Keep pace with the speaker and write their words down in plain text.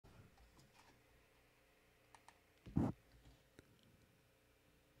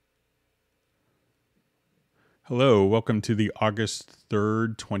Hello, welcome to the August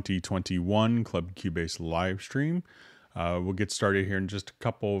 3rd, 2021 Club Cubase live stream. We'll get started here in just a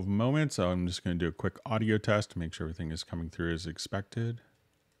couple of moments. I'm just going to do a quick audio test to make sure everything is coming through as expected.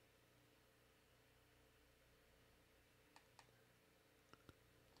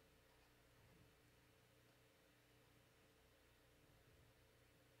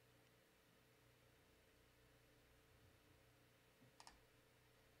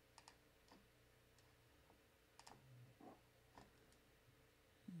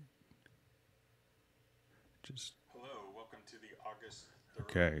 Hello, welcome to the August 3rd.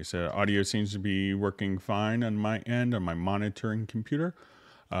 Okay, so audio seems to be working fine on my end, on my monitoring computer.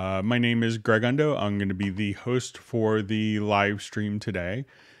 My name is Greg Undo. I'm going to be the host for the live stream today.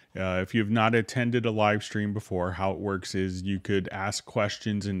 If you've not attended a live stream before, how it works is you could ask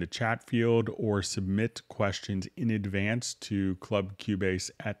questions in the chat field or submit questions in advance to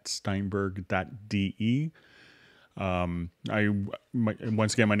clubcubase@steinberg.de. Once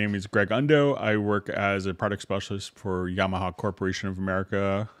again, my name is Greg Undo. I work as a product specialist for Yamaha Corporation of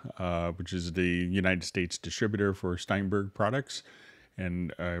America, which is the United States distributor for Steinberg products.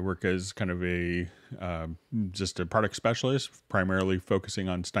 And I work as kind of just a product specialist, primarily focusing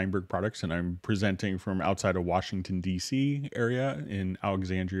on Steinberg products. And I'm presenting from outside of Washington, D.C. area in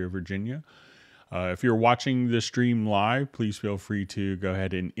Alexandria, Virginia. If you're watching the stream live, please feel free to go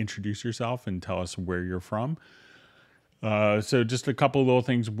ahead and introduce yourself and tell us where you're from. So just a couple little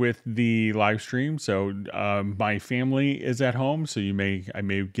things with the live stream. So my family is at home, so I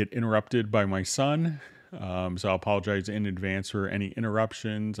may get interrupted by my son. So I'll apologize in advance for any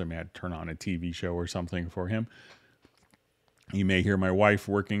interruptions. I may have to turn on a TV show or something for him. You may hear my wife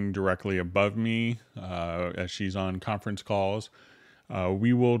working directly above me as she's on conference calls.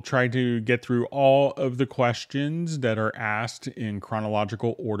 We will try to get through all of the questions that are asked in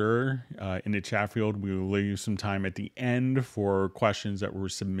chronological order in the chat field. We will leave some time at the end for questions that were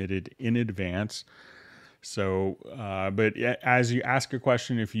submitted in advance. So, but as you ask a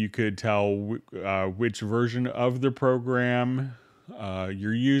question, if you could tell which version of the program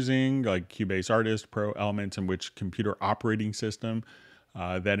you're using, like Cubase Artist, Pro, Elements, and which computer operating system,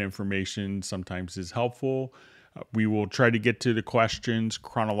 that information sometimes is helpful. We will try to get to the questions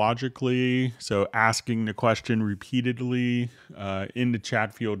chronologically. So asking the question repeatedly in the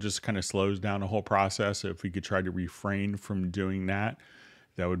chat field just kind of slows down the whole process. So if we could try to refrain from doing that,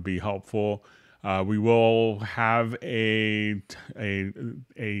 that would be helpful. We will have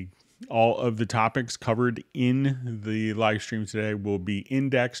all of the topics covered in the live stream today will be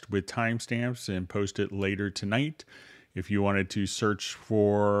indexed with timestamps and posted later tonight. If you wanted to search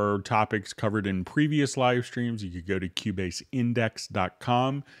for topics covered in previous live streams, you could go to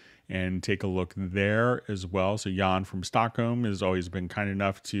cubaseindex.com and take a look there as well. So Jan from Stockholm has always been kind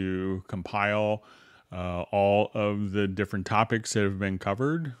enough to compile all of the different topics that have been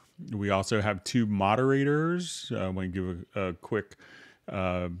covered. We also have two moderators. I want to give a quick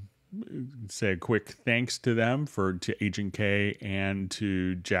thanks to them to Agent K and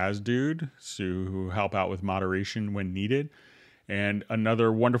to Jazz Dude, who help out with moderation when needed. And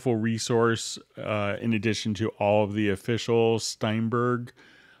another wonderful resource, in addition to all of the official Steinberg,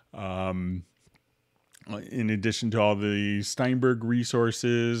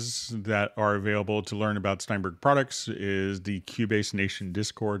 resources that are available to learn about Steinberg products, is the Cubase Nation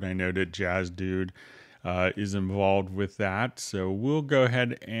Discord. I know that Jazz Dude is involved with that. So we'll go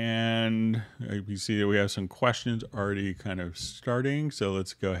ahead and we see that we have some questions already kind of starting. So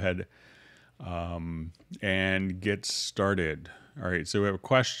let's go ahead and get started. All right, so we have a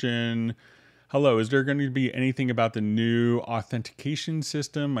question. Hello, is there going to be anything about the new authentication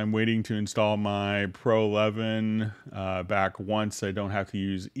system? I'm waiting to install my Pro 11 back once I don't have to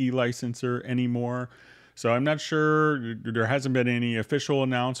use eLicenser anymore. So I'm not sure. There hasn't been any official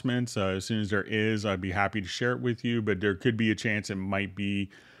announcements. As soon as there is, I'd be happy to share it with you, but there could be a chance it might be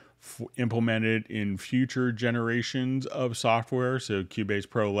implemented in future generations of software. So Cubase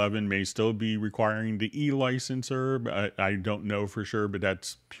Pro 11 may still be requiring the eLicenser. I don't know for sure, but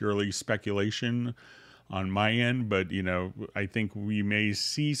that's purely speculation on my end. But, you know, I think we may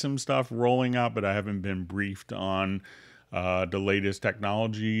see some stuff rolling out, but I haven't been briefed on the latest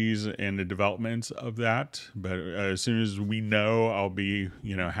technologies and the developments of that. But as soon as we know, I'll be,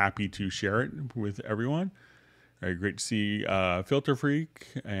 happy to share it with everyone. All right, great to see Filter Freak,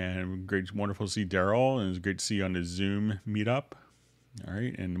 and wonderful to see Daryl, and it's great to see you on the Zoom meetup. All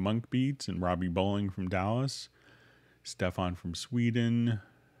right, and Monk Beats and Robbie Bowling from Dallas, Stefan from Sweden.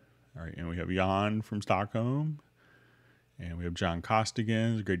 All right, and we have Jan from Stockholm, and we have John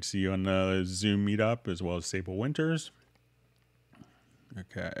Costigan. It's great to see you on the Zoom meetup, as well as Sable Winters.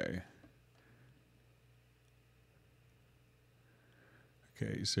 Okay.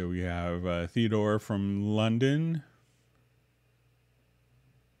 Okay, so we have Theodore from London.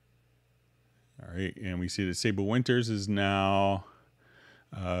 All right, and we see that Sable Winters is now,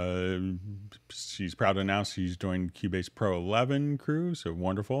 she's proud to announce she's joined Cubase Pro 11 crew, so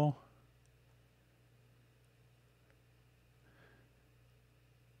wonderful.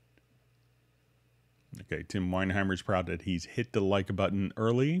 Okay, Tim Weinheimer's proud that he's hit the like button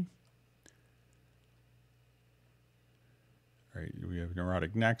early. All right, we have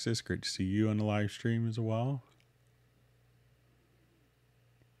Neurotic Nexus. Great to see you on the live stream as well.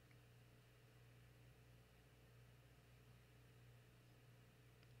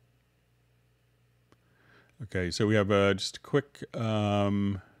 Okay, so we have just a quick.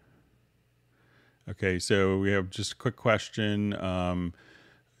 Okay, so we have just a quick question.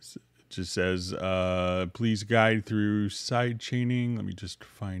 Just says, please guide through side chaining. Let me just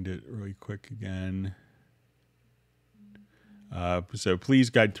find it really quick again. So please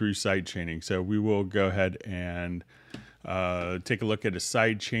guide through side chaining. So we will go ahead and take a look at a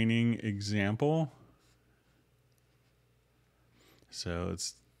side chaining example. So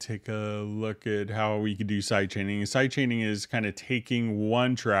let's take a look at how we could do side chaining. Side chaining is kind of taking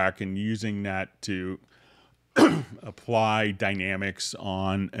one track and using that to apply dynamics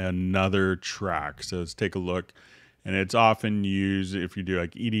on another track. So let's take a look. And it's often used if you do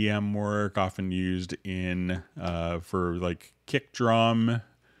like EDM work, often used in for like kick drum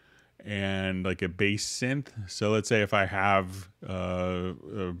and like a bass synth. So let's say if I have a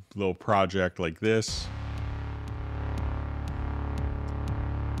little project like this.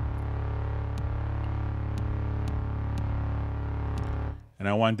 And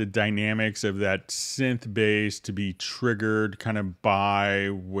I want the dynamics of that synth bass to be triggered kind of by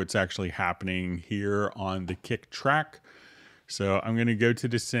what's actually happening here on the kick track. So I'm going to go to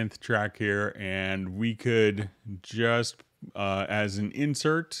the synth track here, and we could just, as an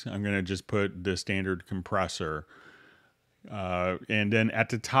insert, I'm going to just put the standard compressor. And then at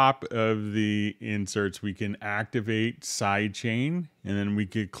the top of the inserts, we can activate sidechain, and then we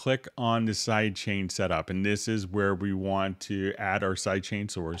could click on the sidechain setup. And this is where we want to add our sidechain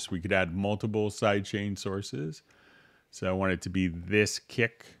source. We could add multiple sidechain sources. So I want it to be this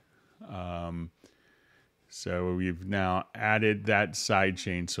kick. So we've now added that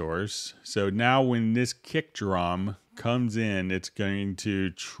sidechain source. So now when this kick drum comes in, it's going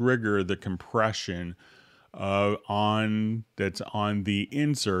to trigger the compression that's on the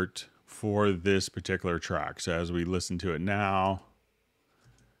insert for this particular track. So as we listen to it now,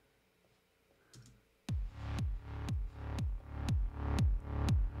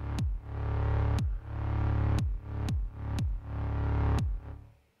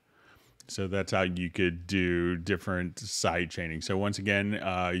 so that's how you could do different side chaining. So once again,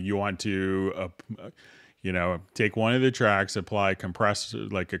 you want to take one of the tracks, apply compressor,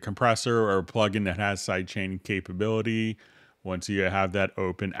 like a compressor or a plugin that has sidechain capability. Once you have that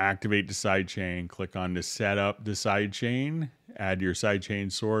open, activate the sidechain, click on to set up the sidechain, add your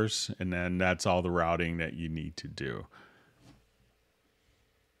sidechain source, and then that's all the routing that you need to do.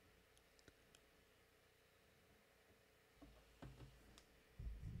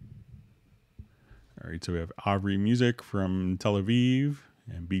 All right, so we have Aubrey Music from Tel Aviv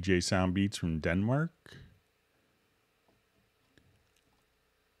and BJ Soundbeats from Denmark.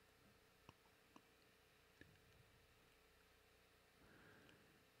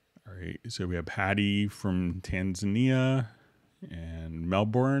 All right, so we have Patty from Tanzania and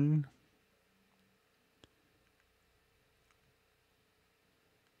Melbourne.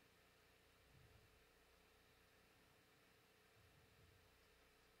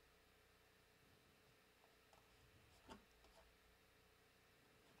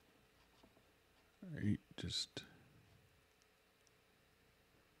 All right, just...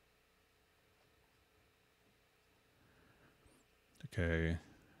 Okay.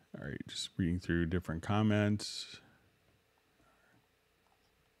 All right, just reading through different comments.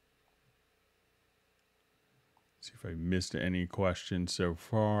 See if I missed any questions so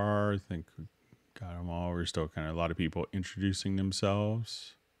far. I think we got them all. We're still kind of a lot of people introducing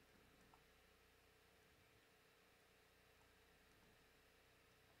themselves.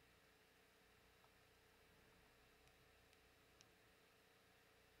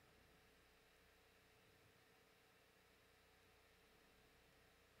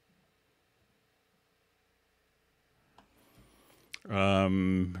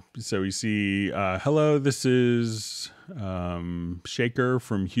 So we see, hello, this is Shaker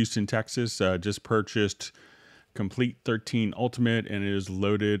from Houston, Texas. Just purchased Complete 13 Ultimate, and it is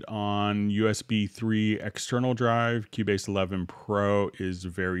loaded on USB 3 external drive. Cubase 11 Pro is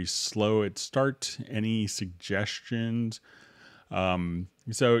very slow at start. Any suggestions?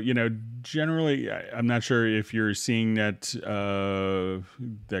 So, generally, I'm not sure if you're seeing that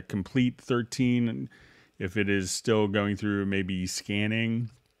that complete 13, if it is still going through maybe scanning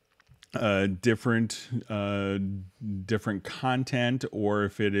different different content, or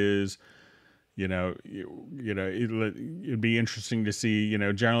if it is, it'd be interesting to see.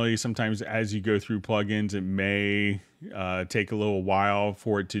 Generally, sometimes as you go through plugins, it may take a little while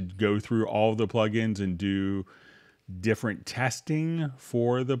for it to go through all of the plugins and do different testing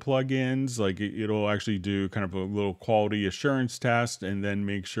for the plugins. Like it'll actually do kind of a little quality assurance test and then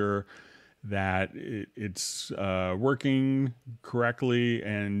make sure that it's working correctly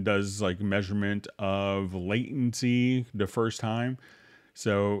and does like measurement of latency the first time.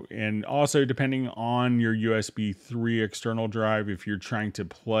 So, and also depending on your USB 3 external drive, if you're trying to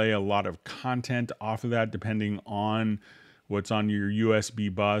play a lot of content off of that, depending on what's on your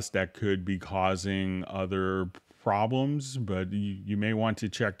USB bus, that could be causing other problems. But you may want to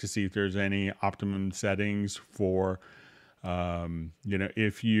check to see if there's any optimum settings for,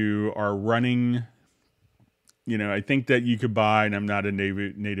 if you are running, I think that you could buy, and I'm not a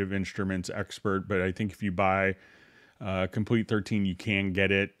native instruments expert, but I think if you buy Complete 13, you can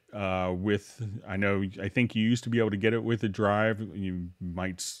get it with, I think you used to be able to get it with a drive. You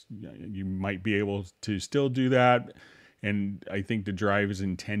might be able to still do that. And I think the drive is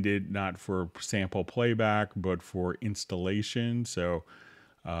intended not for sample playback, but for installation. So,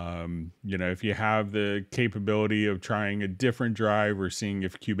 if you have the capability of trying a different drive or seeing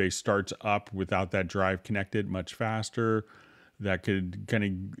if Cubase starts up without that drive connected much faster, that could kind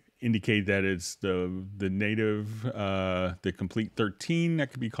of indicate that it's the native, the Complete 13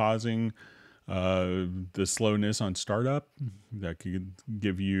 that could be causing the slowness on startup. That could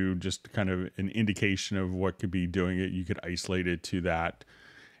give you just kind of an indication of what could be doing it. You could isolate it to that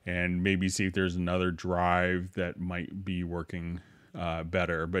and maybe see if there's another drive that might be working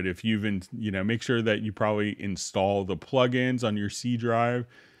better. But if you've make sure that you probably install the plugins on your C drive,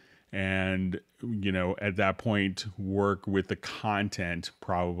 and at that point work with the content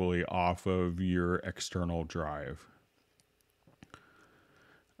probably off of your external drive.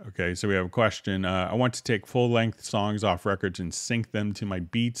 Okay, so we have a question. I want to take full-length songs off records and sync them to my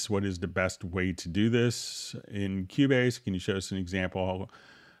beats. What is the best way to do this in Cubase? Can you show us an example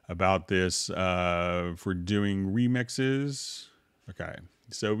about this for doing remixes? Okay,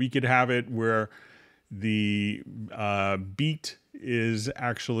 so we could have it where the beat is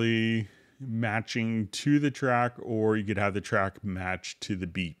actually matching to the track, or you could have the track match to the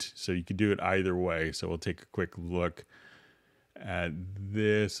beat. So you could do it either way. So we'll take a quick look at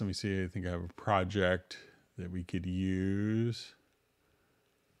this. Let me see. I think I have a project that we could use.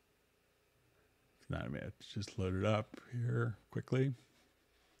 It's not a minute. Just load it up here quickly.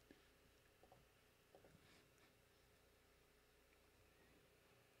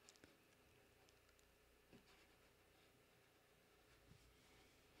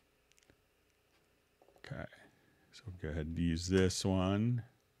 Okay, so we'll go ahead and use this one.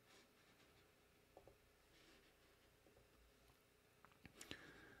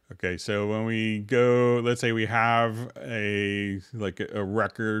 Okay, so when we go, let's say we have a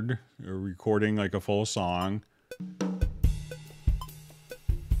record, a recording, like a full song.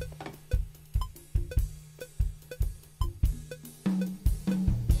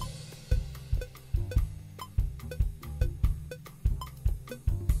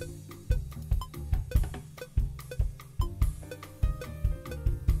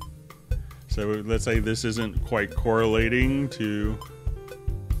 So let's say this isn't quite correlating to,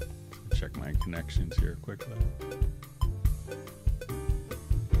 check my connections here quickly.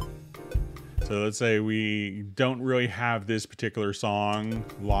 So let's say we don't really have this particular song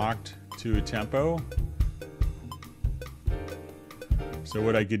locked to a tempo. So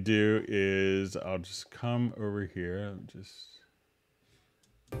what I could do is I'll just come over here,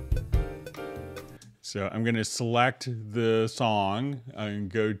 so I'm going to select the song and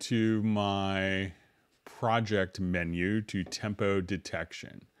go to my project menu to tempo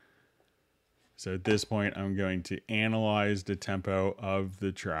detection. So at this point, I'm going to analyze the tempo of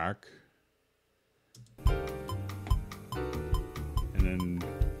the track. And then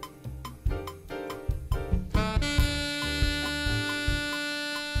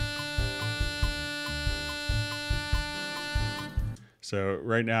so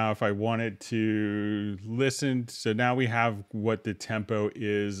right now, if I wanted to listen, so now we have what the tempo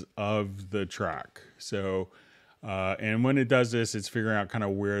is of the track. So, and when it does this, it's figuring out kind of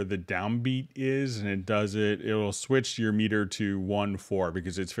where the downbeat is, and it'll switch your meter to 1/4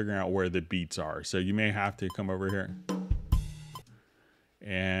 because it's figuring out where the beats are. So you may have to come over here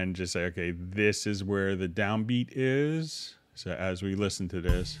and just say, okay, this is where the downbeat is. So as we listen to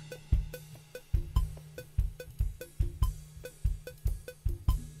this,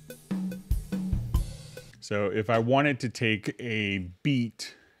 so if I wanted to take a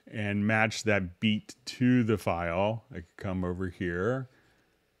beat and match that beat to the file, I could come over here,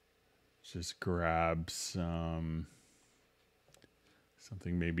 just grab something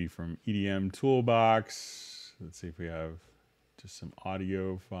maybe from EDM Toolbox. Let's see if we have just some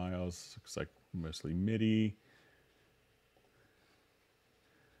audio files. Looks like mostly MIDI.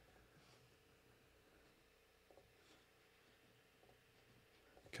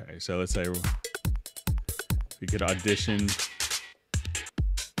 Okay, so let's say we could audition.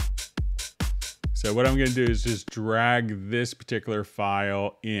 So what I'm going to do is just drag this particular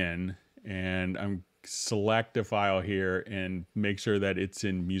file in, and I'm select a file here and make sure that it's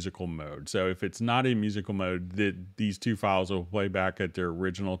in musical mode. So if it's not in musical mode, these two files will play back at their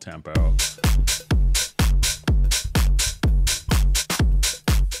original tempo.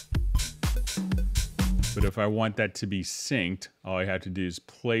 But if I want that to be synced, all I have to do is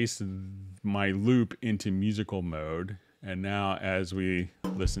place my loop into musical mode. And now as we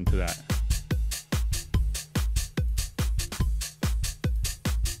listen to that,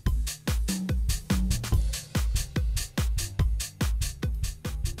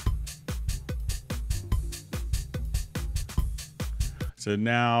 so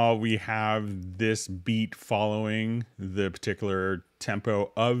now we have this beat following the particular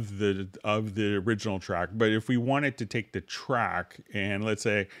tempo of the original track. But if we wanted to take the track and let's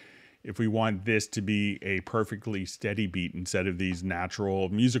say if we want this to be a perfectly steady beat instead of these natural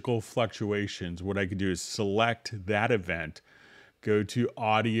musical fluctuations, what I could do is select that event, go to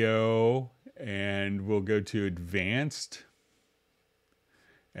audio, and we'll go to advanced,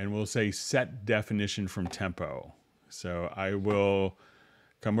 and we'll say set definition from tempo. So I will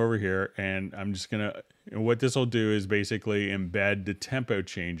come over here and I'm just gonna, and what this will do is basically embed the tempo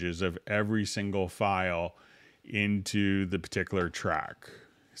changes of every single file into the particular track.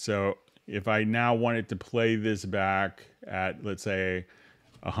 So if I now wanted to play this back at, let's say,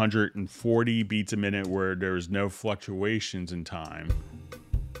 140 beats a minute where there's no fluctuations in time,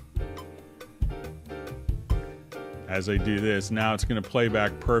 as I do this, now it's gonna play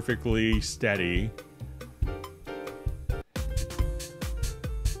back perfectly steady.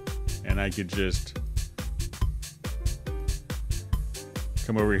 And I could just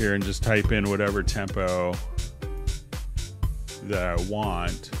come over here and just type in whatever tempo that I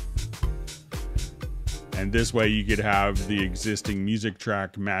want. And this way you could have the existing music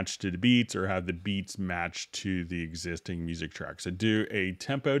track matched to the beats or have the beats matched to the existing music track. So do a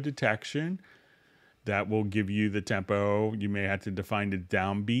tempo detection. That will give you the tempo. You may have to define the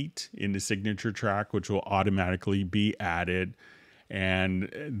downbeat in the signature track, which will automatically be added. And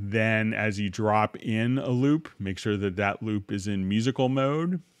then as you drop in a loop, make sure that that loop is in musical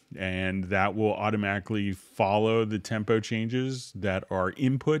mode, and that will automatically follow the tempo changes that are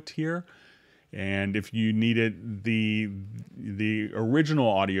input here. And if you needed the original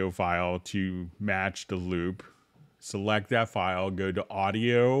audio file to match the loop, select that file, go to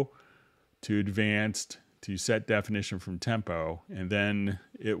audio, to advanced, to set definition from tempo, and then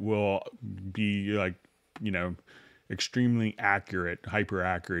it will be like, you know, extremely accurate, hyper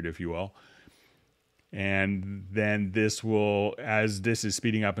accurate, if you will. And then this will, as this is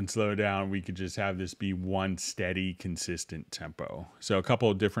speeding up and slow down, we could just have this be one steady, consistent tempo. So a couple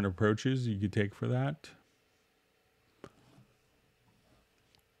of different approaches you could take for that.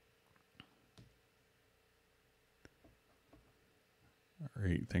 All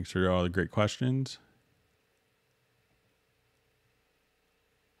right, thanks for all the great questions.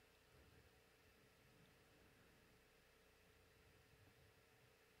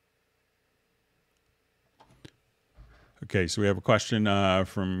 Okay, so we have a question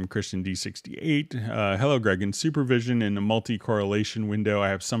from Christian D68. Hello, Greg. In supervision in a multi-correlation window, I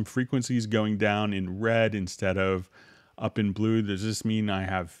have some frequencies going down in red instead of up in blue. Does this mean I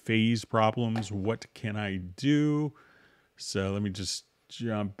have phase problems? What can I do? So let me just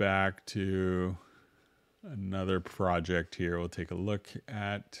jump back to another project here. We'll take a look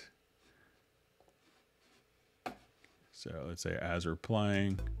at, so let's say as we're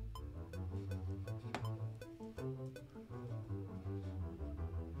playing.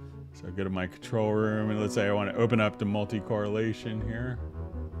 So I go to my control room and let's say I want to open up the multi-correlation here.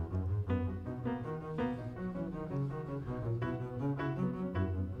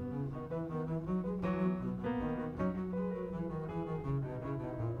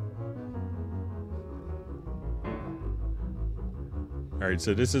 All right,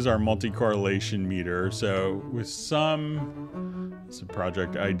 so this is our multi-correlation meter. So with some, it's a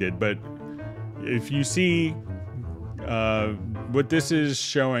project I did, but if you see what this is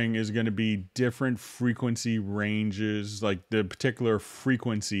showing is going to be different frequency ranges, like the particular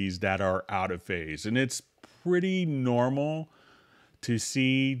frequencies that are out of phase. And it's pretty normal to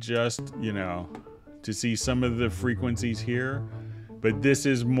see just, you know, to see some of the frequencies here. But this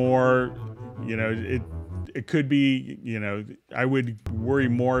is more, you know, it could be, you know, I would worry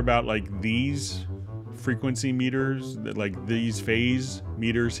more about like these frequency meters, like these phase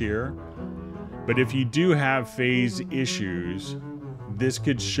meters here. But if you do have phase issues, this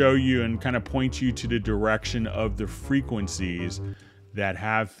could show you and kind of point you to the direction of the frequencies that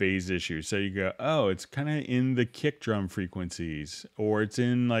have phase issues. So you go, oh, it's kind of in the kick drum frequencies, or it's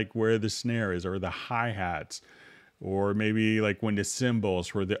in like where the snare is, or the hi-hats, or maybe like when the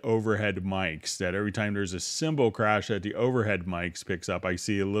cymbals or the overhead mics, that every time there's a cymbal crash that the overhead mics picks up, I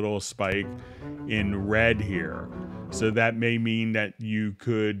see a little spike in red here. So that may mean that you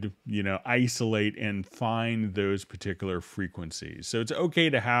could, you know, isolate and find those particular frequencies. So it's okay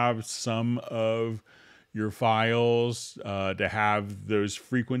to have some of your files to have those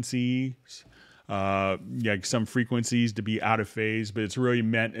frequencies, yeah, some frequencies to be out of phase, but it's really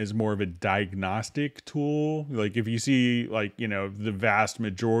meant as more of a diagnostic tool. Like if you see like, you know, the vast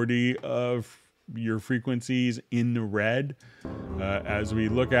majority of your frequencies in the red, as we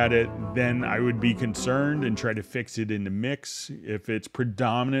look at it, then I would be concerned and try to fix it in the mix. If it's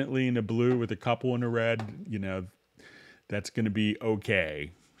predominantly in the blue with a couple in the red, you know, that's going to be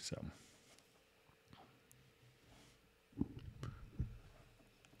okay. So.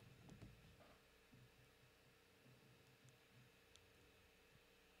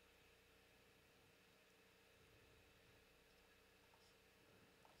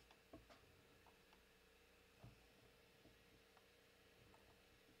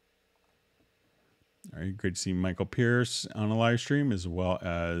 All right, great to see Michael Pierce on a live stream, as well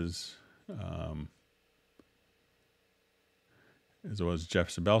as Jeff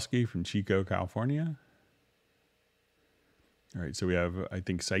Sabelsky from Chico, California. All right, so we have, I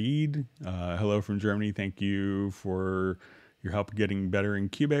think, Saeed. Hello from Germany. Thank you for your help getting better in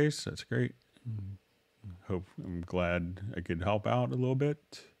Cubase. That's great. I'm glad I could help out a little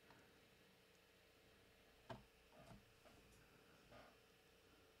bit.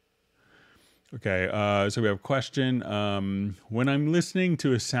 Okay, so we have a question. When I'm listening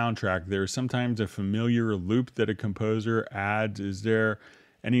to a soundtrack, there's sometimes a familiar loop that a composer adds. Is there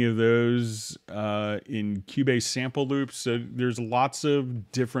any of those in Cubase sample loops? So there's lots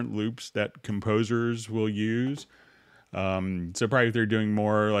of different loops that composers will use. So probably if they're doing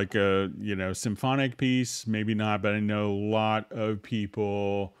more like a, you know, symphonic piece, maybe not, but I know a lot of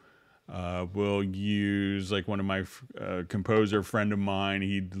people will use, like one of my composer friend of mine,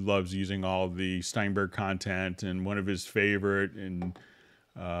 he loves using all the Steinberg content, and one of his favorite and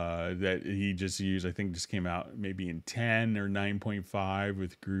that he just used, I think just came out maybe in 10 or 9.5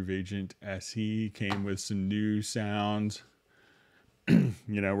 with Groove Agent SE, came with some new sounds, you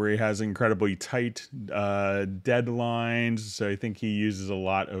know, where he has incredibly tight deadlines. So I think he uses a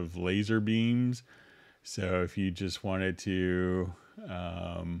lot of laser beams. So if you just wanted to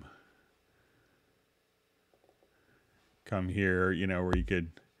come here, you know, where you could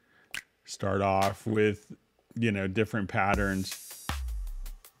start off with, you know, different patterns.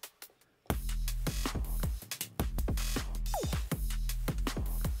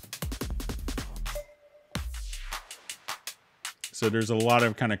 So there's a lot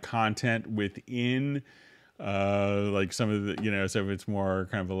of kind of content within like some of the, you know, so if it's more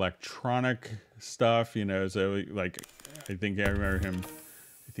kind of electronic stuff, you know, so like I think I remember him,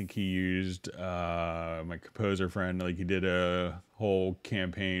 I think he used my composer friend, like he did a whole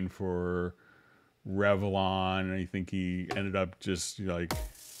campaign for Revlon, and I think he ended up just like,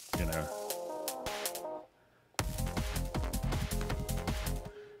 you know,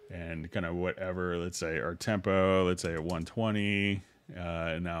 and kind of whatever, let's say our tempo, let's say at 120,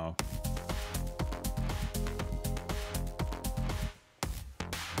 now.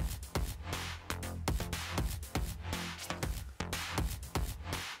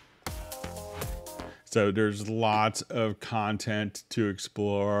 So there's lots of content to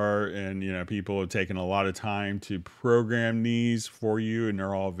explore, and, you know, people have taken a lot of time to program these for you, and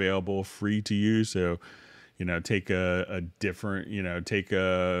they're all available free to you. So, you know, take a different, you know,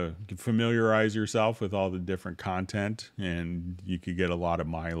 familiarize yourself with all the different content, and you could get a lot of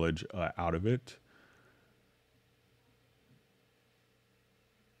mileage out of it.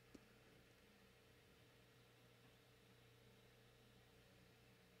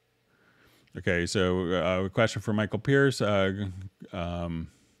 Okay, so a question for Michael Pierce.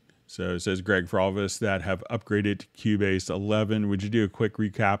 So it says, Greg, for all of us that have upgraded to Cubase 11, would you do a quick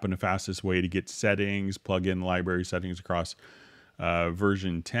recap on the fastest way to get settings, plugin library settings across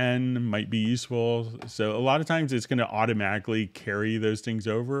version 10 might be useful? So a lot of times it's going to automatically carry those things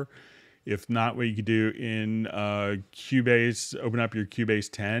over. If not, what you could do in Cubase, open up your Cubase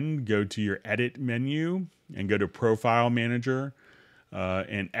 10, go to your edit menu and go to Profile Manager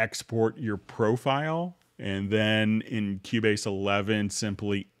and export your profile. And then in Cubase 11,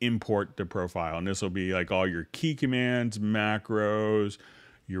 simply import the profile. And this will be like all your key commands, macros,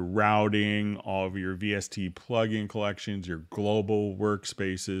 your routing, all of your VST plugin collections, your global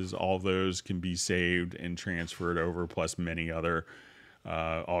workspaces. All those can be saved and transferred over, plus many other,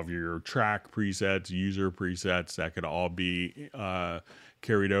 all of your track presets, user presets, that could all be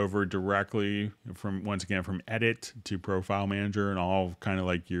carried over directly from, once again, from edit to Profile Manager, and all kind of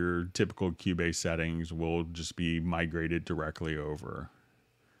like your typical Cubase settings will just be migrated directly over.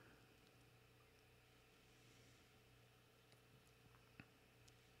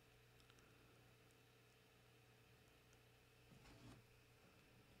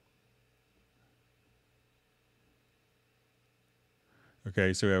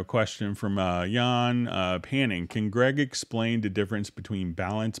 Okay, so we have a question from Jan. Panning. Can Greg explain the difference between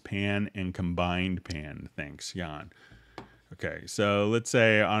balanced pan and combined pan? Thanks, Jan. Okay, so let's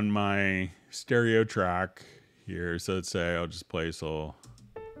say on my stereo track here, so let's say I'll just play this little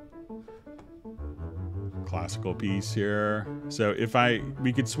classical piece here. So if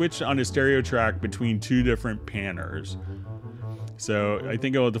we could switch on a stereo track between two different panners. So I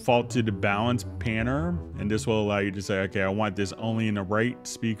think it will default to the balanced panner, and this will allow you to say, okay, I want this only in the right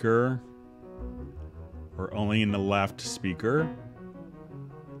speaker or only in the left speaker.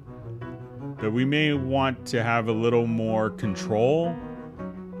 But we may want to have a little more control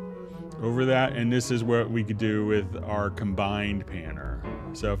over that, and this is what we could do with our combined panner.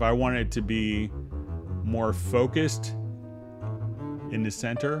 So if I want it to be more focused in the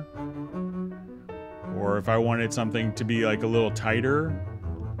center, or if I wanted something to be like a little tighter,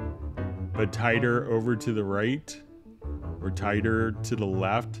 but tighter over to the right or tighter to the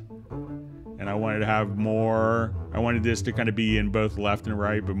left, and I wanted to have more, I wanted this to kind of be in both left and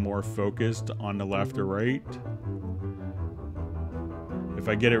right, but more focused on the left or right. If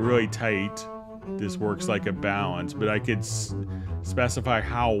I get it really tight, this works like a balance, but I could specify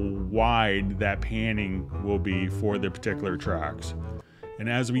how wide that panning will be for the particular tracks. And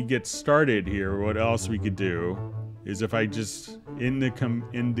as we get started here, what else we could do is if I just, in the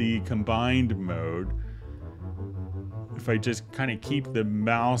combined mode, if I just kind of keep the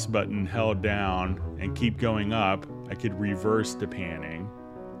mouse button held down and keep going up, I could reverse the panning.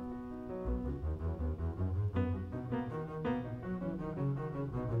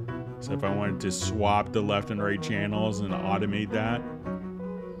 So if I wanted to swap the left and right channels and automate that,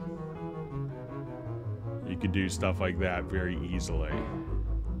 you could do stuff like that very easily.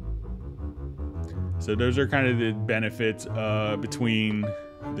 So those are kind of the benefits between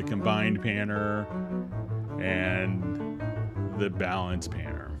the combined panner and the balanced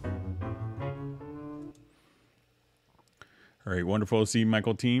panner. All right, wonderful to see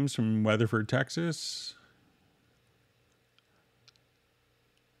Michael Teams from Weatherford, Texas.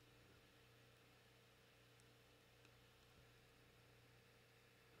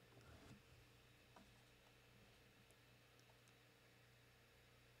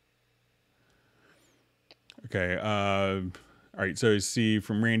 Okay, all right, so see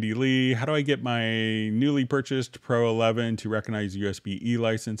from Randy Lee, how do I get my newly purchased Pro 11 to recognize USB-E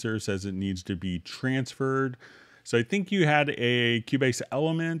licenser? Says it needs to be transferred. So I think you had a Cubase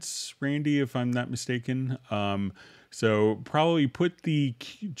Elements, Randy, if I'm not mistaken. So probably put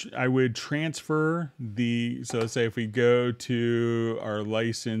I would transfer so let's say if we go to our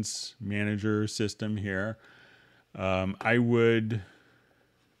license manager system here, I would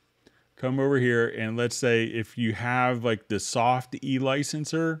come over here, and let's say if you have like the soft E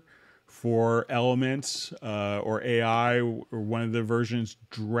licenser for Elements or AI or one of the versions,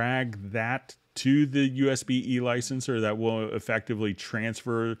 drag that to the USB-E licenser. That will effectively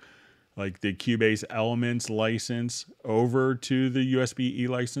transfer like the Cubase Elements license over to the USB-E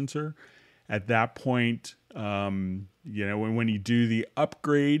licenser. At that point, you know, when you do the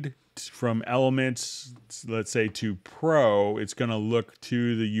upgrade from Elements, let's say to Pro, it's going to look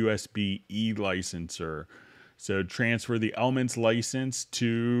to the USB-E licenser. So transfer the Elements license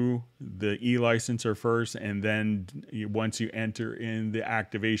to the E licenser first, and then once you enter in the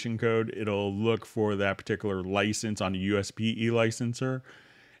activation code, it'll look for that particular license on the USB-E licenser,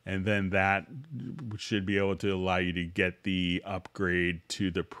 and then that should be able to allow you to get the upgrade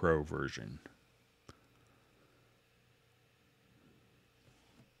to the Pro version.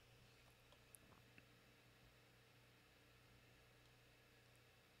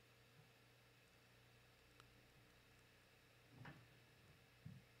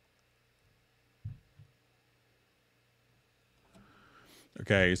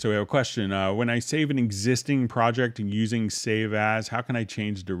 Okay, so we have a question. When I save an existing project and using save as, how can I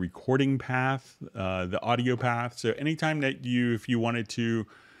change the recording path, the audio path? So anytime that if you wanted to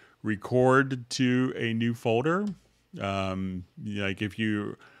record to a new folder, like if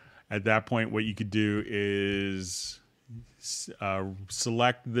you, at that point, what you could do is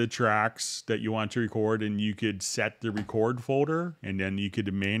select the tracks that you want to record, and you could set the record folder, and then you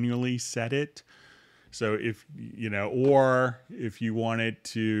could manually set it. So if, or if you wanted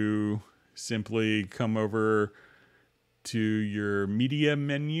to simply come over to your media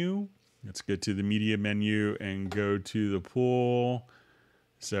menu, let's go to the media menu and go to the pool.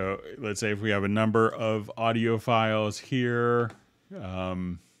 So let's say if we have a number of audio files here,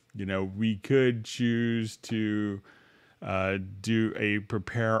 we could choose to do a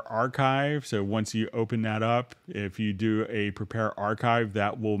prepare archive. So once you open that up, if you do a prepare archive,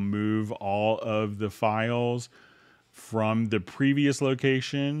 that will move all of the files from the previous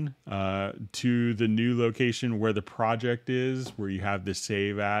location to the new location where the project is, where you have the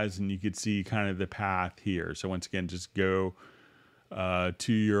save as, and you could see kind of the path here. So once again, just go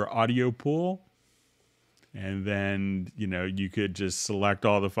to your audio pool, and then, you could just select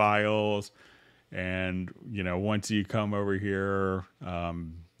all the files. And, once you come over here,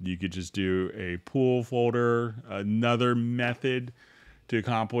 you could just do a pool folder. Another method to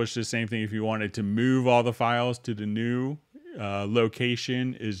accomplish the same thing, if you wanted to move all the files to the new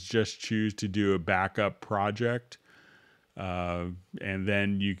location, is just choose to do a backup project. And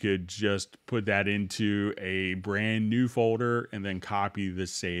then you could just put that into a brand new folder and then copy the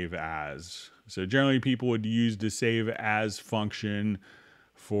save as. So generally people would use the save as function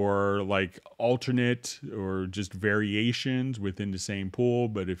for like alternate or just variations within the same pool.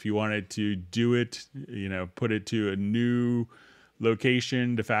 But if you wanted to do it, put it to a new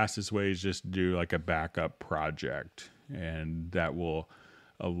location, the fastest way is just do like a backup project. And that will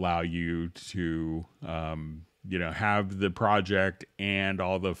allow you to, have the project and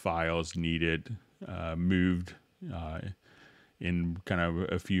all the files needed moved in kind of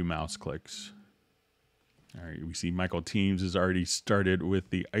a few mouse clicks. All right, we see Michael Teams has already started with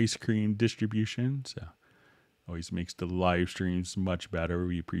the ice cream distribution, so always makes the live streams much better.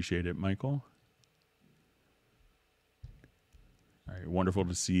 We appreciate it, Michael. All right, wonderful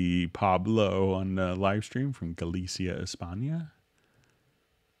to see Pablo on the live stream from Galicia, España.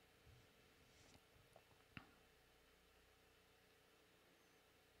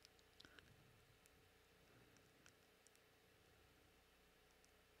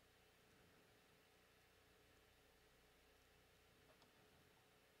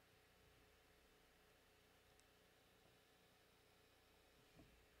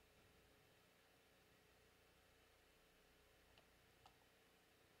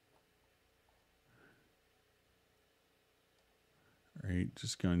 All right,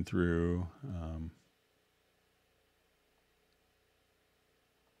 just going through.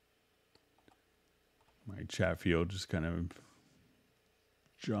 My chat field just kind of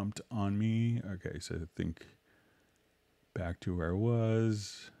jumped on me. Okay, so I think back to where I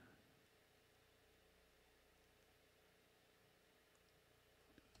was.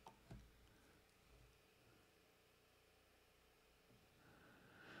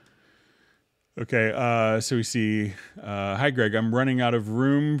 Okay, so we see, hi Greg, I'm running out of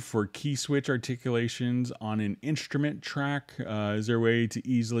room for key switch articulations on an instrument track. Is there a way to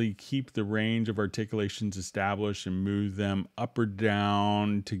easily keep the range of articulations established and move them up or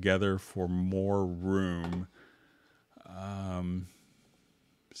down together for more room?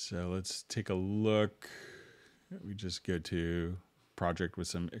 So let's take a look. We just go to project with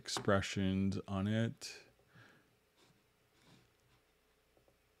some expressions on it.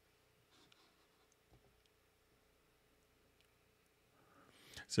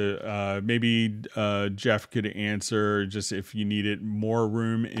 So maybe Jeff could answer just if you needed more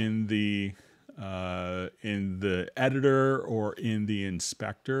room in the editor or in the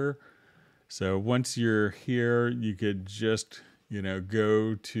inspector. So once you're here, you could just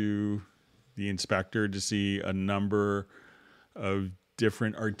go to the inspector to see a number of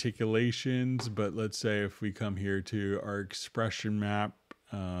different articulations. But let's say if we come here to our expression map,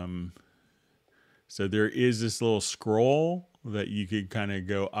 so there is this little scroll that you could kind of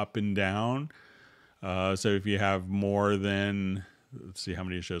go up and down. So if you have more than, let's see how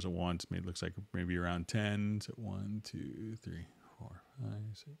many it shows at once. Maybe it looks like maybe around 10. So 1, 2, 3, 4, 5,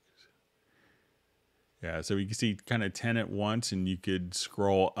 6. Yeah, so you can see kind of 10 at once, and you could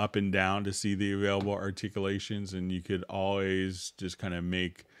scroll up and down to see the available articulations, and you could always just kind of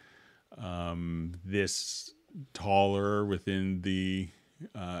make this taller within the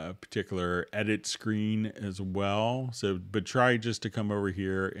particular edit screen as well. So, but try just to come over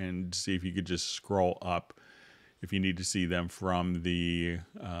here and see if you could just scroll up if you need to see them from the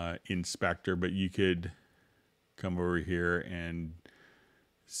inspector. But you could come over here and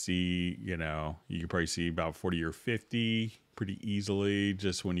see, you know, you can probably see about 40 or 50 pretty easily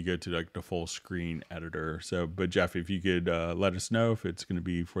just when you go to like the full screen editor. So, but Jeff, if you could let us know if it's going to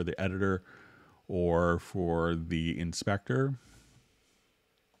be for the editor or for the inspector.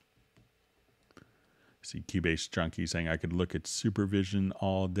 See Cubase Junkie saying I could look at supervision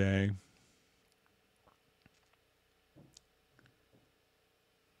all day.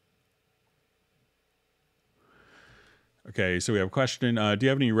 Okay, so we have a question. Do you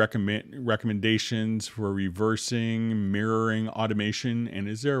have any recommendations for reversing, mirroring automation? And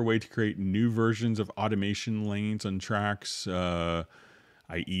is there a way to create new versions of automation lanes on tracks,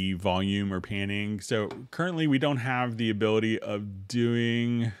 i.e. volume or panning? So currently we don't have the ability of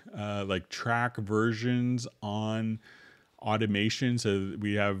doing like track versions on automation. So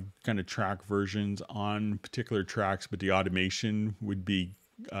we have kind of track versions on particular tracks, but the automation would be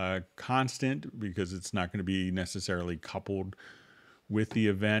constant because it's not going to be necessarily coupled with the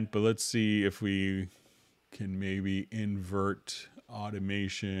event. But let's see if we can maybe invert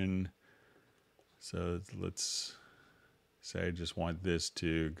automation. So let's say I just want this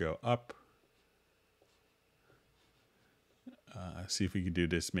to go up. See if we can do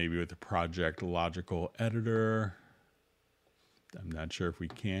this maybe with the project logical editor. I'm not sure if we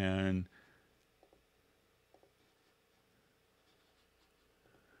can.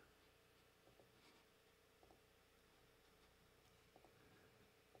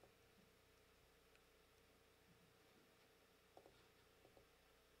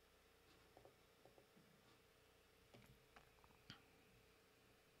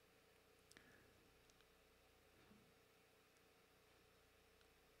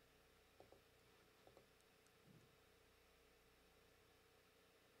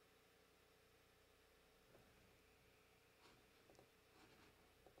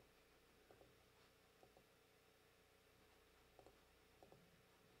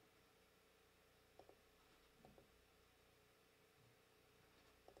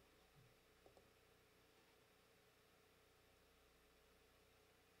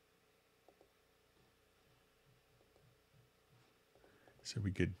 So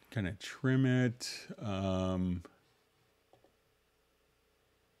we could kind of trim it.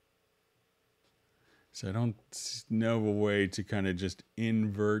 So I don't know a way to kind of just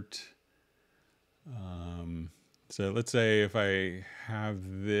invert. So let's say if I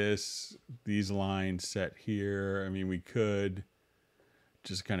have these lines set here, I mean, we could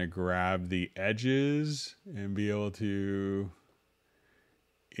just kind of grab the edges and be able to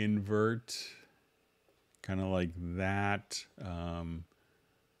invert kind of like that.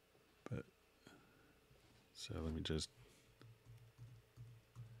 But so let me just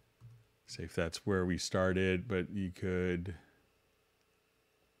say if that's where we started, but you could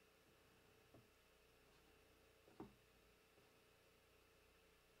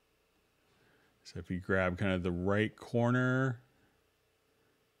so if you grab kind of the right corner,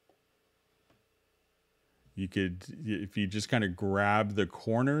 you could, if you just kind of grab the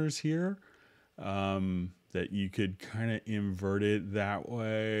corners here, that you could kind of invert it that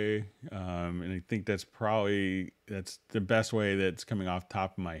way. And I think that's the best way that's coming off the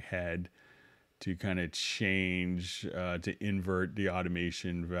top of my head to kind of change, to invert the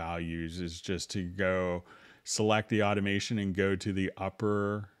automation values, is just to go select the automation and go to the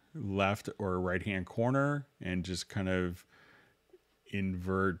upper left or right hand corner and just kind of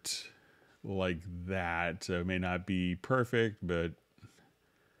invert like that. So it may not be perfect, but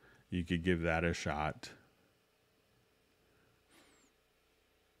you could give that a shot.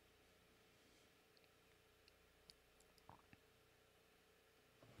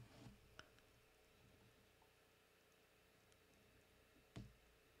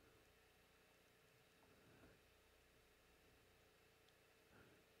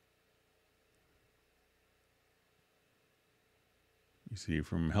 You see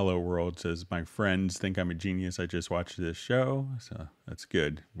from Hello World says, my friends think I'm a genius. I just watched this show. So that's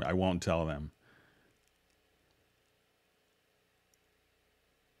good. I won't tell them.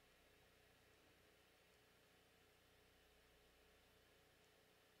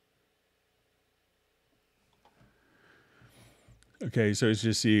 Okay, so it's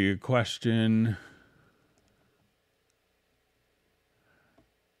just a question.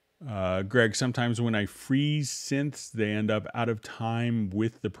 Greg, sometimes when I freeze synths, they end up out of time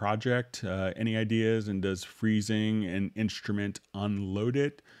with the project. Any ideas? And does freezing an instrument unload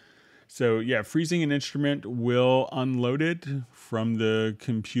it? So yeah, freezing an instrument will unload it from the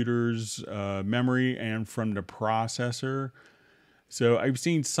computer's memory and from the processor. So I've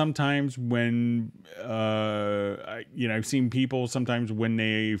seen sometimes when, I've seen people sometimes when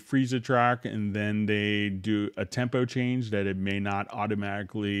they freeze a track and then they do a tempo change, that it may not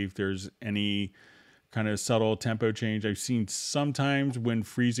automatically, if there's any kind of subtle tempo change. I've seen sometimes when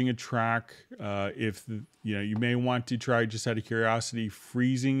freezing a track, if you may want to try, just out of curiosity,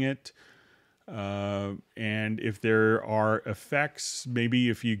 freezing it. And if there are effects, maybe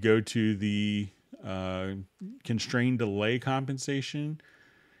if you go to the constrained delay compensation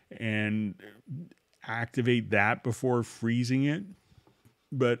and activate that before freezing it.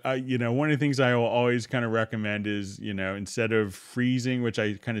 But one of the things I will always kind of recommend is, instead of freezing, which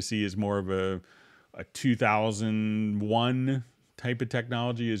I kind of see as more of a 2001 type of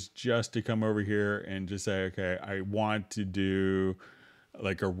technology, is just to come over here and just say, okay, I want to do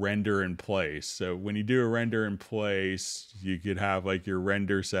like a render in place. So when you do a render in place, you could have like your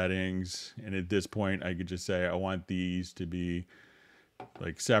render settings. And at this point, I could just say, I want these to be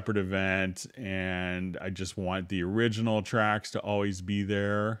like separate event. And I just want the original tracks to always be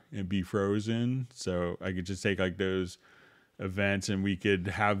there and be frozen. So I could just take like those events and we could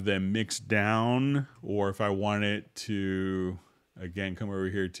have them mixed down. Or if I want it to, again, come over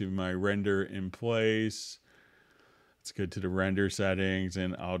here to my render in place, let's go to the render settings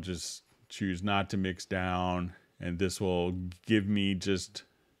and I'll just choose not to mix down. And this will give me just,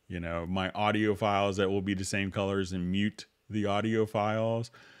 my audio files that will be the same colors, and mute the audio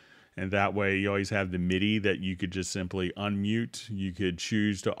files. And that way you always have the MIDI that you could just simply unmute. You could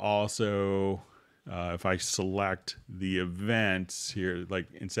choose to also, if I select the events here, like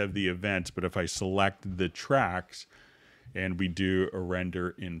instead of the events, but if I select the tracks and we do a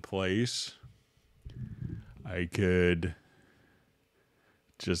render in place, I could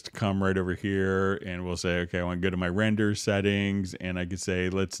just come right over here and we'll say, okay, I want to go to my render settings, and I could say,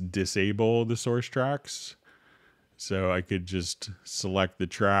 let's disable the source tracks. So I could just select the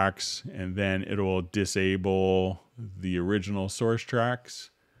tracks and then it will disable the original source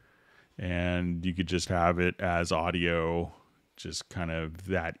tracks. And you could just have it as audio, just kind of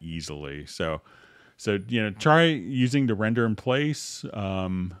that easily. So try using the render in place.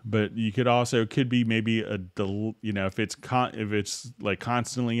 But you could also, could be maybe if it's like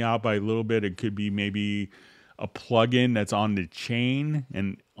constantly out by a little bit, it could be maybe a plugin that's on the chain,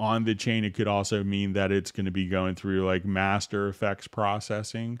 and on the chain, it could also mean that it's going to be going through like master effects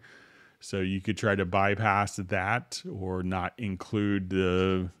processing. So you could try to bypass that or not include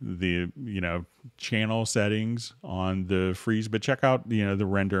the channel settings on the freeze. But check out the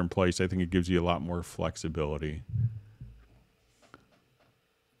render in place. I think it gives you a lot more flexibility.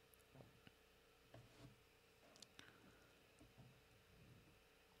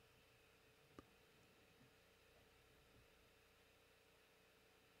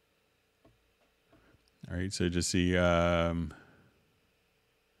 All right, so just see. I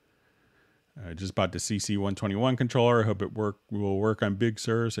just bought the CC121 controller. I hope it will work on Big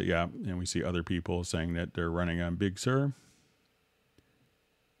Sur. So yeah, and we see other people saying that they're running on Big Sur.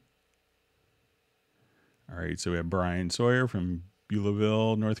 All right, so we have Brian Sawyer from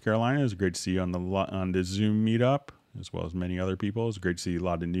Beulahville, North Carolina. It was great to see you on the Zoom meetup, as well as many other people. It's great to see a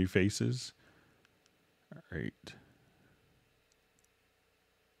lot of new faces. All right.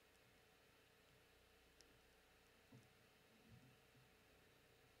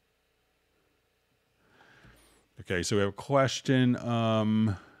 Okay, so we have a question.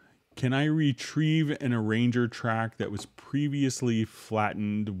 Can I retrieve an arranger track that was previously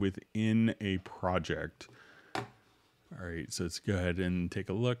flattened within a project? All right, so let's go ahead and take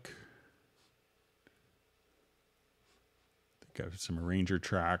a look. I think I have some arranger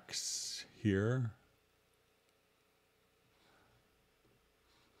tracks here.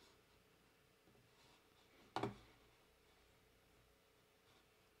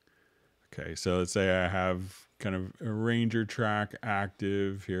 Okay, so let's say I have kind of a arranger track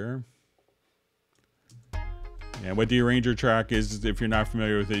active here. And what the arranger track is, if you're not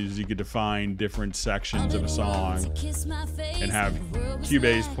familiar with it, is you could define different sections of a song and have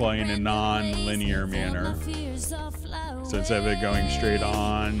Cubase play in a non-linear manner. So instead of it going straight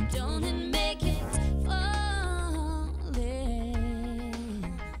on,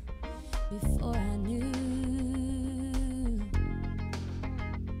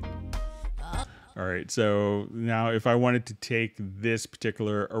 all right, so now if I wanted to take this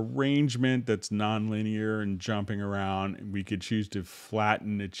particular arrangement that's nonlinear and jumping around, we could choose to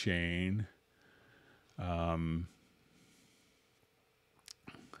flatten the chain.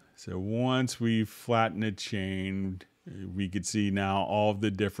 So once we flatten the chain, We could see now all of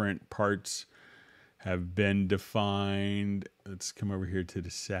the different parts have been defined. Let's come over here to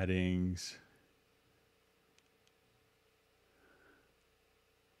the settings.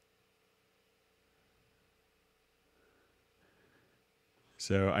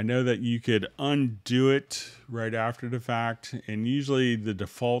 So I know that you could undo it right after the fact, and usually the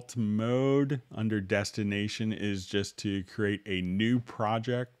default mode under destination is just to create a new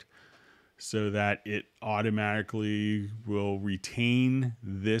project so that it automatically will retain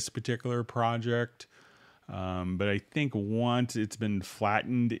this particular project. But I think once it's been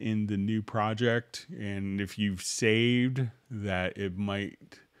flattened in the new project, and if you've saved that, it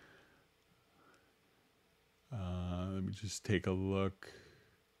might, let me just take a look.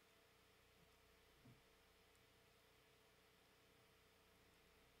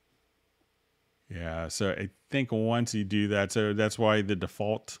 Yeah, so I think once you do that, so that's why the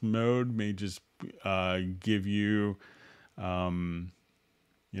default mode may just give you,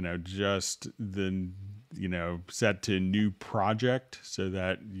 just the, set to new project so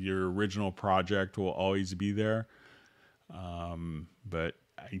that your original project will always be there. But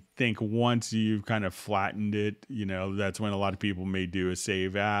I think once you've kind of flattened it, that's when a lot of people may do a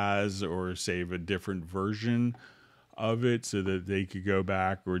save as or save a different version of it so that they could go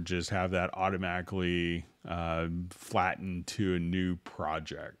back or just have that automatically flattened to a new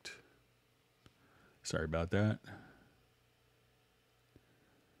project. Sorry about that.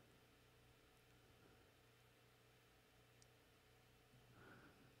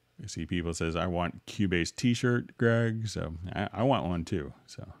 I see people says, I want Cubase t-shirt, Greg. So I want one too.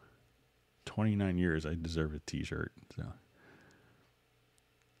 So 29 years, I deserve a t-shirt. So.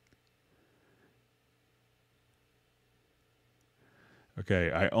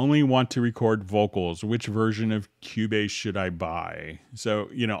 Okay, I only want to record vocals. Which version of Cubase should I buy? So,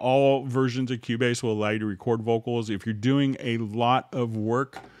 all versions of Cubase will allow you to record vocals. If you're doing a lot of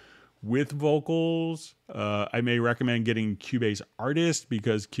work with vocals, I may recommend getting Cubase Artist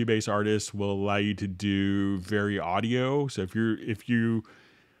because Cubase Artist will allow you to do very audio. So if you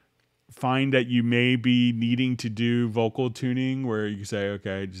find that you may be needing to do vocal tuning where you say,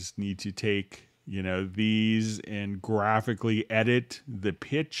 okay, I just need to take these and graphically edit the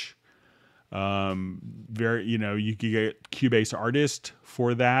pitch. You can get Cubase Artist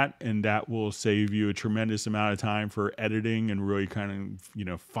for that, and that will save you a tremendous amount of time for editing and really kind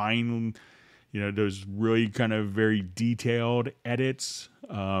of, fine, those really kind of very detailed edits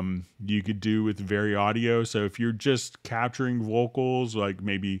you could do with very audio. So if you're just capturing vocals, like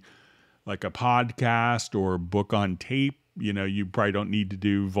maybe like a podcast or a book on tape, you probably don't need to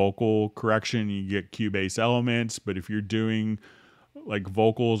do vocal correction. You get Cubase Elements, but if you're doing like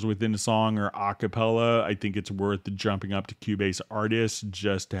vocals within a song or a cappella, I think it's worth jumping up to Cubase Artist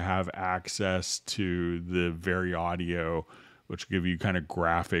just to have access to the very audio, which will give you kind of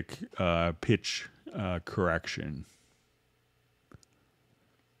graphic pitch correction.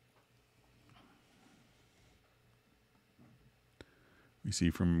 We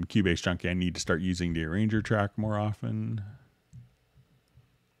see from Cubase Junkie, I need to start using the arranger track more often.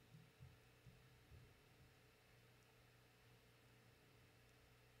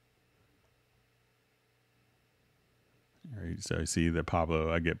 All right, so I see the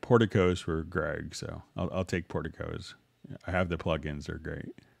Pablo. I get Porticos for Greg, so I'll take Porticos. I have the plugins; they're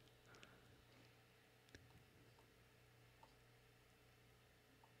great.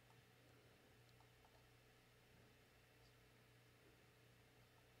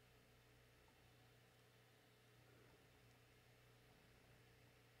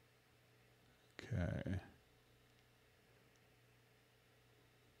 Okay.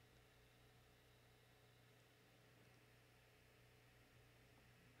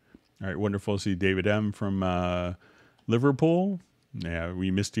 All right, wonderful to see David M from Liverpool. Yeah,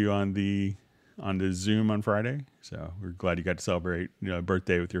 we missed you on the Zoom on Friday, so we're glad you got to celebrate a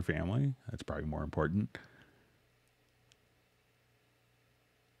birthday with your family. That's probably more important.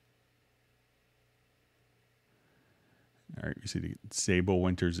 All right, you see Sable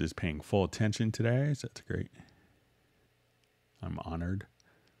Winters is paying full attention today, so that's great. I'm honored.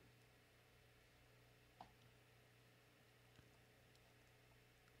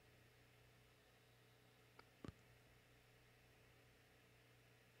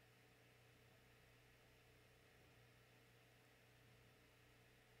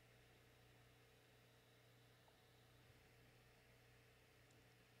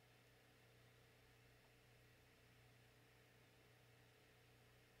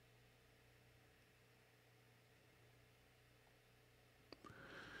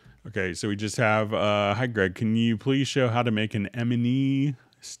 Okay, so we just have, hi Greg, can you please show how to make an M&E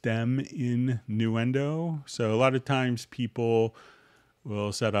stem in Nuendo. So a lot of times people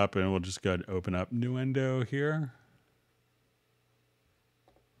will set up, and we'll just go ahead and open up Nuendo here.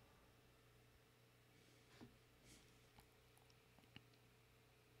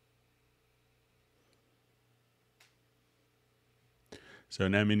 So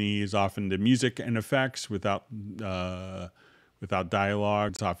an M&E is often the music and effects without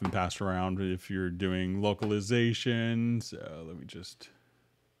dialogue. It's often passed around if you're doing localization. So let me just...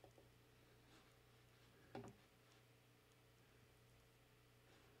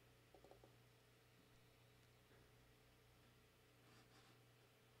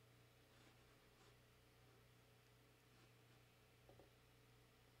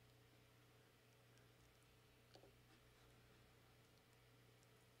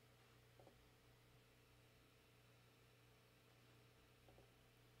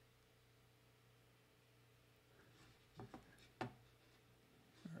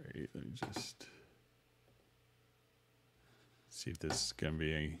 Let me just see if this is going to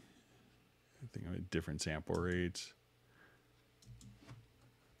be I think of a different sample rates.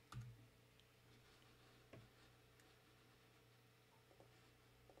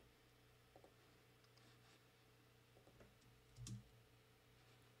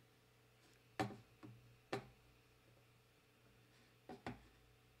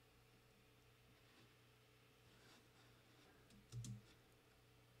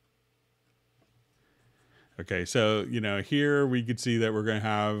 Okay, so, here we could see that we're going to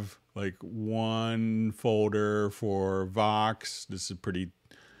have like one folder for Vox. This is a pretty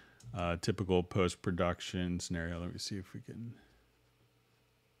typical post-production scenario. Let me see if we can...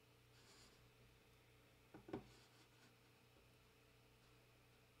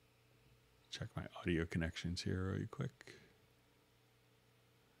 check my audio connections here really quick.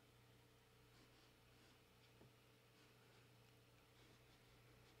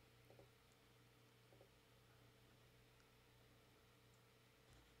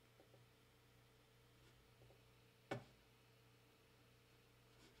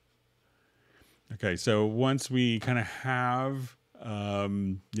 Okay, so once we kind of have,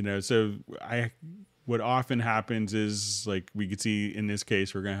 what often happens is, like we could see in this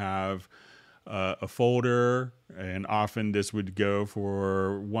case, we're going to have a folder, and often this would go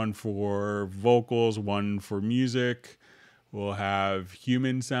for one for vocals, one for music. We'll have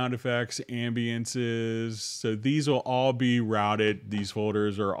human sound effects, ambiances. So these will all be routed. These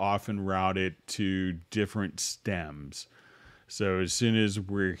folders are often routed to different stems. So as soon as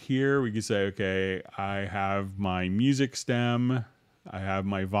we're here, we can say, okay, I have my music stem, I have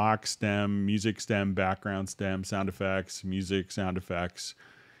my Vox stem, music stem, background stem, sound effects, music, sound effects,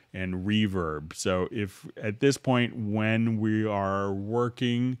 and reverb. So if at this point, when we are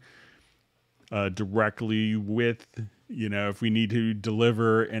working directly with, if we need to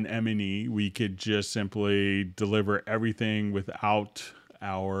deliver an M&E, we could just simply deliver everything without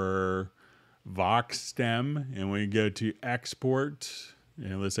our Vox stem, and we go to export,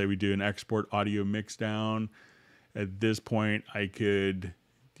 and let's say we do an export audio mix down. At this point, I could,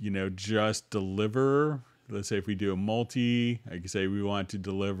 just deliver. Let's say if we do a multi, I could say we want to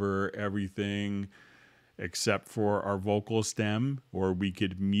deliver everything except for our vocal stem, or we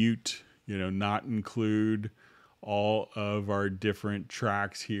could mute, not include all of our different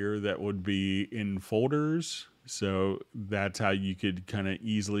tracks here that would be in folders. So that's how you could kind of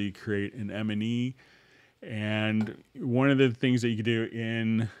easily create an M&E. And one of the things that you could do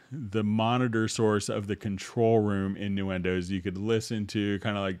in the monitor source of the control room in Nuendo is you could listen to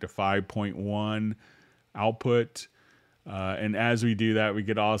kind of like the 5.1 output. And as we do that, we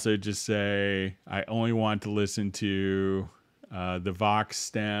could also just say, I only want to listen to the Vox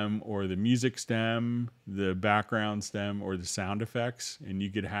stem or the music stem, the background stem, or the sound effects. And you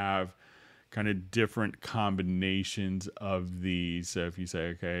could have kind of different combinations of these. So if you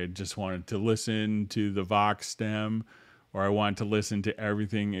say, okay, I just wanted to listen to the Vox stem, or I want to listen to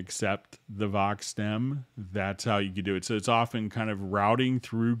everything except the Vox stem, that's how you could do it. So it's often kind of routing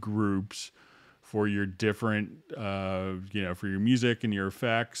through groups for your different, for your music and your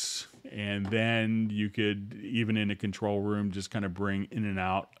effects. And then you could, even in a control room, just kind of bring in and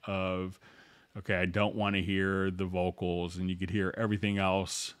out of, okay, I don't want to hear the vocals, and you could hear everything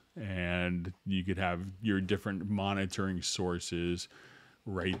else. And you could have your different monitoring sources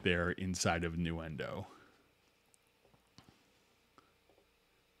right there inside of Nuendo.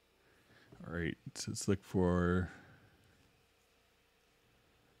 All right, so let's look for...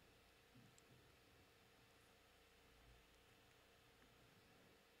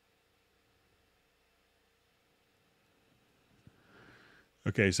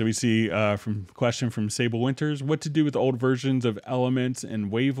 Okay, so we see from question from Sable Winters, what to do with old versions of Elements and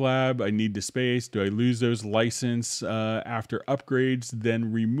Wavelab? I need the space. Do I lose those license after upgrades,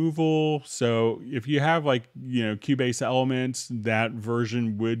 then removal? So if you have like, Cubase Elements, that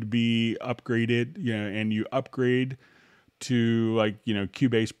version would be upgraded, and you upgrade to like,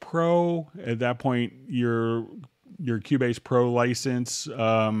 Cubase Pro. At that point, your Cubase Pro license,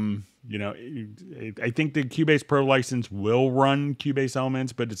 I think the Cubase Pro license will run Cubase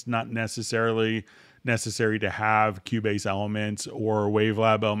Elements, but it's not necessarily necessary to have Cubase Elements or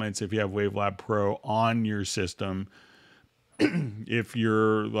Wavelab Elements if you have Wavelab Pro on your system. If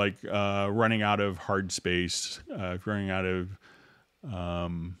you're like running out of hard space, if you're running out of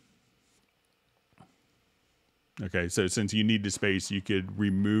okay, so since you need the space, you could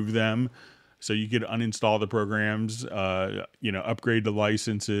remove them. So you could uninstall the programs, upgrade the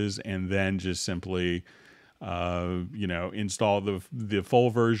licenses, and then just simply, install the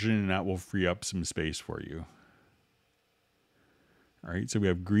full version, and that will free up some space for you. All right, so we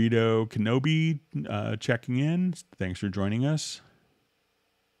have Greedo Kenobi checking in. Thanks for joining us.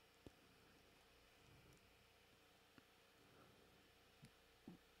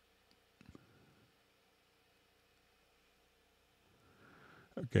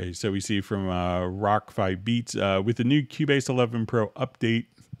 Okay, so we see from Rock 5 Beats, with the new Cubase 11 Pro update,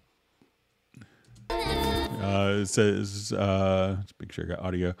 it says, let's make sure I got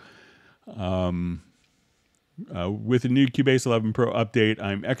audio. With the new Cubase 11 Pro update,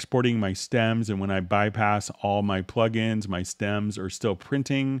 I'm exporting my stems, and when I bypass all my plugins, my stems are still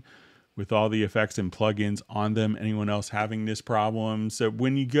printing with all the effects and plugins on them. Anyone else having this problem? So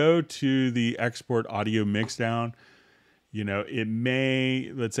when you go to the export audio mixdown, it may,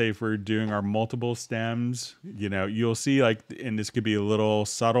 let's say if we're doing our multiple stems, you'll see like, and this could be a little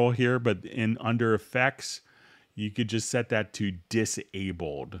subtle here, but under effects, you could just set that to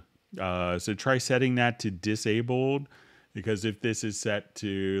disabled. So try setting that to disabled, because if this is set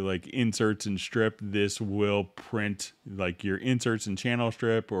to like inserts and strip, this will print like your inserts and channel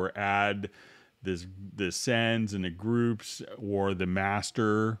strip, or add the sends and the groups, or the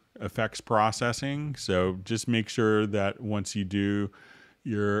master effects processing. So just make sure that once you do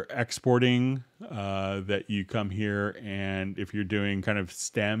your exporting, that you come here, and if you're doing kind of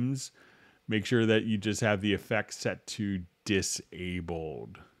stems, make sure that you just have the effects set to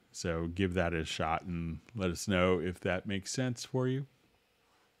disabled. So give that a shot and let us know if that makes sense for you.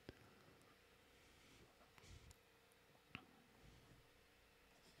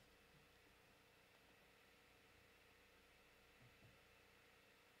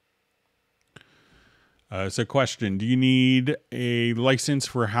 So question, do you need a license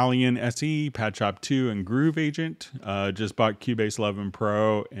for Hallion SE, Pad Shop 2, and Groove Agent? Just bought Cubase 11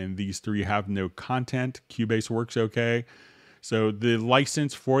 Pro, and these three have no content. Cubase works okay. So the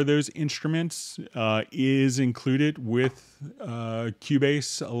license for those instruments is included with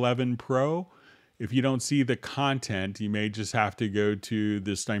Cubase 11 Pro. If you don't see the content, you may just have to go to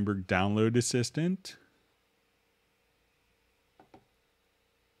the Steinberg Download Assistant.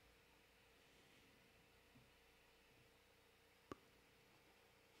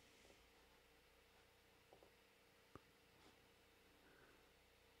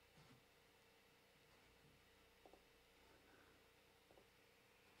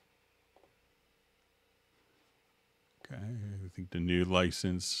 I think the new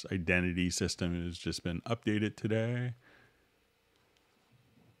license identity system has just been updated today.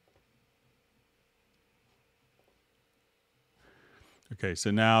 Okay,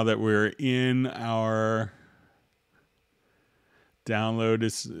 so now that we're in our download,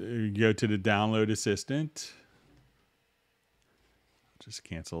 go to the download assistant. Just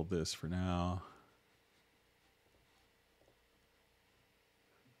cancel this for now.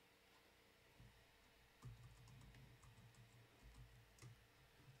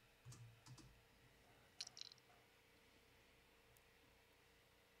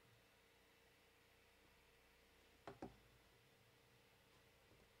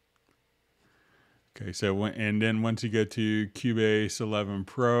 Okay, so and then once you go to Cubase 11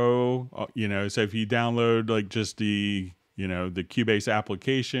 Pro, so if you download like just the Cubase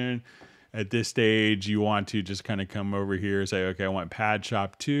application, at this stage you want to just kind of come over here, say, okay, I want Pad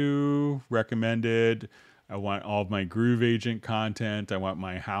Shop 2 recommended. I want all of my Groove Agent content. I want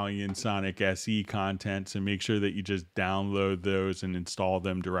my Hallion Sonic SE content. So make sure that you just download those and install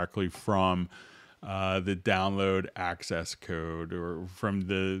them directly from the download access code, or from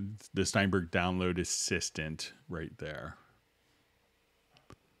the Steinberg Download Assistant right there.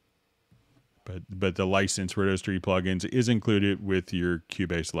 But the license for those three plugins is included with your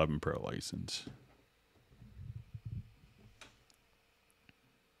Cubase 11 Pro license.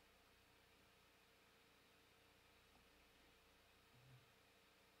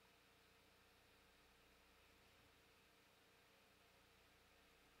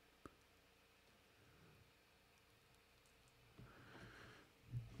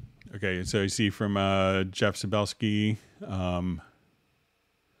 Okay, so I see from Jeff Sabelski,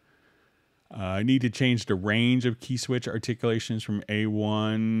 I need to change the range of key switch articulations from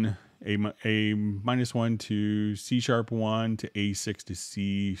A1, A minus 1 to C sharp 1 to A6 to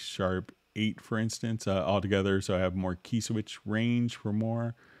C sharp 8, for instance, altogether. So I have more key switch range for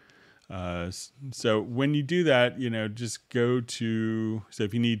more. So when you do that, just go to, so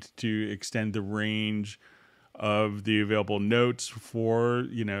if you need to extend the range of the available notes for,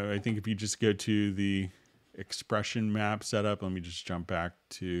 I think if you just go to the expression map setup, let me just jump back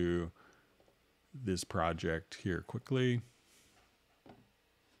to this project here quickly.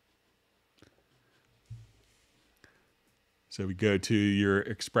 So we go to your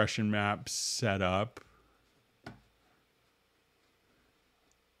expression map setup.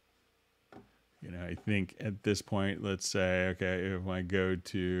 I think at this point, let's say, okay, if I go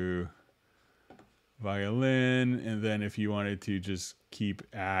to violin, and then if you wanted to just keep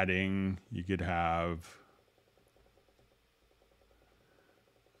adding, you could have,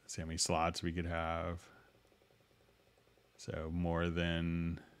 let's see how many slots we could have. So more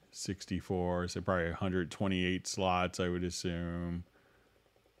than 64, so probably 128 slots, I would assume.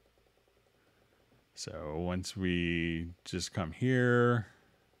 So once we just come here,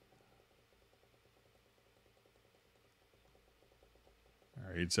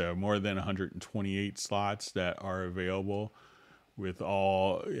 all right, so more than 128 slots that are available with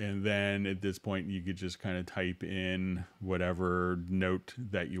all, and then at this point you could just kind of type in whatever note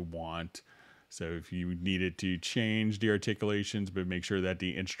that you want. So if you needed to change the articulations, but make sure that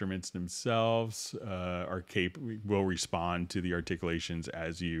the instruments themselves will respond to the articulations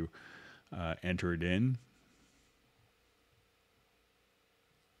as you enter it in.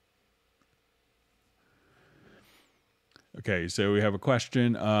 Okay, so we have a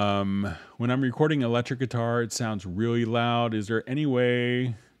question. When I'm recording electric guitar, it sounds really loud. Is there any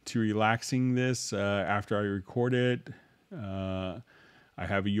way to relaxing this after I record it? I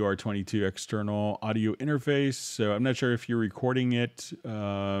have a UR22 external audio interface, so I'm not sure if you're recording it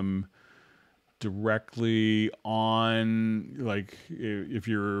directly on, like if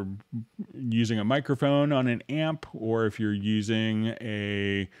you're using a microphone on an amp, or if you're using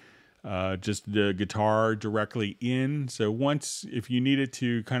a just the guitar directly in. So if you needed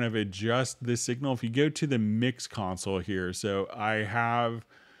to kind of adjust the signal, if you go to the mix console here, so I have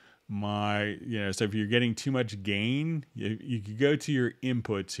my, so if you're getting too much gain, you could go to your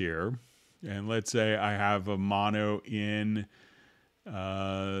inputs here, and let's say I have a mono in,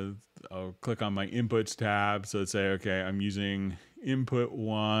 I'll click on my inputs tab. So let's say, okay, I'm using input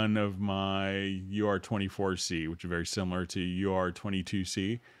 1 of my UR24C, which is very similar to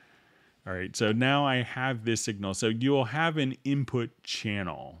UR22C. All right, so now I have this signal. So you'll have an input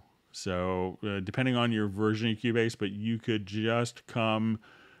channel. So depending on your version of Cubase, but you could just come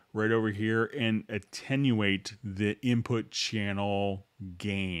right over here and attenuate the input channel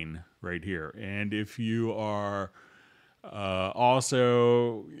gain right here. And if you are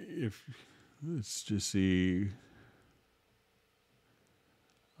also, let's just see.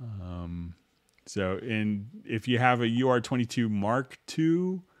 If you have a UR22 Mark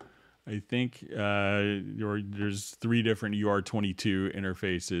II, I think there's 3 different UR22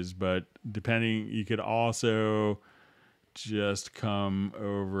 interfaces, but depending, you could also just come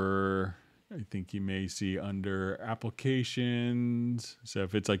over, I think you may see under applications. So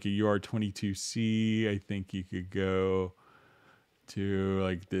if it's like a UR22C, I think you could go to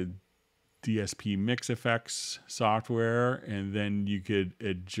like the DSP Mix Effects software, and then you could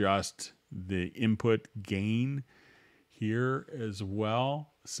adjust the input gain here as well.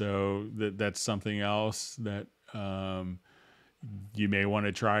 So that's something else that you may want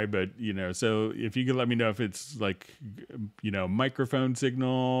to try. But so if you could let me know if it's like microphone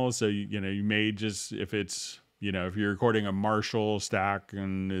signal, so you may just, if it's if you're recording a Marshall stack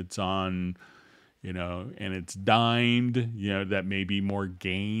and it's on and it's dimed, that may be more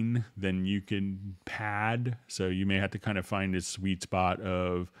gain than you can pad. So you may have to kind of find a sweet spot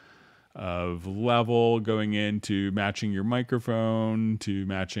of level going into matching your microphone to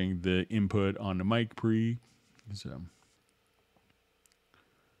matching the input on the mic pre. So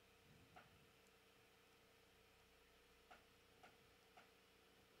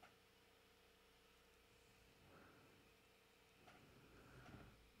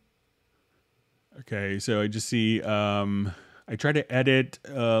okay, so I just see I try to edit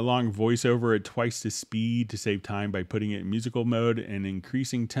along voiceover at twice the speed to save time by putting it in musical mode and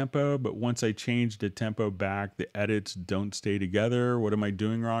increasing tempo. But once I change the tempo back, the edits don't stay together. What am I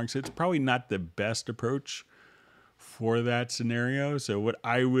doing wrong? So it's probably not the best approach for that scenario. So what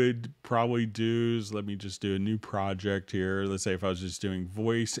I would probably do is, let me just do a new project here. Let's say if I was just doing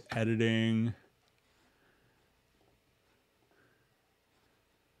voice editing,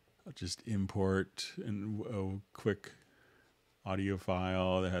 I'll just import a quick audio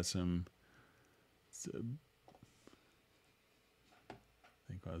file that has some I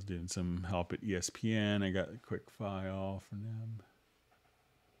think I was doing some help at ESPN. I got a quick file from them.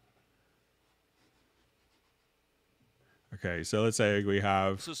 Okay, so let's say we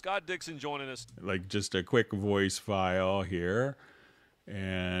have Scott Dixon joining us. Like just a quick voice file here.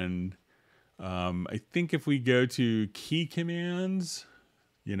 And I think if we go to key commands,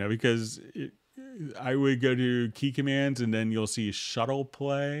 because I would go to key commands and then you'll see shuttle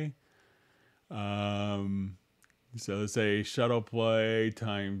play. So let's say shuttle play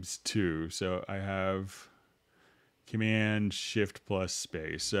 ×2. So I have Command Shift plus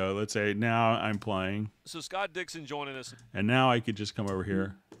space. So let's say now I'm playing. So Scott Dixon joining us. And now I could just come over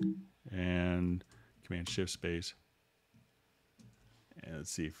here and Command Shift space. And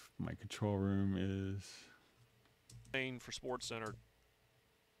let's see if my control room is For Sports Center.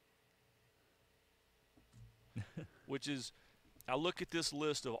 Which is, I look at this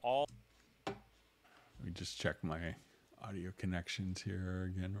list of all. Let me just check my audio connections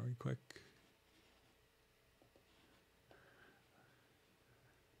here again really quick.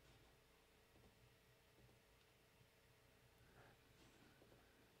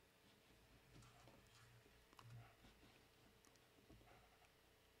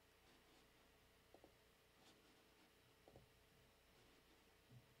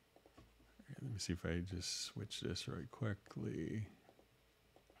 Let me see if I just switch this really quickly.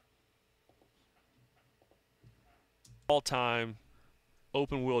 All-time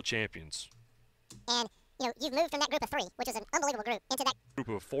open wheel champions. And, you've moved from that group of 3, which is an unbelievable group, into that Group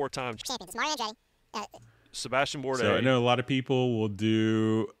of 4-time champions. It's Mario Andretti. Sebastian Bourdais. So I know a lot of people will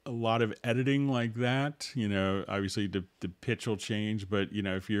do a lot of editing like that. Obviously the pitch will change, but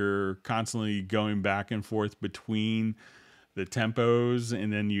if you're constantly going back and forth between the tempos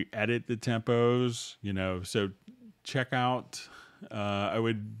and then you edit the tempos, so check out, I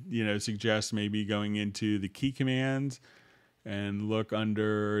would, suggest maybe going into the key commands and look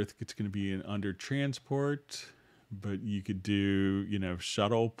under, I think it's going to be under transport, but you could do,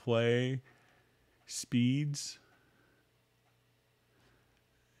 shuttle play speeds.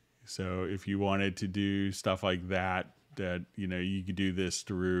 So if you wanted to do stuff like that, you could do this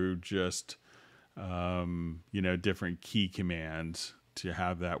through just, different key commands to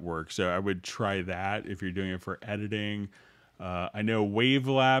have that work. So I would try that if you're doing it for editing. I know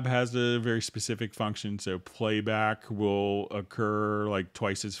Wavelab has a very specific function, so playback will occur like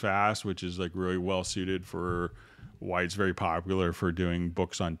twice as fast, which is like really well suited for why it's very popular for doing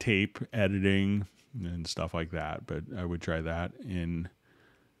books on tape editing and stuff like that. But I would try that in.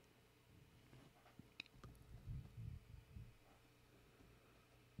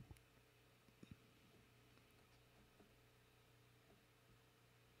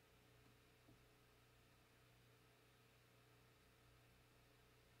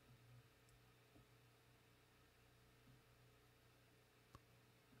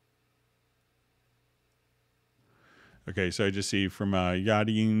 Okay, so I just see from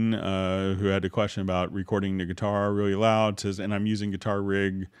Yadin, who had a question about recording the guitar really loud, says, and I'm using Guitar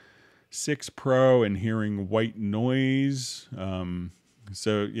Rig 6 Pro and hearing white noise.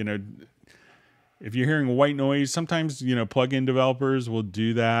 So, if you're hearing white noise, sometimes, plugin developers will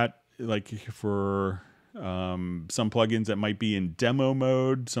do that, like for some plugins that might be in demo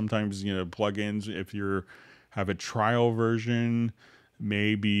mode. Sometimes, plugins, if you have a trial version,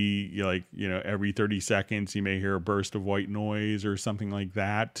 maybe every 30 seconds you may hear a burst of white noise or something like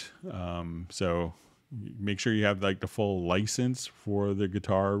that. So make sure you have like the full license for the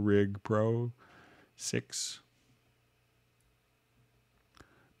Guitar Rig Pro 6.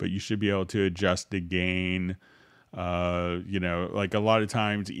 But you should be able to adjust the gain. Like a lot of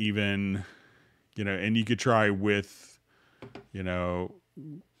times even, and you could try with,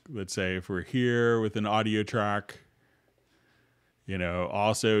 let's say if we're here with an audio track,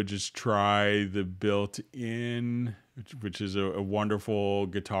 also just try the built-in, which is a wonderful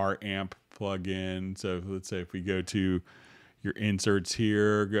guitar amp plugin. So let's say if we go to your inserts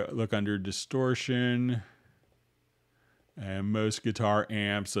here, look under distortion and most guitar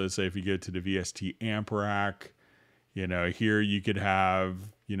amps. So let's say if you go to the VST amp rack, here you could have,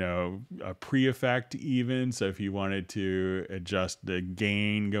 a pre-effect even. So if you wanted to adjust the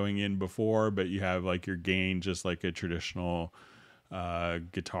gain going in before, but you have like your gain just like a traditional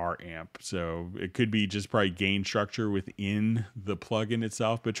guitar amp. So it could be just probably gain structure within the plugin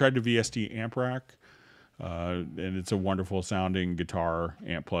itself, but try the VST amp rack. And it's a wonderful sounding guitar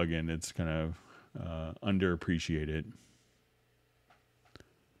amp plugin. It's kind of underappreciated.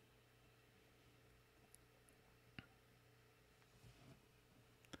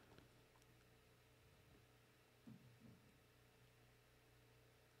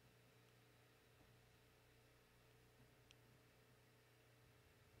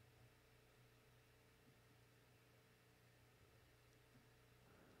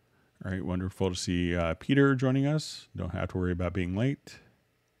 All right, wonderful to see Peter joining us. Don't have to worry about being late.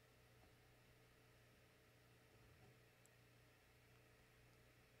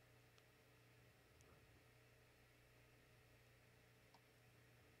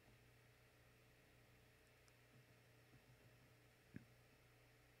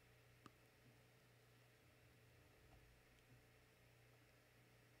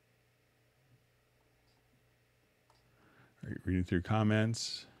 All right, reading through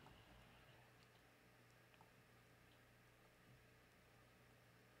comments.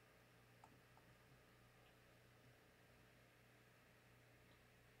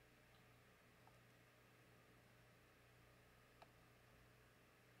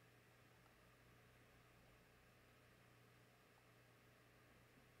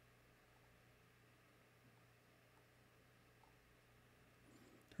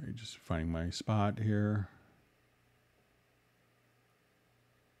 All right, just finding my spot here.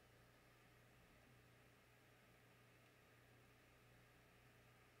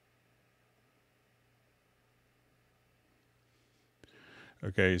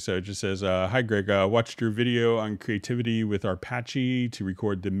 Okay, so it just says, hi, Greg. Watched your video on creativity with Arpachi to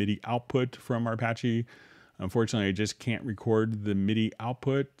record the MIDI output from Arpachi. Unfortunately, I just can't record the MIDI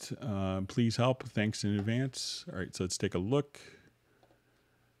output. Please help. Thanks in advance. All right, so let's take a look.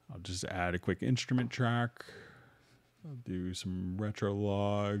 I'll just add a quick instrument track. I'll do some retro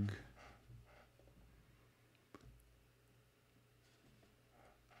log.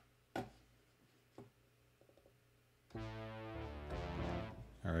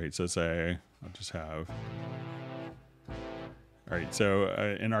 All right, so say I'll just have. All right, so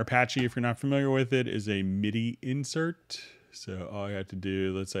in Arpachi, if you're not familiar with it, is a MIDI insert. So all I have to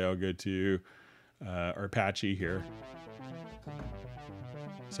do, let's say I'll go to Arpachi here.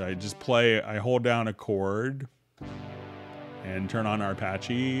 So I just play, I hold down a chord and turn on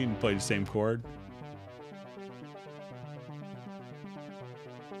Arpachi and play the same chord.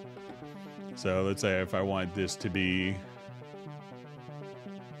 So let's say if I want this to be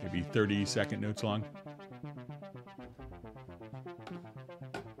maybe 30-second notes long.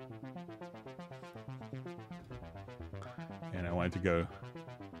 And I want it to go.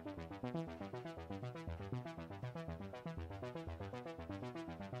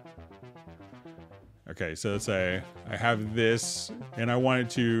 Okay, so let's say I have this and I want it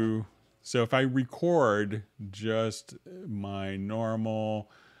to, so if I record just my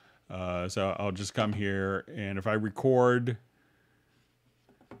normal, so I'll just come here and if I record,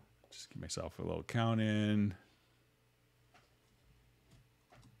 just give myself a little count in.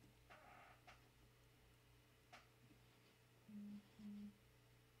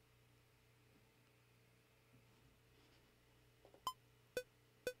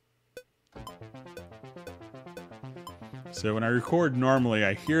 So when I record normally,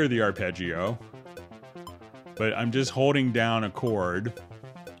 I hear the arpeggio, but I'm just holding down a chord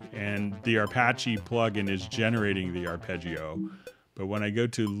and the Arpachi plugin is generating the arpeggio. But when I go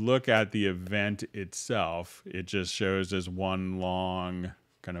to look at the event itself, it just shows as one long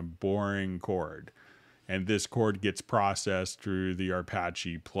kind of boring chord. And this chord gets processed through the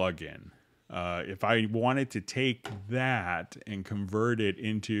Arpachi plugin. If I wanted to take that and convert it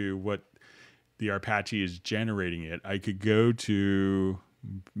into what the Arpachi is generating it, I could go to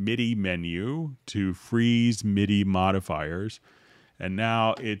MIDI menu to freeze MIDI modifiers. And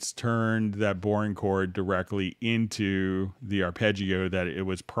now it's turned that boring chord directly into the arpeggio that it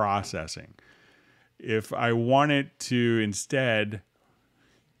was processing. If I wanted to instead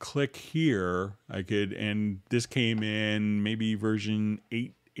click here, I could, and this came in maybe version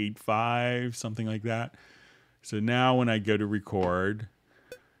 8.8.5, something like that. So now when I go to record,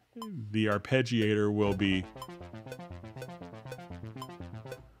 the arpeggiator will be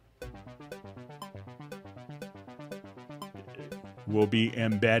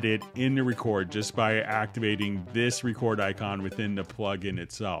embedded in the record just by activating this record icon within the plugin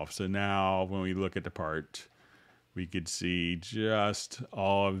itself. So now when we look at the part, we could see just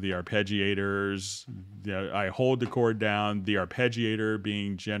all of the arpeggiators. I hold the chord down, the arpeggiator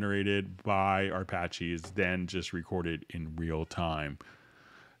being generated by Arpachi is then just recorded in real time.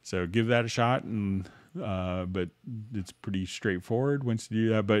 So give that a shot, and but it's pretty straightforward once you do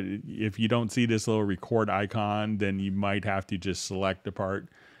that. But if you don't see this little record icon, then you might have to just select the part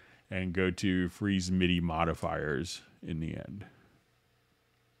and go to freeze MIDI modifiers in the end.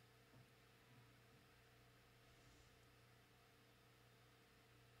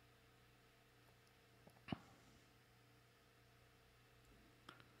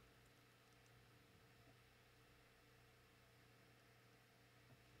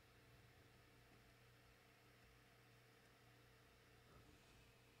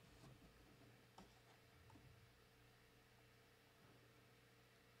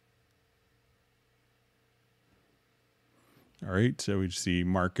 All right, so we see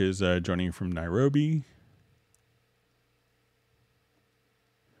Mark is joining from Nairobi.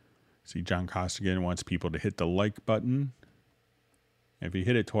 See John Costigan wants people to hit the like button. If you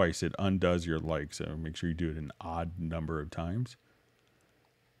hit it twice, it undoes your like, so make sure you do it an odd number of times.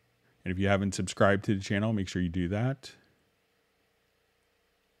 And if you haven't subscribed to the channel, make sure you do that.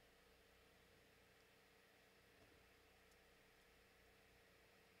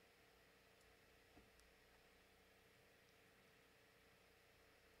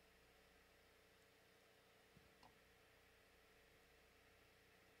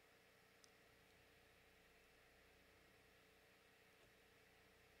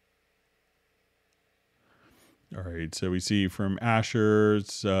 All right, so we see from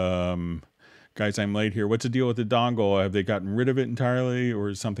Asher's, guys, I'm late here. What's the deal with the dongle? Have they gotten rid of it entirely, or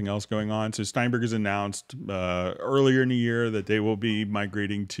is something else going on? So Steinberg has announced earlier in the year that they will be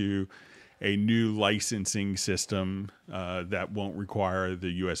migrating to a new licensing system that won't require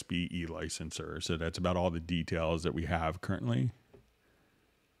the USB-E licenser. So that's about all the details that we have currently.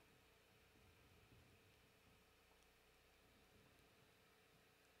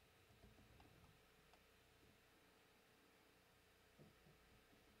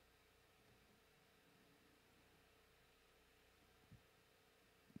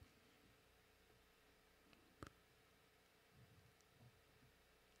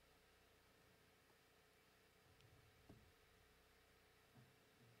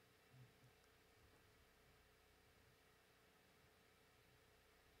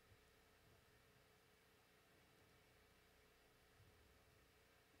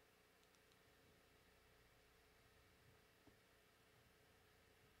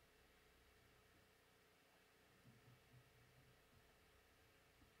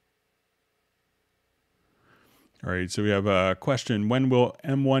 All right, so we have a question. When will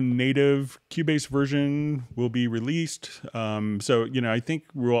M1 native Cubase version will be released? So, I think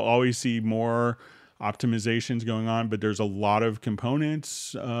we'll always see more optimizations going on, but there's a lot of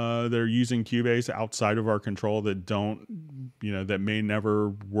components that are using Cubase outside of our control that don't, that may never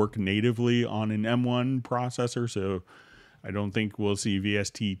work natively on an M1 processor. So I don't think we'll see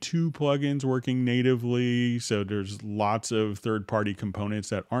VST2 plugins working natively. So there's lots of third-party components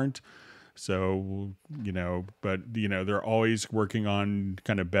that aren't. So, but, they're always working on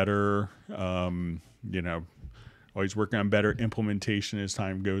kind of better, always working on better implementation as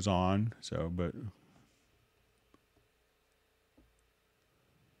time goes on. So, but.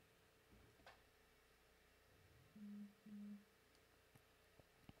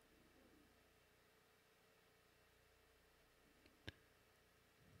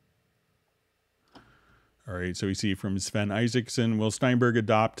 All right, so we see from Sven Isaacson, will Steinberg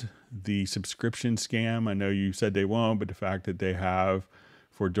adopt the subscription scam? I know you said they won't, but the fact that they have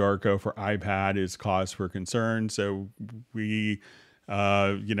for Darko for iPad is cause for concern. So we,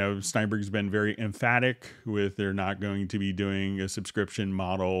 Steinberg's been very emphatic with they're not going to be doing a subscription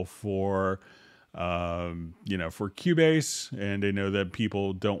model for, for Cubase, and they know that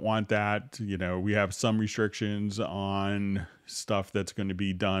people don't want that. We have some restrictions on stuff that's going to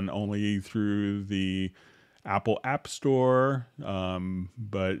be done only through the Apple App Store,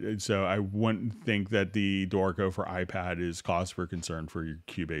 but so I wouldn't think that the Darko for iPad is cause for concern for your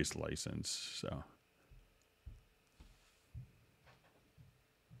Cubase license. So.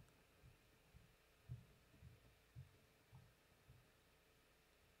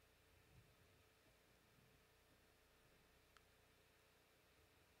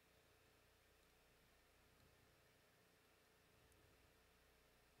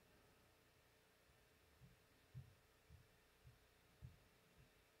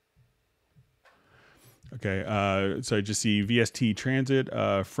 Okay, so I just see VST Transit.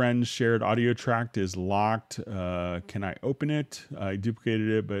 Friend's shared audio track is locked. Can I open it? I duplicated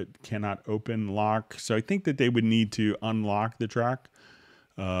it, but cannot open lock. So I think that they would need to unlock the track.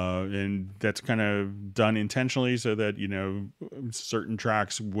 And that's kind of done intentionally so that, certain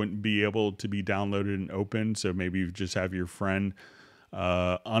tracks wouldn't be able to be downloaded and opened. So maybe you just have your friend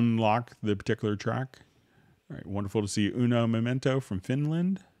unlock the particular track. All right, wonderful to see Uno Memento from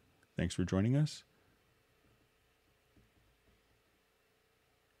Finland. Thanks for joining us.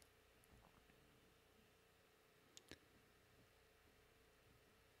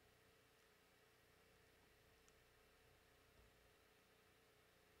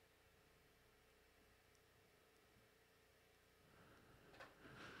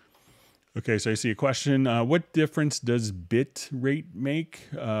 Okay, so I see a question. What difference does bit rate make?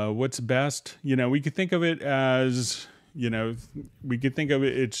 What's best? We could think of it as,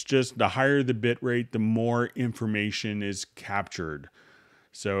 it's just the higher the bit rate, the more information is captured.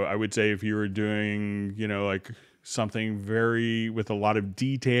 So I would say if you were doing, like something very with a lot of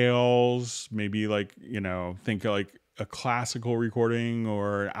details, maybe like, think of like a classical recording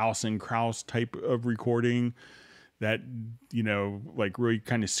or Alison Krauss type of recording, that, like really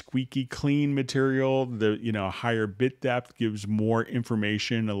kind of squeaky clean material, the, higher bit depth gives more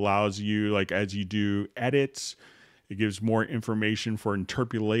information, allows you, like, as you do edits, it gives more information for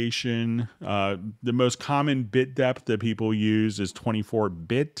interpolation. The most common bit depth that people use is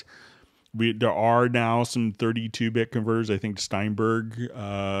 24-bit. There are now some 32-bit converters. I think Steinberg,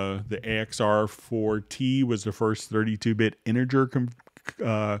 the AXR4T was the first 32-bit integer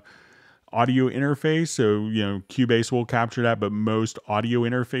audio interface. So, Cubase will capture that, but most audio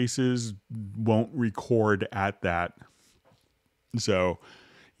interfaces won't record at that. So,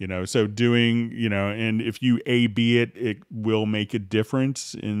 so doing, and if you A/B it, it will make a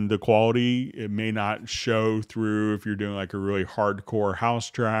difference in the quality. It may not show through if you're doing like a really hardcore house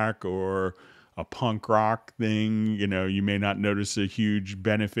track or a punk rock thing. You may not notice a huge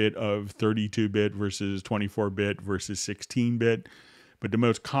benefit of 32-bit versus 24-bit versus 16-bit. But the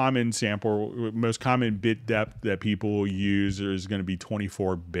most common bit depth that people will use is going to be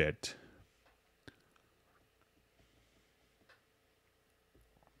 24-bit.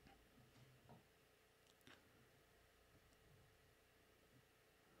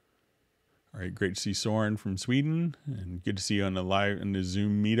 All right, great to see Soren from Sweden, and good to see you on the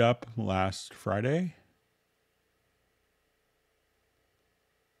Zoom meetup last Friday.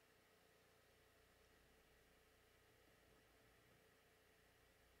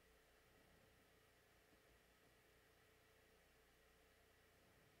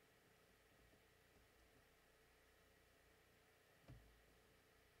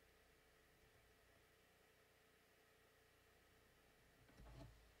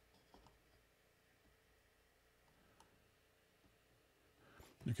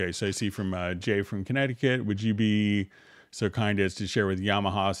 Okay, so I see from Jay from Connecticut, would you be so kind as to share with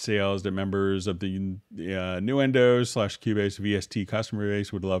Yamaha sales that members of the Nuendo/Cubase VST customer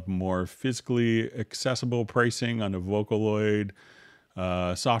base would love more physically accessible pricing on the Vocaloid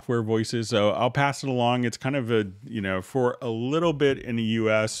software voices? So I'll pass it along. It's kind of for a little bit in the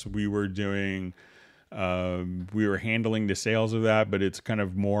US, we were handling the sales of that, but it's kind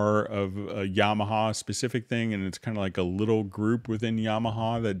of more of a Yamaha specific thing, and it's kind of like a little group within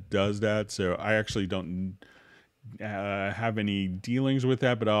Yamaha that does that. So I actually don't have any dealings with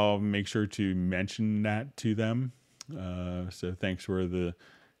that, but I'll make sure to mention that to them. So thanks for the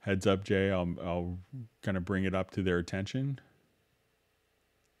heads up, Jay. I'll kind of bring it up to their attention.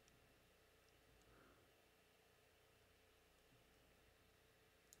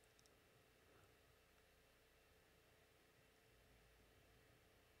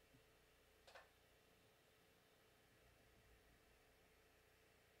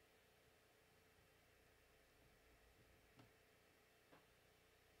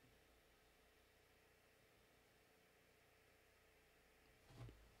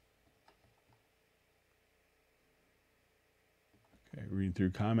 Okay, reading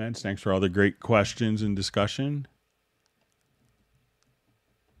through comments. Thanks for all the great questions and discussion.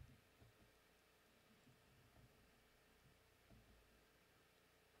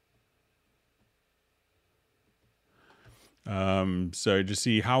 So to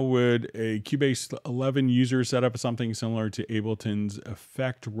see, how would a Cubase 11 user set up something similar to Ableton's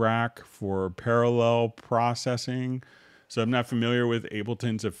effect rack for parallel processing? So I'm not familiar with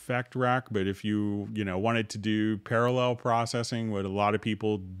Ableton's effect rack, but if you, wanted to do parallel processing, what a lot of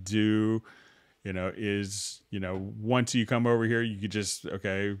people do, is, once you come over here, you could just,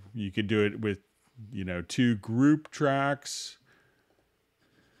 you could do it with, 2 group tracks,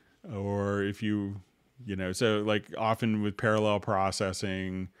 or if you, so like often with parallel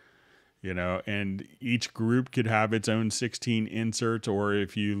processing, and each group could have its own 16 inserts, or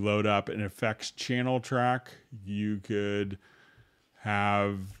if you load up an effects channel track, you could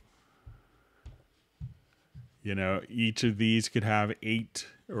have, each of these could have 8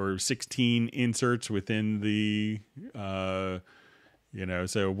 or 16 inserts within the, You know,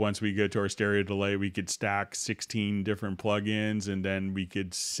 so once we go to our stereo delay, we could stack 16 different plugins, and then we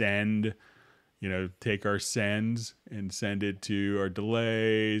could send, you know, take our sends and send it to our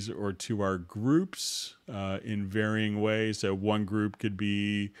delays or to our groups in varying ways. So one group could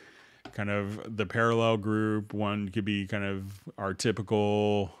be kind of the parallel group, one could be kind of our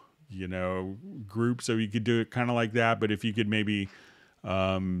typical, you know, group. So you could do it kind of like that. But if you could maybe,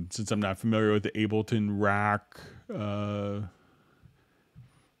 since I'm not familiar with the Ableton rack,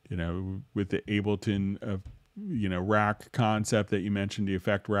 you know, with the Ableton, you know, rack concept that you mentioned, the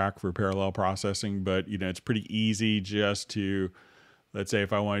effect rack for parallel processing, but, you know, it's pretty easy just to, let's say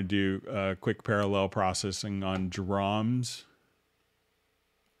if I want to do quick parallel processing on drums,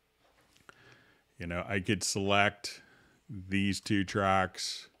 you know, I could select these two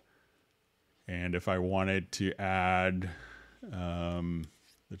tracks, and if I wanted to add,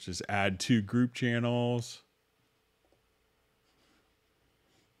 let's just add 2 group channels.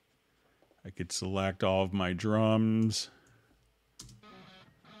 I could select all of my drums.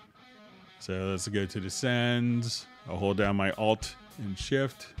 So let's go to the sends. I'll hold down my Alt and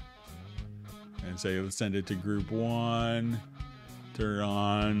Shift and say, let's send it to group 1. Turn it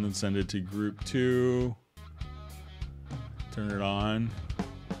on. Let's send it to group 2. Turn it on.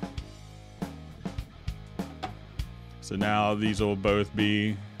 So now these will both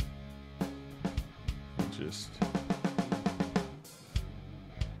be just...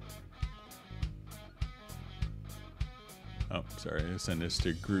 Oh, sorry, I send this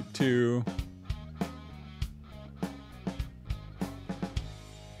to group 2.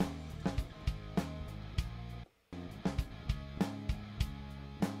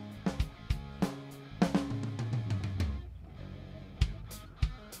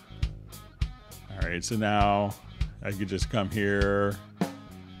 All right, so now I could just come here.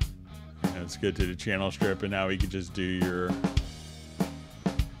 And let's go to the channel strip, and now we could just do your...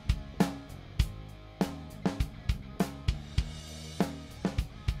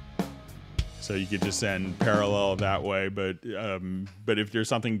 So you could just send parallel that way, but if there's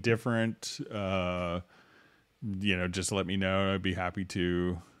something different, you know, just let me know. I'd be happy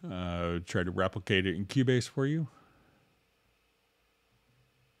to try to replicate it in Cubase for you.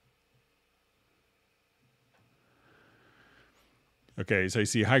 Okay, so I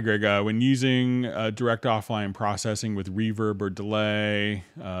see, hi Greg, when using direct offline processing with reverb or delay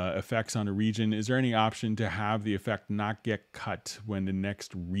effects on a region, is there any option to have the effect not get cut when the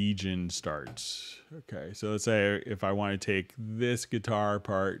next region starts? Okay, so let's say if I want to take this guitar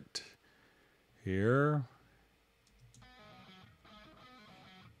part here.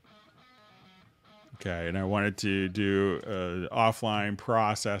 Okay, and I wanted to do offline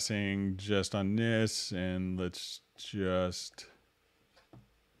processing just on this, and let's just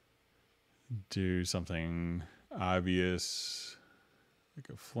do something obvious like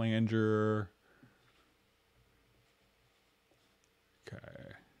a flanger. Okay.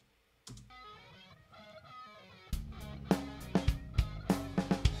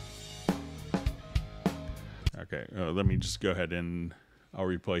 Okay, let me just go ahead and I'll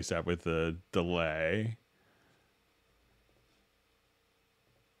replace that with a delay.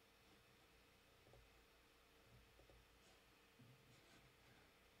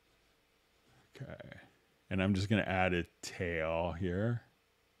 Okay, and I'm just going to add a tail here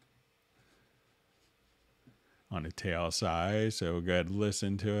on the tail side. So we'll go ahead and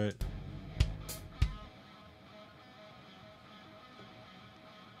listen to it.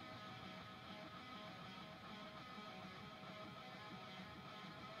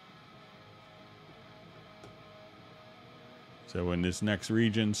 So when this next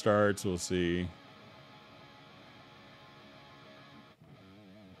region starts, we'll see.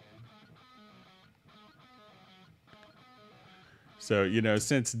 So, you know,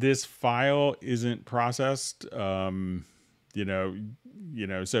 since this file isn't processed, you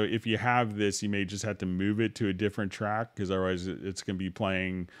know, so if you have this, you may just have to move it to a different track, because otherwise it's going to be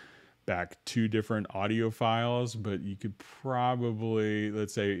playing back 2 different audio files. But you could probably,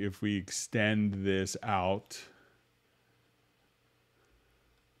 let's say if we extend this out,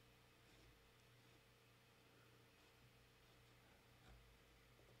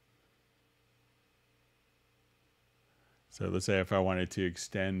 so let's say if I wanted to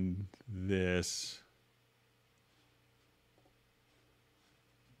extend this,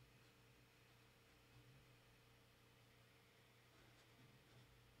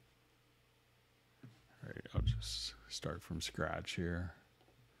 all right, I'll just start from scratch here.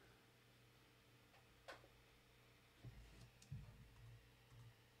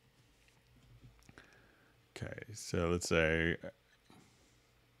 Okay, so let's say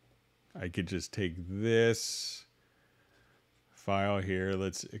I could just take this file here.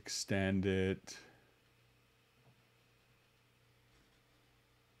 Let's extend it.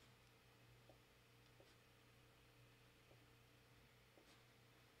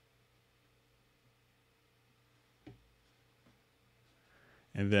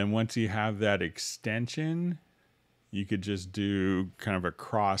 And then once you have that extension, you could just do kind of a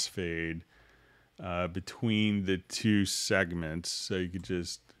crossfade between the two segments. So you could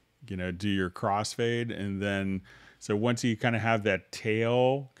just, do your crossfade. And then, so once you kind of have that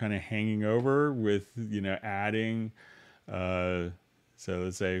tail kind of hanging over with, adding, so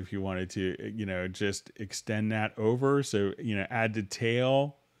let's say if you wanted to, just extend that over. So, add the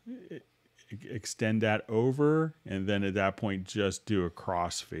tail, extend that over, and then at that point, just do a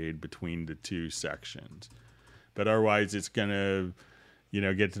crossfade between the two sections. But otherwise, it's going to,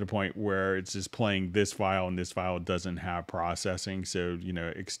 get to the point where it's just playing this file and this file doesn't have processing. So,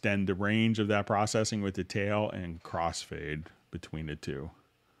 extend the range of that processing with the tail and crossfade between the two.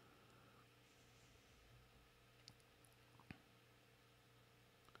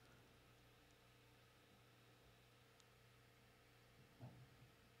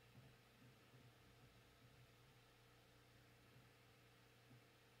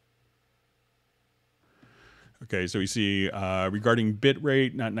 Okay, so we see regarding bit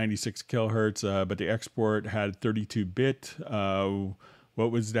rate, not 96 kilohertz, but the export had 32-bit.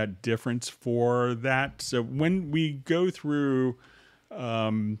 What was that difference for that? So when we go through,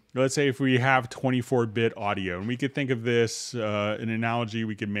 let's say if we have 24-bit audio, and we could think of this, an analogy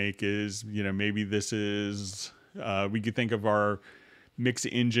we could make is, maybe this is, we could think of our mix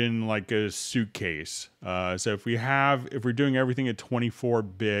engine like a suitcase. So if we're doing everything at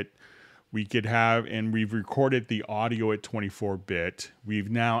 24-bit, we could have, and we've recorded the audio at 24-bit.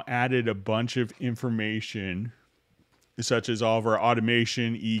 We've now added a bunch of information, such as all of our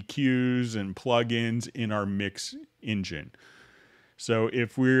automation, EQs, and plugins in our mix engine. So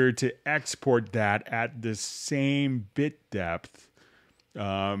if we're to export that at the same bit depth,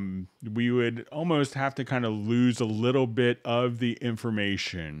 we would almost have to kind of lose a little bit of the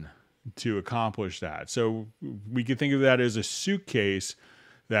information to accomplish that. So we could think of that as a suitcase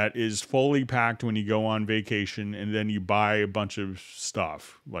that is fully packed when you go on vacation, and then you buy a bunch of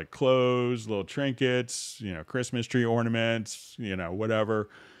stuff like clothes, little trinkets, Christmas tree ornaments, whatever,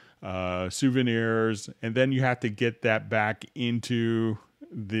 souvenirs, and then you have to get that back into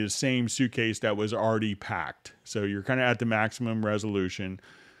the same suitcase that was already packed. So you're kind of at the maximum resolution.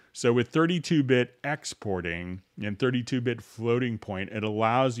 So with 32-bit exporting and 32-bit floating point, it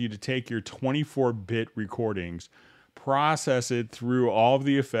allows you to take your 24-bit recordings, process it through all of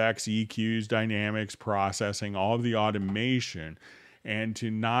the effects, EQs, dynamics, processing, all of the automation, and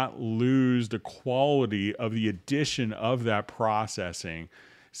to not lose the quality of the addition of that processing.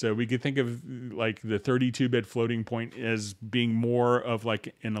 So we could think of like the 32-bit floating point as being more of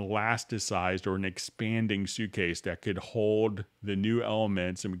like an elasticized or an expanding suitcase that could hold the new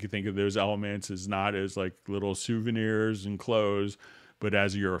elements. And we could think of those elements as not as like little souvenirs and clothes, but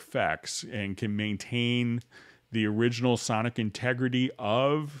as your effects, and can maintain the original sonic integrity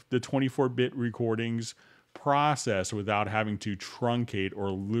of the 24-bit recordings process without having to truncate or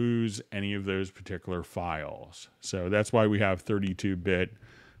lose any of those particular files. So that's why we have 32-bit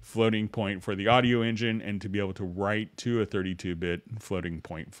floating point for the audio engine, and to be able to write to a 32-bit floating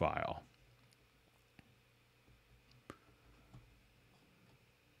point file.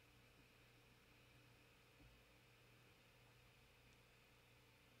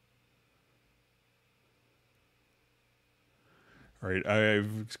 All right, I have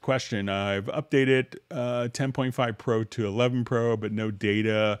a question. I've updated 10.5 Pro to 11 Pro, but no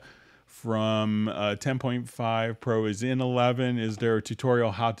data from 10.5 Pro is in 11. Is there a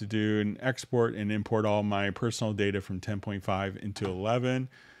tutorial how to do an export and import all my personal data from 10.5 into 11?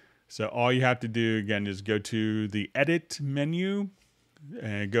 So all you have to do, again, is go to the Edit menu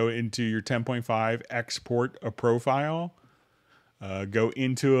and go into your 10.5, export a profile. Go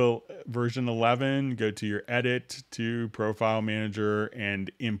into version 11, go to your Edit to Profile Manager, and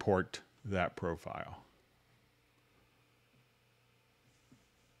import that profile.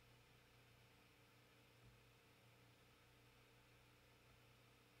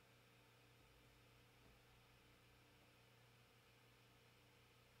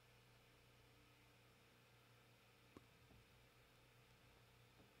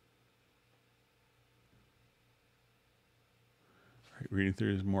 Reading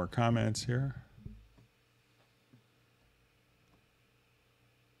through some more comments here.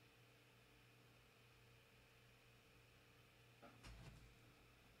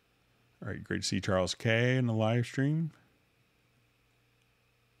 All right, great to see Charles K in the live stream.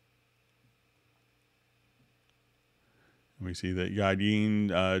 we see that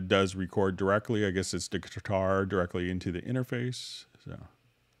Yadin does record directly. I guess it's the guitar directly into the interface.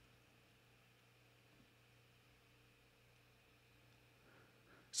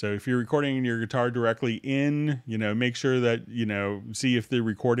 So if you're recording your guitar directly in, make sure that, see if the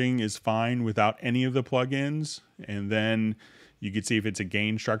recording is fine without any of the plugins. And then you can see if it's a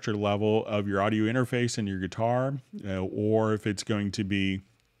gain structure level of your audio interface in your guitar, or if it's going to be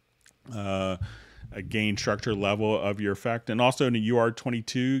a gain structure level of your effect. And also in the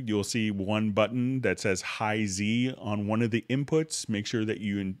UR22, you'll see one button that says high Z on one of the inputs. Make sure that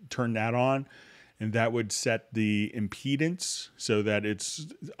you turn that on. And that would set the impedance so that it's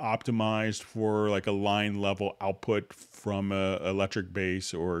optimized for like a line level output from a electric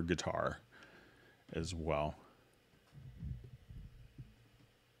bass or guitar as well.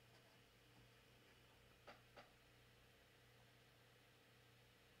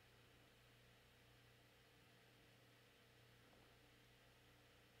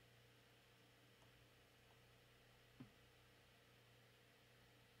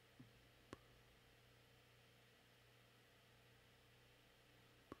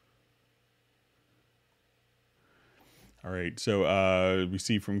 All right, so we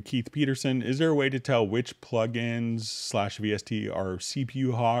see from Keith Peterson, is there a way to tell which plugins / VST are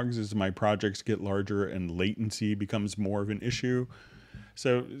CPU hogs as my projects get larger and latency becomes more of an issue?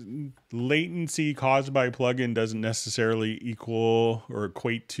 So latency caused by a plugin doesn't necessarily equal or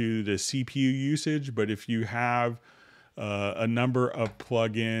equate to the CPU usage, but if you have a number of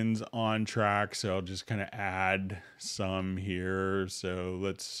plugins on track, so I'll just kind of add some here.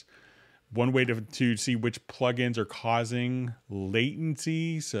 So one way to see which plugins are causing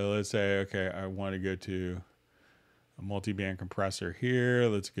latency. So let's say, okay, I want to go to a multi-band compressor here.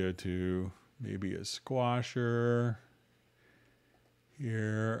 Let's go to maybe a squasher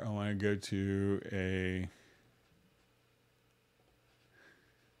here. I want to go to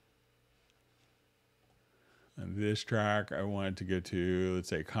on this track, I want to go to, let's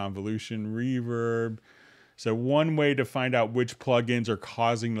say, convolution reverb. So one way to find out which plugins are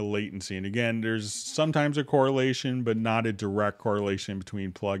causing the latency, and again, there's sometimes a correlation, but not a direct correlation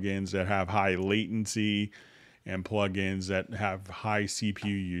between plugins that have high latency and plugins that have high CPU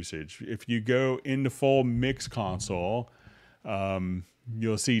usage. If you go into full mix console,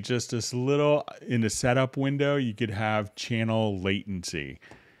 you'll see just this little, in the setup window, you could have channel latency.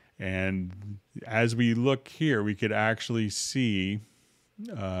 And as we look here, we could actually see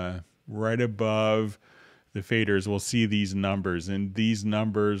right above the faders, we'll see these numbers, and these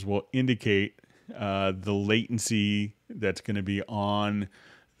numbers will indicate the latency that's going to be on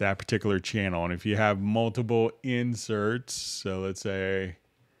that particular channel. And if you have multiple inserts, so let's say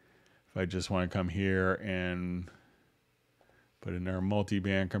if I just want to come here and put in our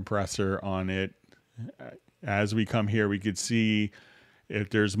multi-band compressor on it, as we come here, we could see if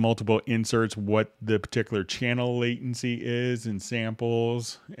there's multiple inserts, what the particular channel latency is in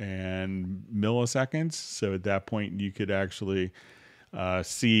samples and milliseconds. So at that point, you could actually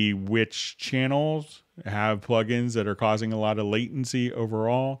see which channels have plugins that are causing a lot of latency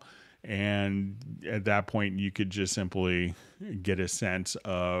overall. And at that point, you could just simply get a sense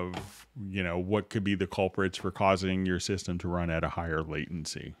of, what could be the culprits for causing your system to run at a higher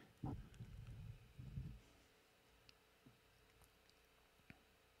latency.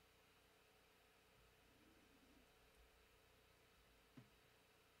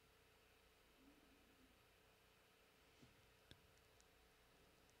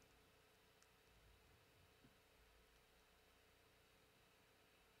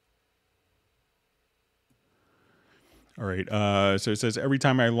 All right, so it says, every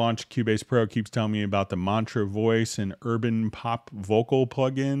time I launch Cubase Pro, it keeps telling me about the Mantra Voice and Urban Pop Vocal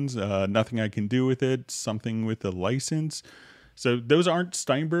plugins. Nothing I can do with it, something with the license. So those aren't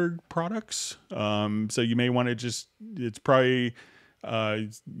Steinberg products. So you may want to it's probably,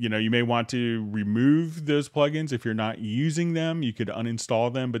 you may want to remove those plugins. If you're not using them, you could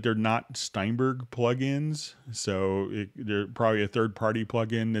uninstall them, but they're not Steinberg plugins. So they're probably a third-party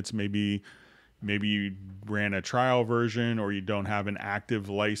plugin that's maybe you ran a trial version, or you don't have an active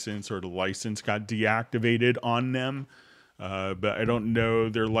license, or the license got deactivated on them. But I don't know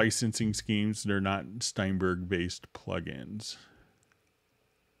their licensing schemes. They're not Steinberg-based plugins.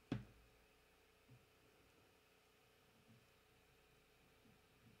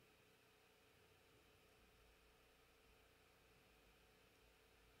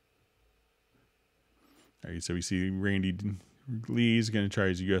 All right, so we see Randy Lee's going to try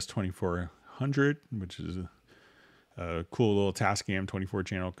his US 2400, which is a cool little Tascam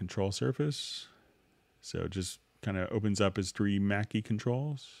 24-channel control surface. So it just kind of opens up as 3 Mackie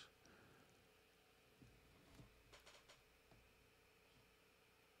controls.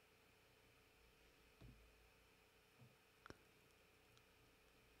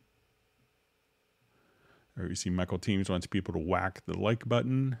 Or we see Michael Teams wants people to whack the like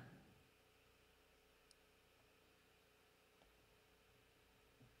button.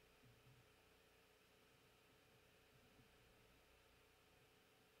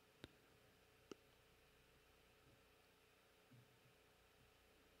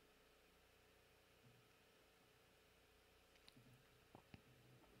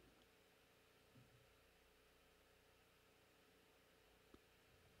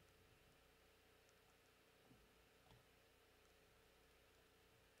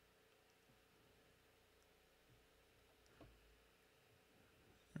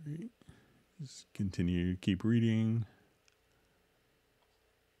 All right. Just continue to keep reading.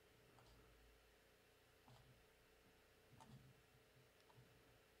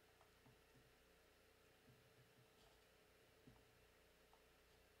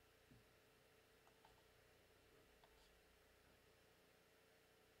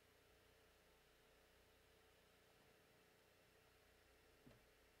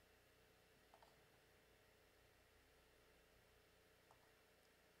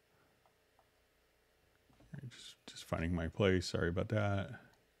 Just finding my place. Sorry about that.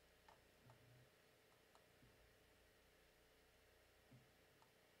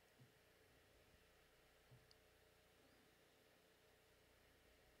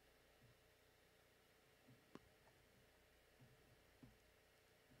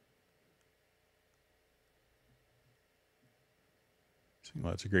 Seeing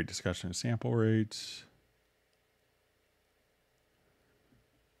lots of great discussion of sample rates.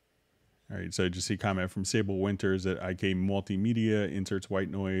 All right, so I just see a comment from Sable Winters that IK Multimedia inserts white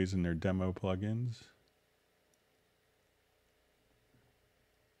noise in their demo plugins.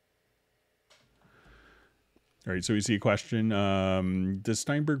 All right, so we see a question. Does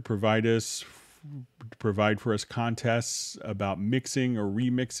Steinberg provide for us contests about mixing or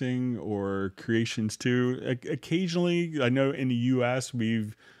remixing or creations too? Occasionally, I know in the US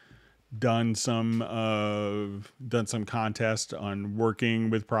we've done some contest on working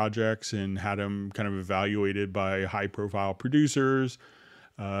with projects and had them kind of evaluated by high profile producers.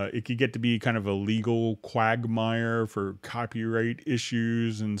 It could get to be kind of a legal quagmire for copyright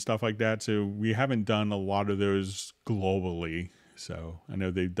issues and stuff like that. So we haven't done a lot of those globally. So I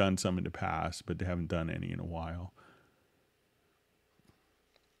know they've done some in the past, but they haven't done any in a while.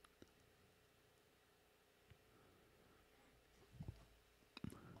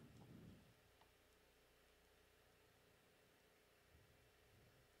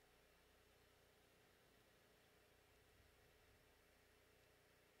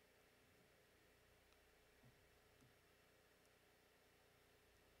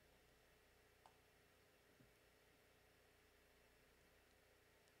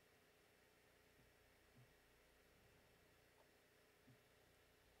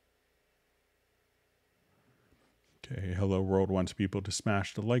 Okay, Hello World wants people to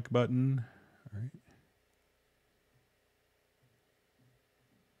smash the like button. All right.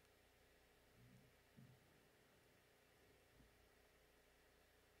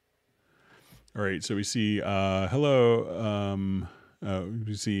 All right, so we see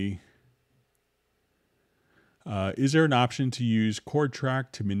we see is there an option to use chord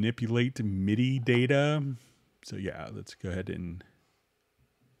track to manipulate MIDI data? So yeah, let's go ahead and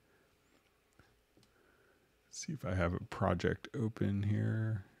see if I have a project open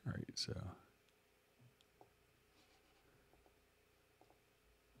here. All right, so.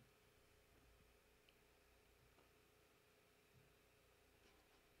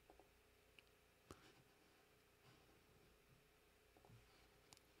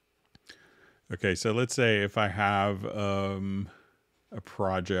 Okay, so let's say if I have a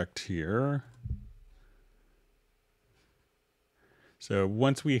project here. So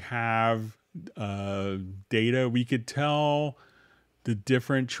once we have data, we could tell the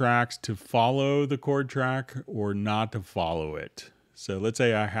different tracks to follow the chord track or not to follow it. So let's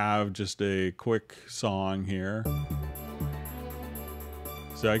say I have just a quick song here.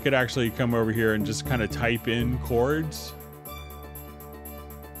 So I could actually come over here and just kind of type in chords.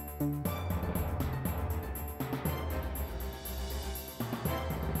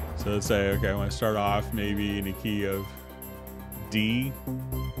 So let's say, okay, I want to start off maybe in a key of D.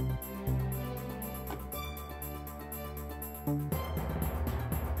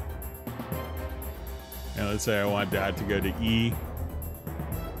 And let's say I want that to go to E.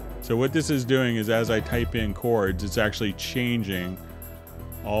 So what this is doing is as I type in chords, it's actually changing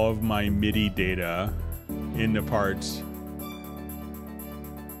all of my MIDI data into parts.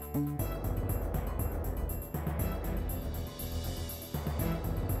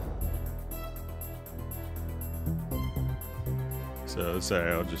 So let's say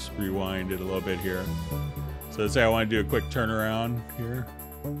I'll just rewind it a little bit here. So let's say I want to do a quick turnaround here.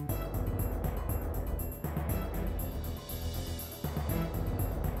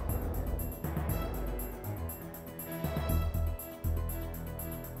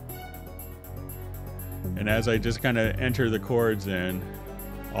 And as I just kind of enter the chords in,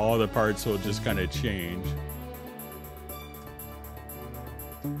 all the parts will just kind of change.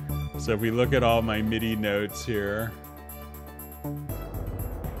 So if we look at all my MIDI notes here,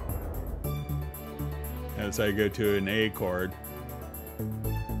 as I go to an A chord,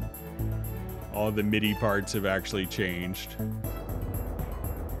 all the MIDI parts have actually changed.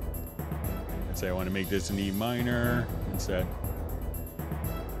 Let's say I want to make this an E minor instead.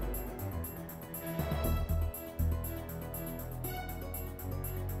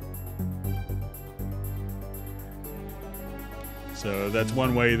 So that's